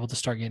going to be able to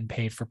start getting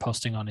paid for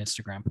posting on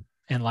Instagram,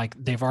 and like,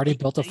 they've already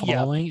built a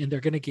following and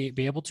they're going to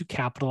be able to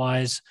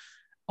capitalize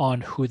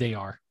on who they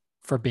are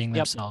for being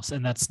themselves.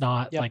 And that's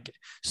not like,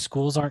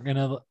 schools aren't going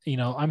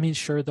to,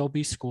 sure, there'll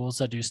be schools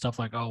that do stuff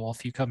like, oh, well,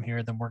 if you come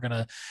here, then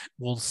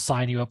we'll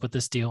sign you up with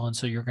this deal. And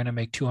so you're going to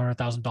make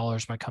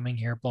 $200,000 by coming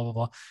here, blah, blah,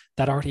 blah.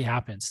 That already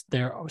happens.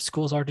 There are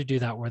schools already do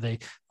that, where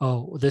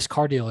this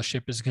car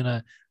dealership is going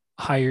to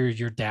hire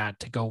your dad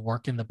to go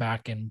work in the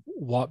back and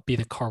be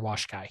the car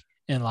wash guy.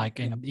 and like,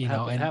 and you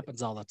know, it and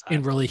happens all the time.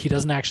 And really, he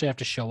doesn't actually have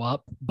to show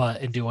up,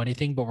 and do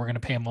anything. But we're going to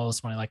pay him all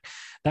this money. Like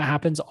that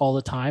happens all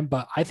the time.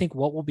 But I think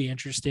what will be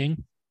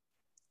interesting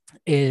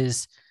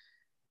is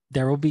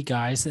there will be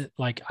guys that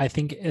like I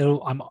think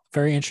I'm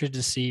very interested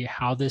to see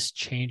how this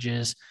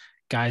changes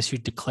guys who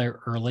declare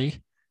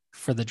early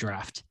for the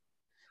draft.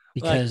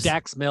 Because like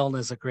Dax Milne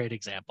is a great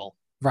example.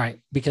 Right.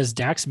 Because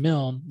Dax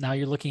Milne, now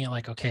you're looking at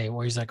like, okay,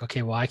 where he's like,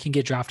 okay, well, I can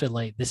get drafted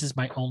late. This is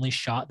my only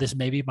shot. This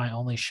may be my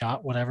only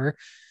shot, whatever.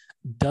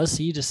 Does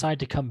he decide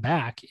to come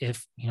back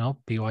if, you know,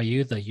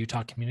 BYU, the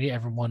Utah community,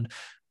 everyone,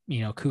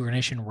 you know, Cougar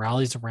Nation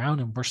rallies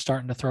around and we're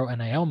starting to throw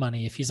NIL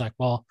money? If he's like,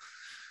 well,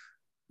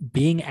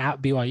 being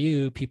at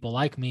BYU, people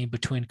like me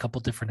between a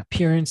couple different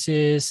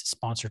appearances,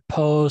 sponsored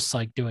posts,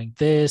 like doing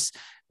this,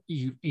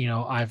 you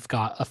know, I've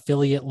got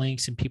affiliate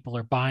links and people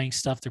are buying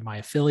stuff through my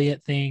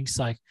affiliate things.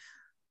 Like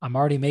I'm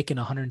already making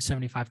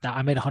 $175,000.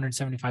 I made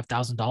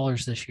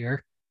 $175,000 this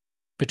year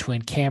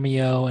between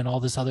Cameo and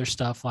all this other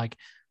stuff. Like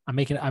I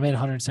made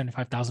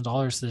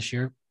 $175,000 this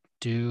year.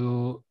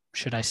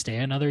 Should I stay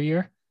another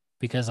year?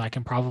 Because I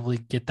can probably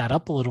get that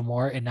up a little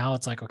more. And now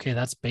it's like, okay,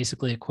 that's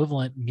basically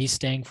equivalent. Me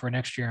staying for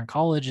next year in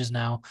college is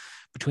now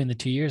between the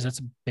 2 years.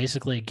 That's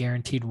basically a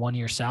guaranteed 1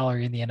 year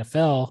salary in the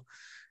NFL.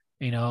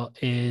 You know,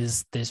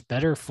 is this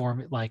better for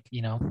me? Like,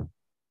 you know,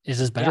 is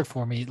this better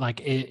for me?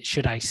 Like,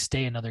 should I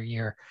stay another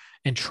year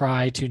and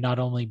try to not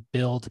only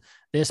build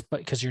this, but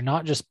because you're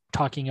not just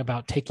talking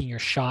about taking your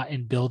shot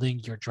and building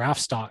your draft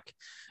stock,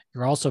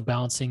 you're also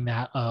balancing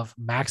that of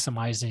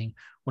maximizing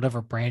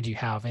whatever brand you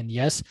have. And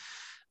yes,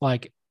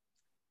 like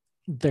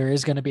there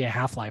is going to be a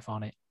half-life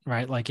on it,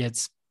 right? Like you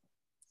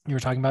were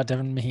talking about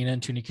Devin Mahina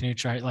and Tuni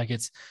Knuch, right? Like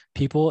it's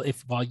people,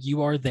 if while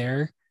you are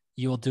there,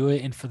 you will do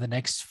it. And for the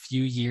next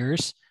few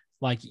years,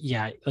 like,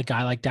 yeah, a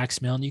guy like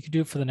Dax Milne, you could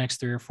do it for the next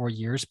 3 or 4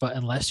 years, but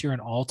unless you're an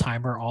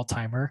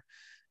all-timer,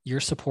 your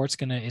support's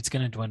going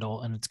to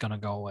dwindle and it's going to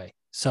go away.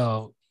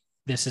 So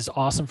this is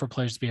awesome for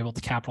players to be able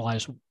to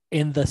capitalize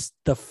in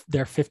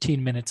their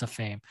 15 minutes of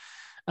fame.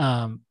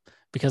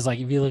 Because like,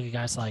 if you look at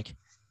guys like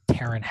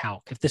Taron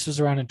Houck, if this was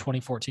around in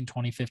 2014,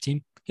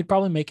 2015, he'd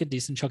probably make a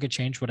decent chunk of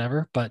change,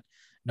 whatever, but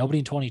nobody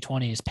in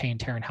 2020 is paying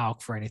Taron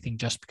Houck for anything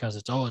just because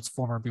it's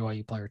former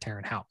BYU player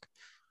Taron Houck,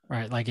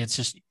 right? Like it's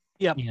just,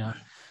 you know,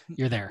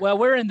 you're there. Well,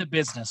 we're in the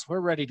business. We're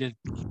ready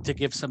to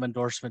give some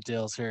endorsement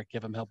deals here at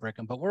Give 'em Hill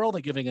Brick'em, but we're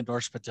only giving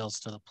endorsement deals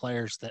to the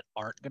players that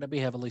aren't going to be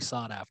heavily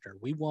sought after.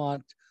 We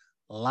want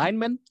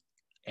linemen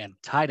and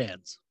tight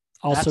ends.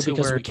 Also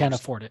because we can't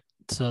afford it.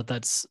 So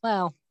there's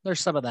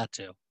some of that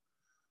too.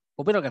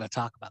 But we don't got to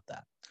talk about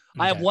that.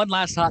 Okay. I have one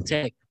last hot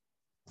take.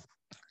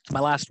 It's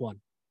my last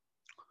one.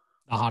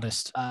 The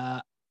hottest.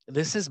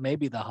 This is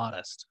maybe the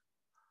hottest.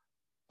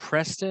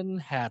 Preston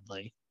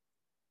Hadley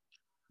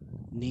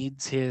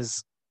needs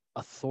his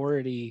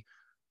authority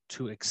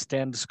to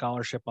extend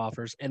scholarship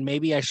offers, and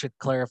maybe I should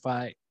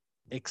clarify,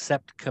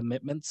 accept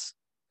commitments.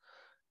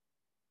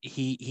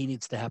 He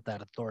needs to have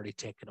that authority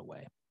taken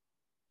away.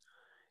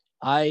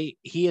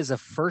 He is a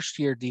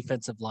first-year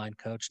defensive line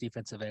coach,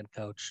 defensive end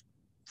coach,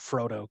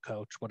 Frodo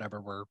coach,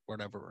 whatever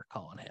we're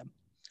calling him.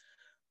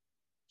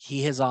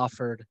 He has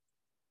offered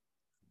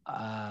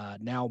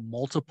now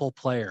multiple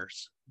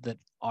players that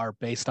are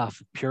based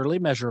off of purely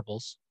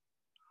measurables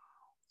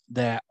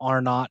that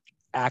are not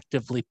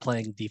actively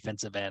playing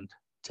defensive end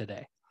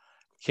today.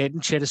 Caden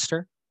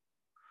Chittister,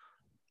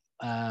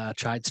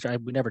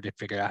 we never did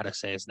figure out how to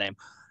say his name.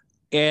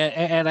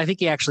 And I think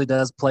he actually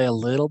does play a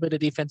little bit of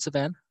defensive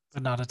end.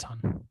 But not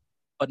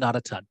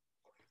a ton.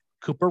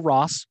 Cooper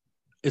Ross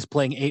is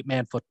playing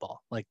 8-man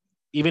football. Like,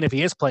 even if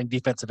he is playing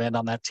defensive end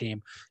on that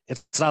team,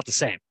 it's not the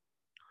same.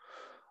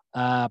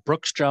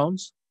 Brooks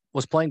Jones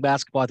was playing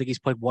basketball. I think he's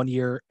played 1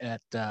 year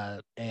at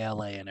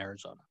ALA in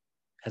Arizona.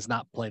 Has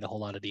not played a whole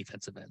lot of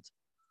defensive ends.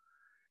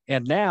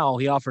 And now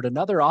he offered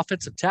another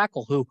offensive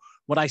tackle who,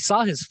 when I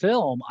saw his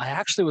film, I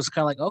actually was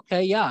kind of like,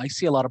 okay, yeah, I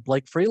see a lot of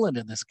Blake Freeland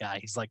in this guy.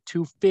 He's like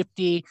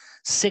 250,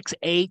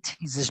 6'8".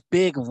 He's this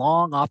big,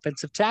 long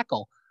offensive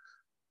tackle.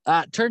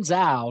 Turns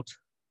out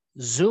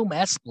Zoom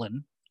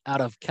Esplin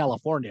out of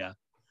California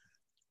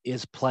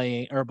is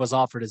playing or was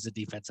offered as a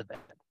defensive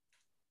end.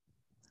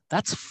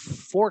 That's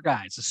 4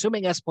 guys,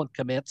 assuming Esplin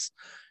commits.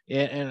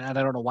 And I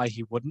don't know why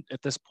he wouldn't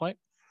at this point.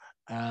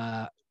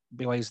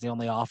 BYU's the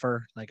only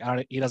offer. Like,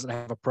 he doesn't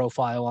have a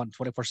profile on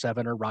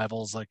 24/7 or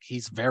Rivals. Like,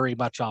 he's very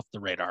much off the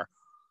radar.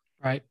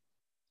 Right.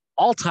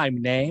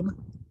 All-time name,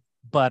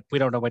 but we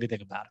don't know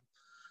anything about him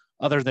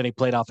other than he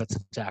played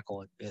offensive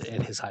tackle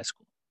at his high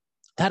school.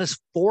 That is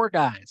 4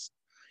 guys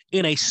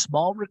in a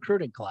small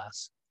recruiting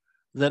class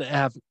that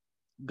have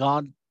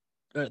gone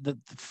the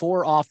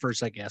 4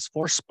 offers, I guess,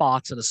 4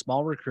 spots in a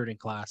small recruiting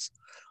class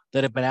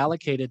that have been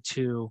allocated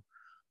to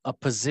a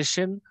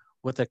position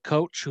with a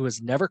coach who has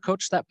never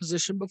coached that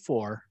position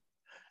before.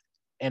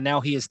 And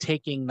now he is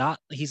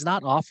he's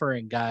not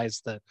offering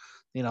guys that,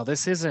 you know,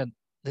 this isn't,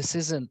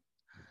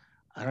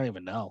 I don't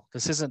even know.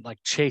 This isn't like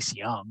Chase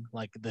Young,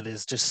 like that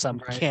is just some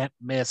can't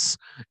miss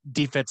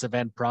defensive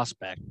end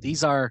prospect.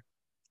 These are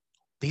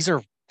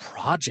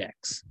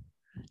projects.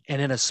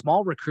 And in a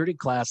small recruiting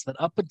class that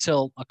up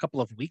until a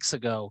couple of weeks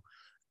ago,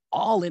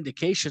 all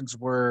indications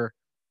were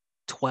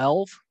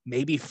 12,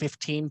 maybe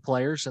 15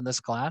 players in this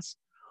class.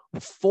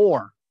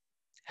 4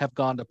 have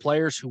gone to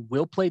players who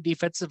will play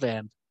defensive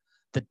end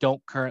that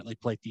don't currently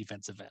play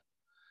defensive end.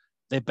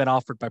 They've been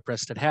offered by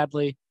Preston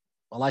Hadley,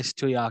 Ilaisa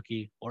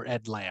Tuiaki, or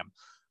Ed Lamb.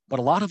 But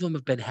a lot of them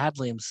have been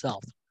Hadley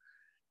himself.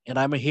 And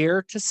I'm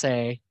here to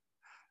say,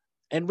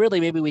 and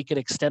really maybe we could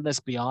extend this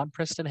beyond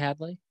Preston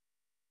Hadley,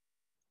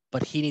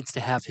 but he needs to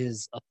have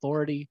his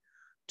authority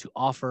to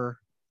offer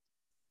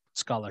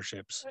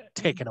scholarships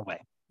taken away.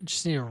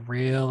 Just need to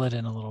reel it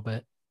in a little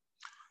bit.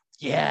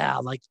 Yeah,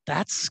 like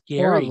that's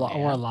scary.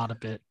 Or a lot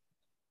of it.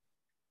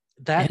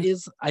 That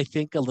is, I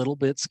think, a little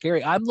bit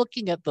scary. I'm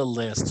looking at the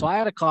list. So I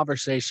had a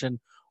conversation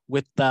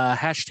with the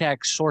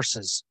hashtag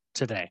sources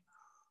today.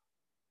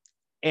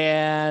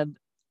 And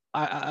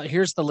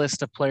here's the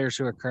list of players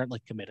who are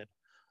currently committed.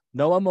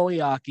 Noah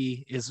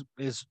Moeaki is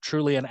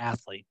truly an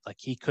athlete. Like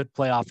he could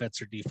play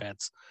offense or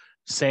defense.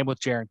 Same with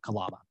Jaron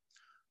Kalama.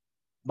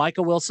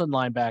 Micah Wilson,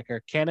 linebacker.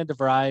 Cannon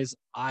DeVries,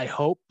 I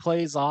hope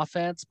plays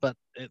offense, but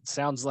it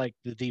sounds like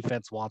the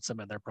defense wants him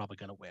and they're probably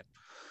going to win.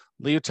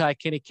 Liutai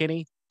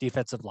Kinney,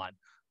 defensive line.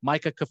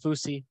 Micah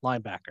Kafusi,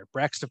 linebacker.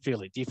 Braxton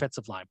Feely,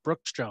 defensive line.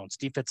 Brooks Jones,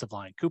 defensive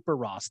line. Cooper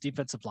Ross,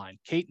 defensive line.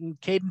 Caden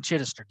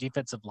Chittister,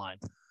 defensive line.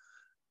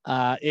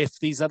 If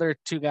these other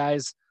 2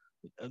 guys,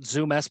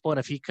 Zoom Esplin,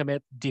 if he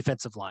commit,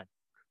 defensive line.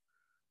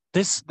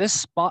 This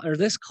spot or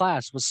this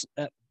class was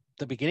at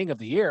the beginning of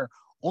the year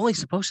only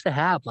supposed to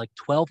have like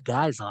 12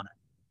 guys on it.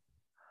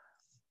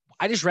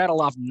 I just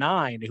rattled off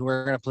 9 who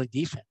are going to play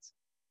defense.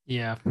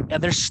 Yeah.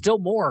 And there's still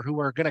more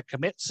who are going to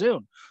commit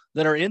soon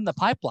that are in the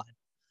pipeline.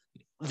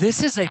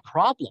 This is a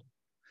problem.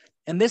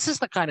 And this is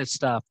the kind of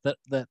stuff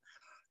that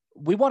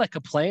we want to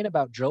complain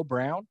about Joe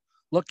Brown.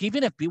 Look,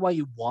 even if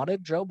BYU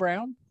wanted Joe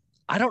Brown,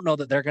 I don't know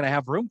that they're going to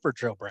have room for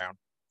Joe Brown.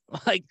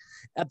 Like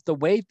at the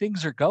way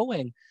things are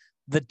going,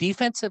 the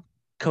defensive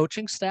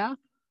coaching staff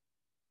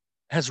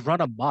has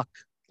run amok.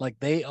 Like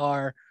they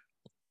are,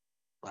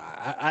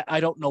 I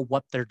don't know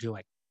what they're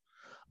doing.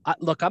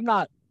 Look, I'm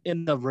not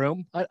in the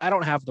room. I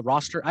don't have the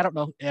roster. I don't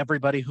know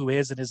everybody who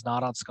is and is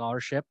not on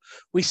scholarship.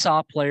 We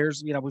saw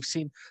players, we've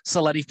seen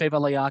Saletti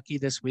Fevaliaki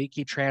this week.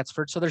 He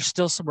transferred. So there's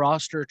still some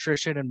roster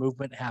attrition and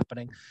movement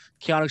happening.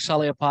 Keanu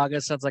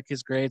Saleapaga sounds like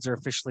his grades are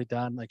officially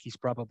done. Like he's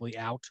probably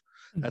out.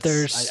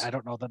 I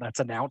don't know that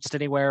that's announced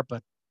anywhere,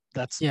 but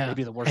that's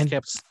maybe the worst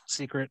kept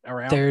secret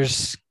around.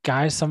 There's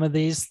guys, some of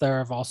these, there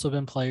have also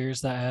been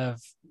players that have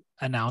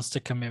announced a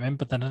commitment,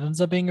 but then it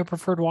ends up being a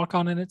preferred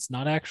walk-on and it's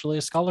not actually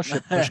a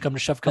scholarship. Push come to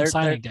shove come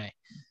signing day.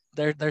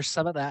 There's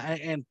some of that.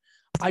 And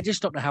I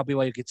just don't know how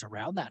BYU gets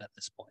around that at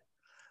this point.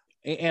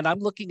 And I'm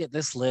looking at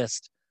this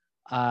list.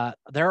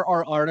 There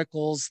are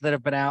articles that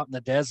have been out in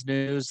the Des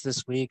News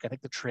this week. I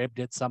think the Trib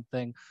did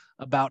something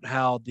about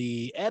how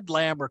the Ed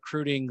Lamb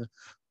recruiting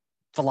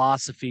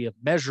philosophy of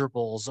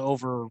measurables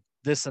over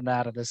this and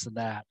that and this and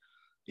that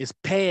is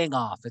paying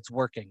off. It's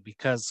working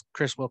because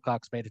Chris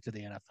Wilcox made it to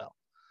the NFL.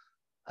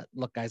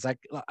 Look, guys,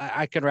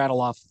 I could rattle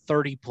off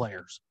 30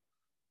 players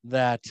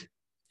that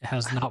that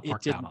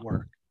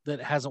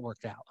hasn't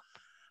worked out.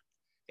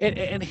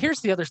 And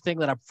here's the other thing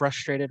that I'm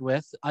frustrated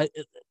with.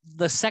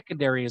 The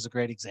secondary is a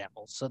great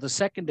example. So the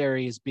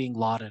secondary is being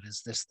lauded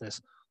as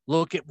this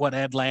look at what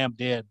Ed Lamb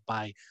did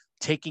by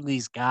taking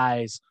these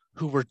guys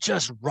who were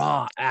just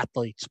raw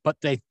athletes, but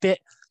they fit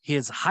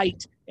his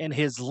height and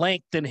his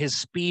length and his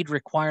speed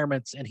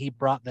requirements, and he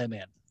brought them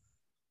in.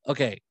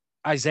 Okay,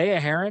 Isaiah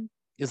Heron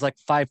is like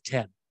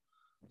 5'10".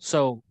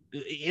 So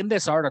in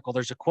this article,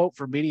 there's a quote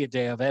from Media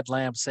Day of Ed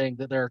Lamb saying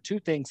that there are 2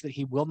 things that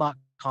he will not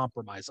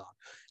compromise on,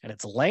 and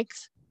it's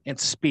length and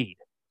speed.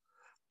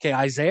 Okay,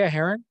 Isaiah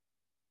Heron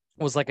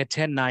was like a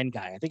 10'9"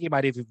 guy. I think he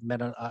might have even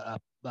been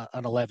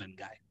an 11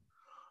 guy.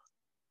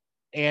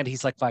 And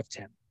he's like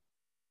 5'10".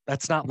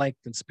 That's not length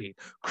and speed.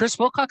 Chris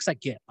Wilcox, I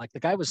get. Like the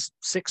guy was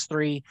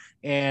 6'3",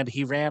 and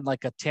he ran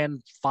like a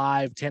 10'5",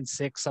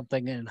 10'6",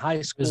 something in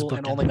high school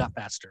and only got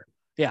faster.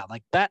 Yeah,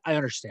 like that I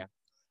understand.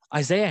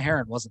 Isaiah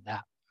Heron wasn't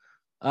that.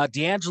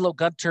 D'Angelo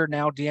Gunter,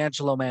 now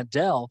D'Angelo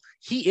Mandel,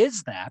 he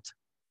is that,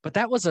 but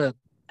that was a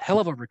hell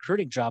of a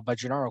recruiting job by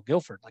Gennaro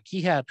Guilford. Like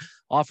he had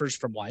offers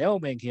from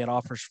Wyoming, he had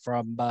offers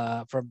from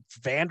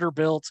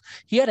Vanderbilt.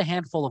 He had a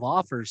handful of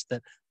offers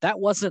that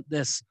wasn't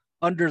this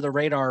under the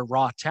radar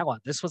raw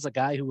talent. This was a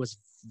guy who was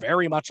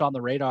very much on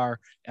the radar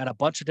and a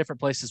bunch of different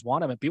places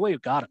want him, and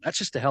BYU got him. That's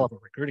just a hell of a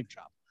recruiting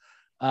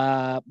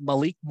job.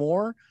 Malik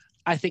Moore,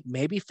 I think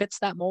maybe fits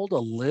that mold a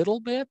little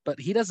bit, but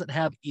he doesn't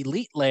have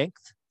elite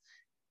length.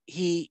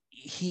 The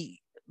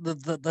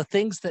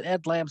things that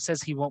Ed Lamb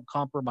says he won't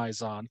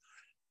compromise on,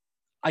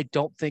 I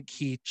don't think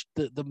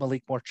the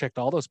Malik Moore checked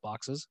all those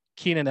boxes.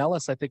 Keenan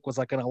Ellis, I think, was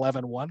like an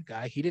 11-1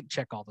 guy. He didn't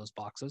check all those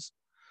boxes.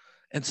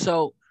 And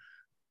so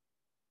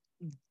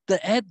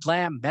the Ed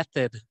Lamb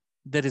method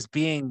that is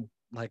being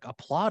like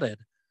applauded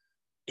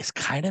is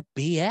kind of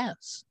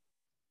BS.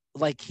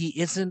 Like he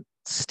isn't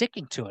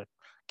sticking to it.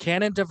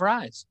 Cannon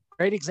DeVries,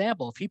 great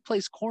example. If he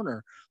plays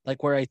corner,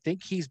 like where I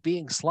think he's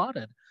being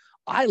slotted,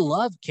 I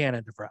love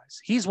Cannon DeVries.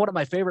 He's one of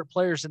my favorite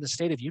players in the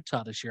state of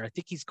Utah this year. I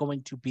think he's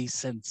going to be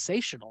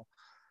sensational,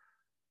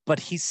 but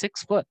he's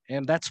 6 foot,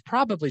 and that's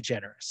probably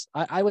generous.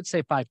 I would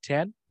say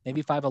 5'10",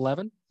 maybe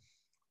 5'11".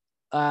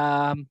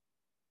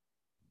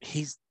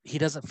 He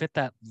doesn't fit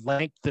that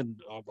length, and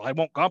I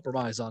won't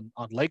compromise on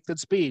length and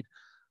speed.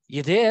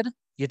 You did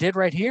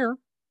right here.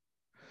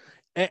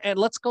 And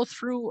let's go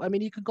through. I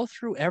mean, you can go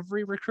through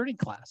every recruiting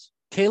class.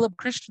 Caleb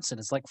Christensen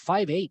is like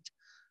 5'8".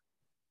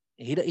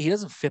 He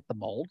doesn't fit the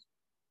mold.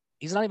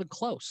 He's not even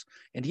close.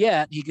 And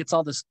yet he gets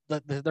all this.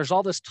 There's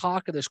all this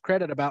talk and this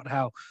credit about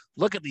how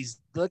look at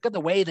the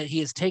way that he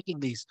is taking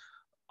these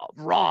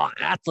raw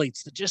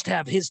athletes that just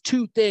have his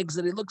two things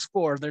that he looks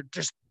for. They're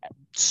just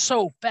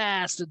so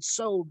fast and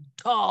so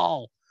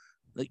tall.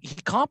 He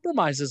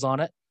compromises on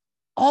it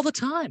all the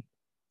time.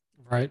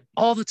 Right.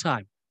 All the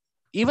time.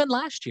 Even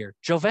last year,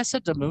 Jovessa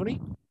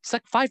Damuni, he's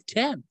like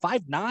 5'10",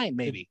 5'9",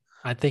 maybe.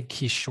 I think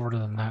he's shorter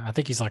than that. I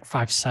think he's like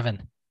 5'7".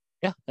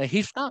 Yeah,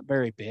 he's not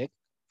very big.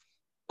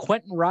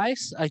 Quentin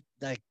Rice, I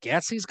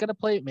guess he's going to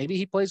play. Maybe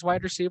he plays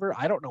wide receiver.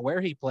 I don't know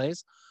where he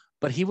plays,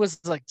 but he was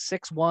like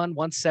 6'1",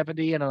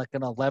 170, and like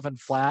an 11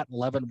 flat,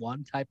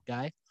 11-1 type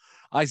guy.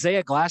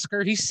 Isaiah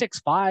Glasker, he's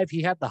 6'5".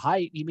 He had the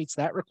height. He meets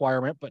that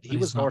requirement, but he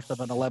was north of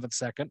an 11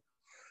 second.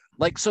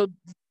 Like, so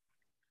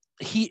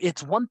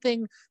it's one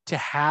thing to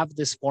have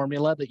this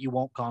formula that you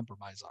won't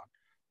compromise on.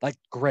 Like,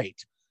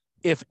 great.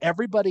 If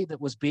everybody that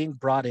was being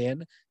brought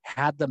in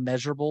had the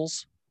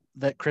measurables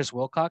that Chris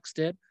Wilcox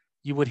did,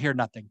 you would hear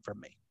nothing from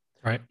me.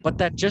 Right. But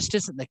that just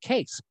isn't the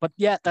case. But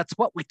yet that's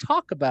what we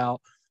talk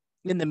about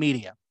in the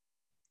media.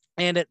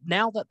 And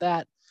now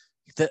that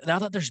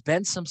there's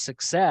been some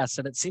success,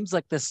 and it seems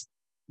like this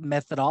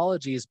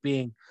methodology is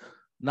being,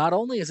 not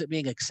only is it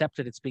being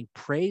accepted, it's being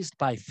praised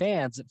by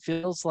fans. It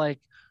feels like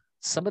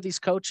some of these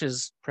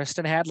coaches,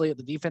 Preston Hadley at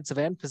the defensive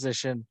end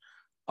position,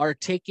 are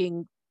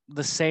taking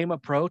the same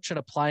approach and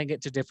applying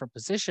it to different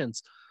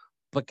positions.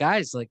 But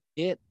guys, like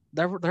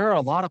there are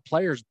a lot of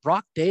players.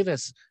 Brock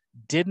Davis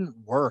didn't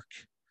work,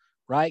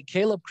 right?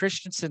 Caleb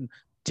Christensen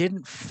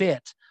didn't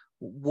fit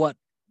what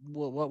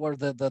were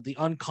the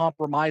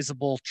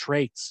uncompromisable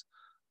traits.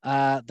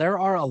 There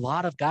are a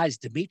lot of guys.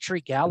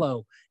 Dimitri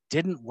Gallo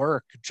didn't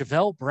work.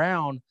 Javell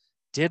Brown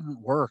didn't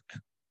work.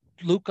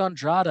 Luke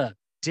Andrada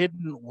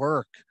didn't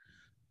work.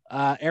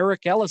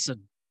 Eric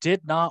Ellison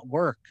did not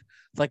work.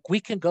 Like, we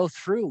can go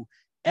through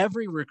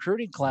every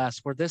recruiting class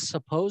where this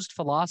supposed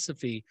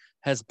philosophy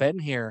has been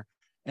here,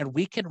 and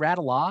we can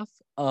rattle off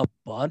a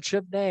bunch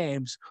of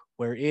names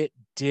where it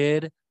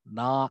did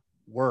not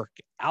work.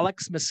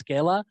 Alex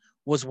Mosqueda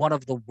was one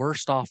of the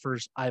worst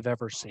offers I've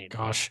ever seen.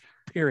 Gosh.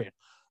 Period.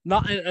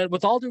 Not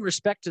with all due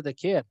respect to the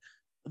kid,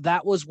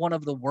 that was one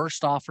of the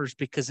worst offers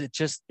because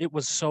it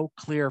was so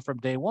clear from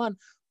day one,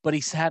 but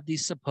he's had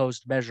these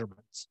supposed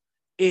measurements.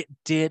 It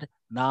did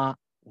not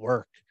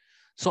work.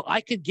 So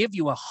I could give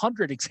you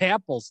 100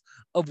 examples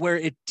of where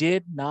it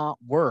did not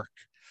work.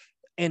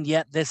 And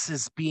yet this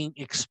is being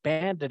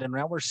expanded, and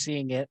now we're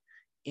seeing it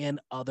in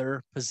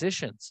other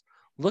positions.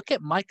 Look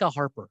at Micah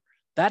Harper.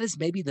 That is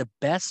maybe the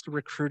best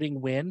recruiting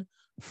win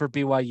for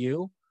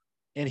BYU,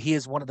 and he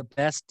is one of the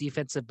best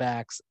defensive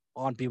backs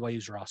on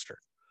BYU's roster.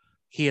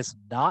 He is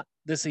not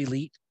this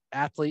elite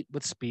athlete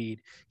with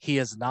speed. He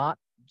is not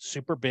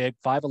super big,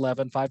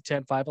 5'11",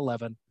 5'10",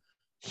 5'11".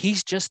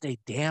 He's just a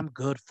damn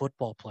good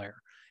football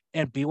player.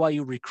 And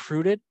BYU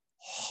recruited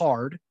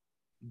hard,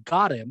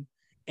 got him,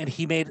 and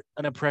he made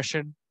an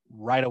impression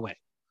right away.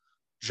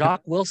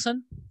 Jock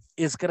Wilson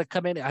is going to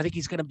come in. I think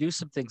he's going to do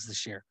some things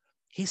this year.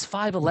 He's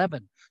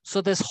 5'11".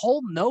 So this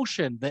whole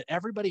notion that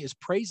everybody is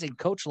praising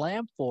Coach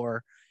Lamb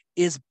for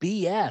is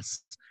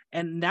BS.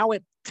 And now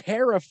it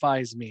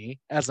terrifies me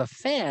as a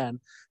fan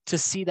to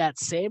see that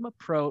same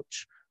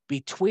approach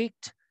be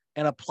tweaked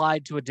and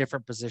applied to a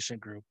different position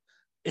group,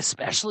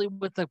 especially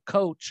with a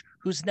coach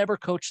who's never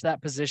coached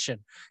that position.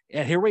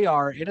 And here we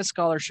are in a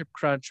scholarship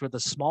crunch with a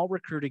small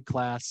recruiting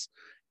class,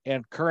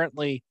 and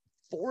currently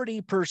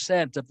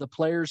 40% of the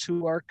players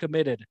who are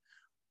committed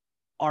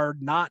are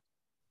not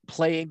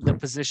playing the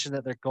position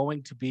that they're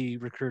going to be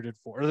recruited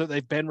for, or that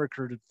they've been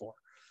recruited for.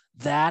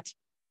 That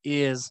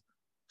is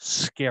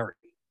scary.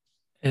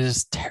 It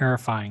is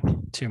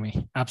terrifying to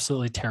me.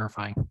 Absolutely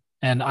terrifying.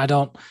 And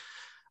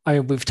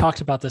we've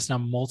talked about this now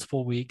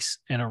multiple weeks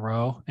in a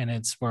row, and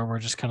it's where we're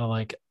just kind of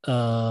like,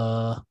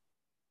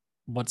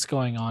 what's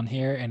going on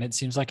here? And it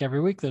seems like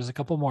every week there's a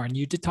couple more. And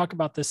you did talk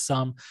about this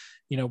some,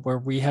 where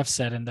we have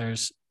said, and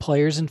there's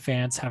players and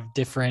fans have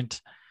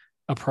different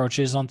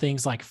approaches on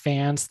things. Like,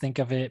 fans think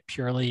of it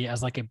purely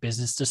as like a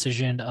business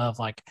decision of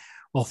like,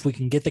 well, if we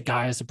can get the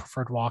guy as a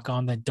preferred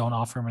walk-on, then don't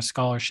offer him a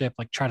scholarship,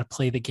 like try to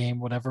play the game,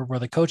 whatever, where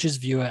the coaches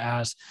view it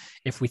as,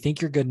 if we think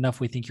you're good enough,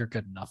 we think you're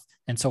good enough.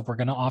 And so if we're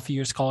going to offer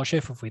you a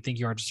scholarship, if we think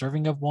you are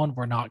deserving of one,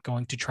 we're not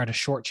going to try to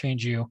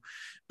shortchange you,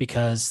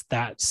 because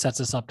that sets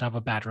us up to have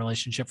a bad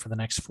relationship for the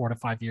next 4 to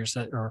 5 years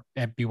or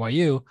at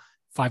BYU,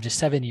 5 to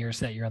 7 years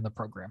that you're in the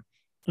program.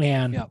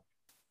 And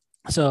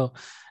so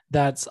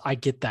I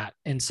get that.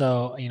 And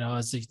so,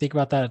 as you think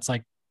about that, it's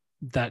like,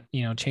 that,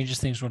 changes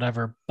things,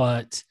 whatever.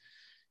 But,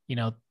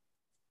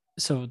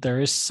 so there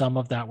is some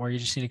of that where you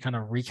just need to kind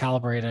of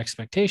recalibrate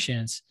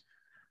expectations.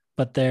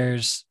 But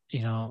there's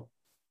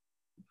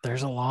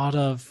a lot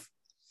of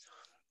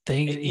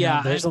things,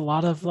 there's a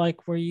lot of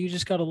like where you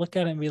just got to look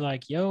at it and be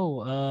like,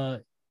 yo,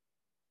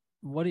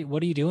 what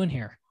are you doing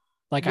here?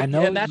 Like, I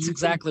know, and that's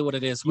exactly what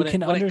it is.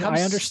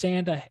 I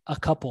understand a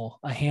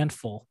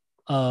handful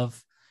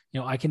of,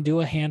 I can do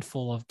a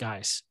handful of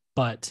guys,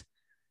 but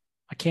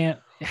I can't,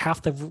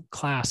 half the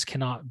class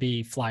cannot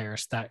be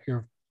flyers that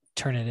you're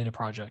turning into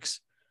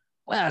projects.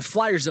 Well,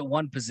 flyers at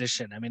one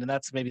position. I mean, and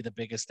that's maybe the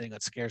biggest thing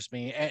that scares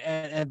me.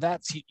 And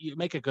that's, you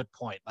make a good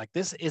point. Like,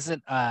 this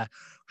isn't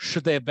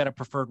should they have been a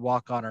preferred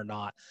walk-on or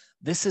not.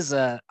 This is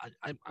I'm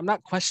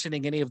not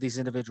questioning any of these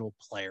individual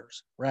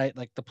players, right?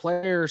 Like, the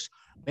players,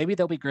 maybe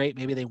they'll be great,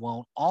 maybe they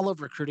won't. All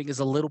of recruiting is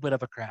a little bit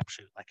of a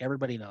crapshoot. Like,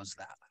 everybody knows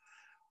that.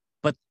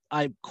 But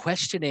I'm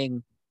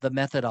questioning the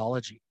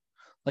methodology.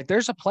 Like,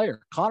 there's a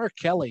player, Connor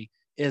Kelly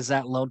is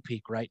at Lone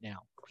Peak right now.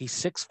 He's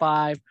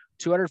 6'5",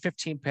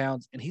 215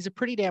 pounds, and he's a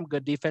pretty damn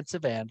good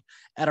defensive end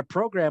at a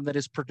program that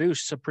has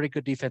produced some pretty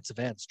good defensive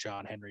ends.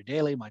 John Henry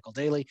Daly, Michael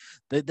Daly,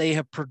 they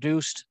have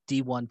produced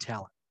D1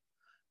 talent.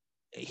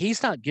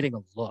 He's not getting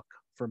a look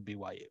from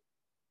BYU.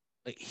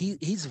 Like,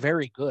 he's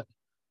very good,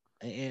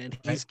 and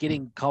he's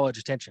getting college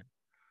attention.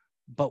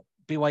 But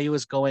BYU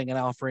is going and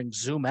offering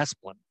Zoom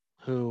Esplin,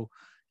 who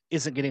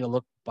isn't getting a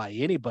look by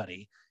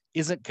anybody,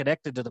 isn't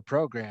connected to the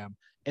program,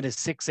 and is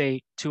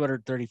 6'8",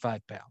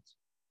 235 pounds.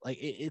 Like,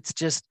 it's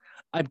just,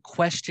 I'm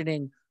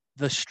questioning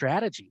the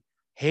strategy.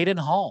 Hayden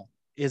Hall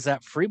is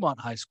at Fremont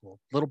High School,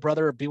 little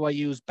brother of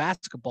BYU's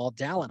basketball,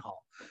 Dallin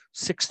Hall,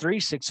 6'3",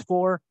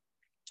 6'4",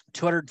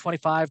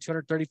 225,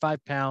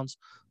 235 pounds,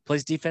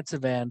 plays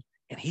defensive end,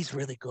 and he's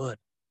really good.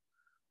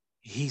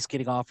 He's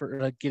getting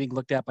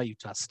looked at by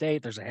Utah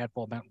State. There's a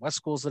handful of Mountain West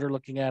schools that are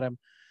looking at him.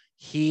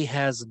 He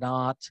has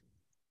not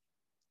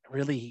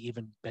really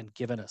even been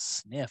given a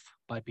sniff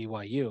by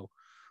BYU,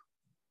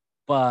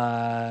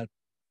 but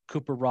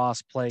Cooper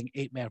Ross, playing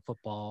 8-man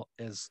football,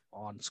 is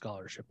on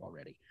scholarship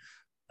already.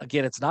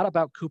 Again, it's not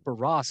about Cooper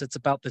Ross. It's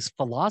about this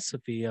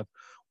philosophy of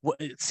what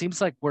it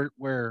seems like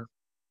BYU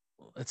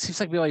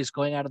is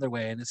going out of their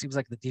way, and it seems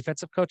like the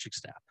defensive coaching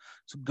staff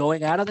is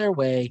going out of their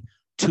way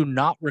to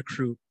not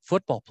recruit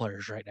football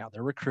players right now.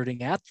 They're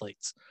recruiting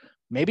athletes.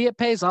 Maybe it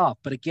pays off,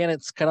 but again,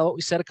 it's kind of what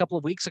we said a couple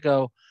of weeks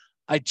ago.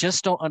 I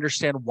just don't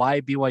understand why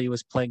BYU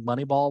is playing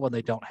money ball when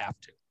they don't have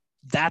to.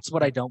 That's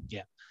what I don't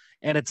get.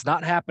 And it's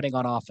not happening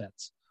on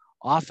offense.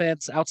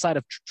 Offense, outside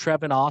of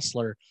Trevin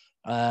Osler,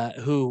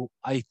 who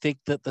I think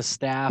that the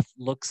staff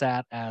looks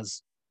at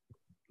as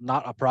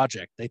not a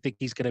project. They think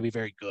he's going to be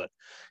very good.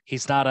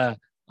 He's not I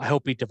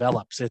hope he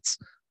develops. It's,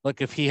 look,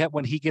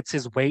 when he gets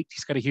his weight,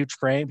 he's got a huge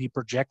frame. He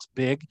projects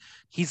big.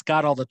 He's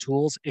got all the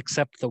tools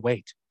except the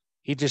weight.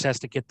 He just has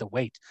to get the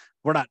weight.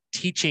 We're not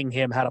teaching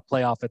him how to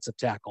play offensive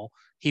tackle.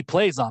 He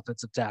plays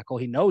offensive tackle.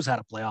 He knows how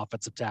to play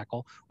offensive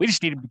tackle. We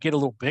just need him to get a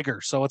little bigger.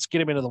 So let's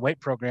get him into the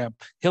weight program.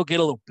 He'll get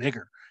a little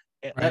bigger.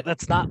 Right.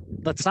 That's not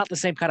the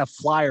same kind of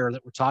flyer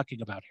that we're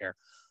talking about here.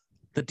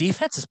 The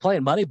defense is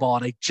playing money ball,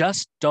 and I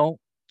just don't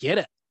get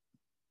it.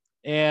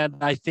 And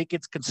I think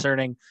it's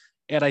concerning.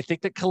 And I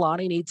think that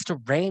Kalani needs to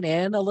rein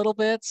in a little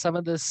bit some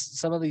of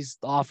these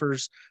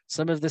offers,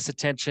 some of this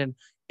attention.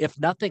 If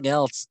nothing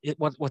else,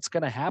 what's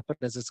going to happen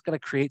is it's going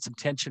to create some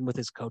tension with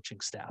his coaching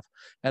staff.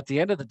 At the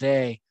end of the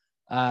day,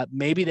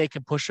 maybe they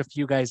can push a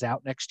few guys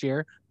out next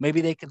year.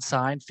 Maybe they can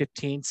sign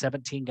 15,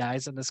 17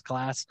 guys in this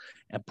class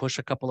and push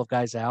a couple of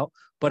guys out.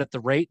 But at the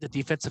rate the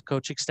defensive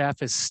coaching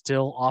staff is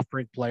still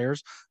offering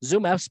players,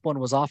 Zoom Esplin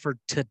was offered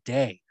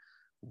today.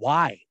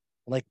 Why?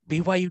 Like,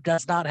 BYU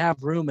does not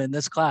have room in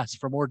this class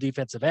for more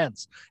defensive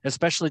ends,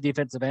 especially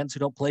defensive ends who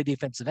don't play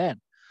defensive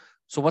end.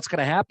 So what's going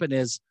to happen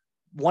is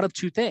one of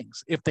two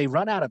things. If they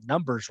run out of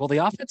numbers, well, the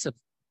offensive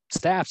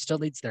staff still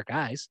needs their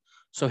guys.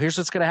 So here's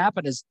what's going to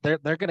happen is they're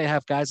going to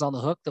have guys on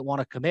the hook that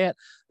want to commit.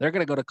 They're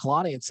going to go to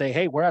Kalani and say,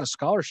 hey, we're out of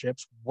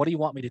scholarships. What do you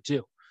want me to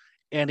do?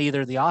 And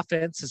either the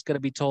offense is going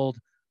to be told,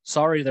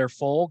 sorry, they're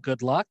full,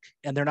 good luck,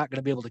 and they're not going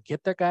to be able to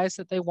get their guys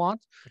that they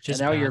want. And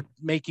now you're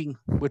making,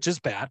 which is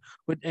bad,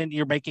 and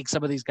you're making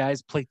some of these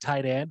guys play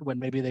tight end when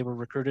maybe they were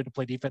recruited to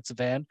play defensive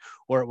end,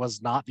 or it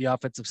was not the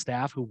offensive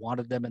staff who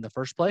wanted them in the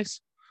first place,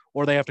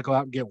 or they have to go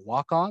out and get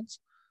walk-ons,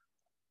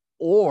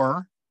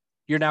 or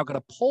you're now going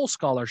to pull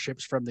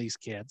scholarships from these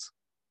kids,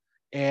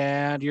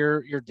 and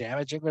you're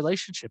damaging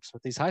relationships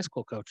with these high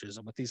school coaches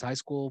and with these high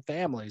school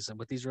families and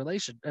with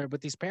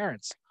these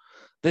parents.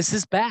 This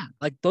is bad.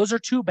 Like, those are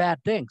two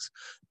bad things.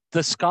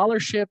 The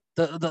scholarship,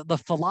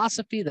 the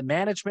philosophy, the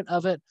management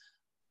of it,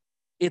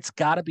 it's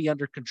got to be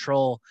under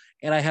control.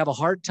 And I have a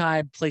hard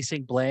time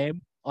placing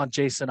blame on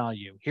Jason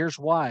Ayu. Here's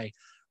why.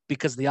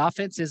 Because the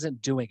offense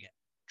isn't doing it.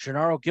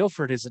 Gennaro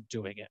Guilford isn't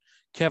doing it.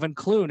 Kevin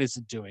Clune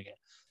isn't doing it.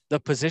 The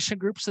position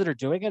groups that are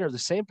doing it are the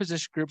same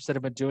position groups that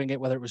have been doing it,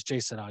 whether it was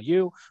Jason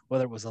Ayu,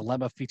 whether it was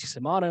Alema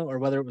Fitisimanu, or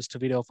whether it was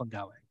Tavito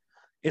Fangawe.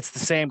 It's the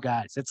same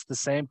guys. It's the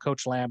same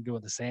Coach Lamb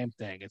doing the same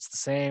thing. It's the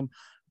same.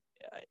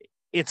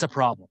 It's a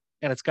problem.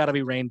 and it's got to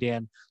be Rain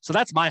Dan. So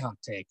that's my hot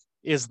take,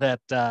 is that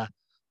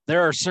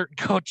there are certain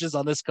coaches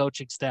on this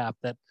coaching staff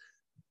that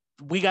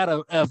we got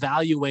to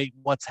evaluate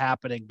what's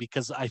happening,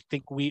 because I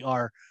think we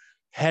are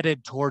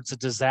headed towards a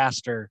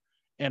disaster.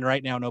 And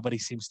right now, nobody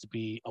seems to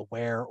be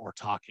aware or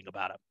talking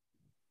about it.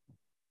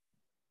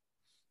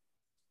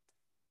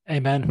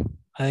 Amen.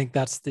 I think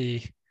that's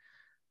the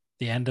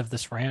end of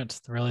this rant,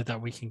 really,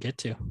 that we can get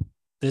to.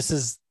 This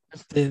is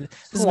a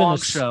long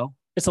show.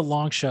 It's a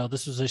long show.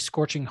 This was a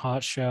scorching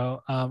hot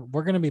show.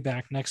 We're going to be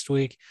back next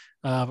week.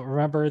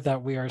 Remember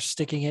that we are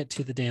sticking it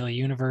to the Daily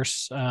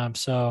Universe.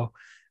 So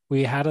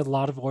we had a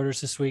lot of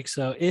orders this week.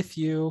 So if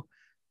you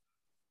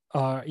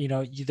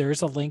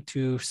there's a link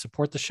to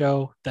support the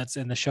show that's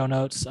in the show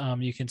notes.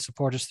 You can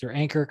support us through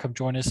Anchor. Come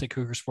join us at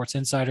Cougar Sports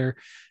Insider.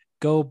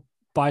 Go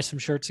buy some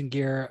shirts and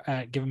gear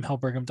at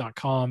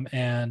give'emhellbrigham.com.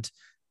 And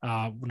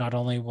not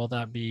only will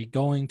that be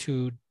going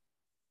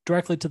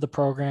directly to the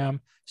program,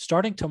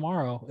 starting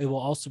tomorrow, it will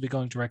also be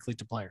going directly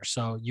to players.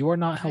 So you are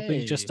not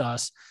helping just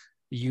us.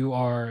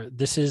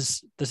 This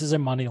is a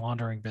money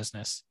laundering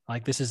business.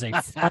 Like, this is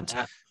a front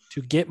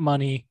to get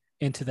money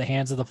into the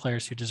hands of the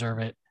players who deserve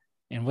it.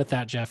 And with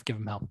that, Jeff, give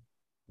them hell.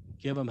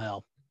 Give them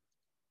hell.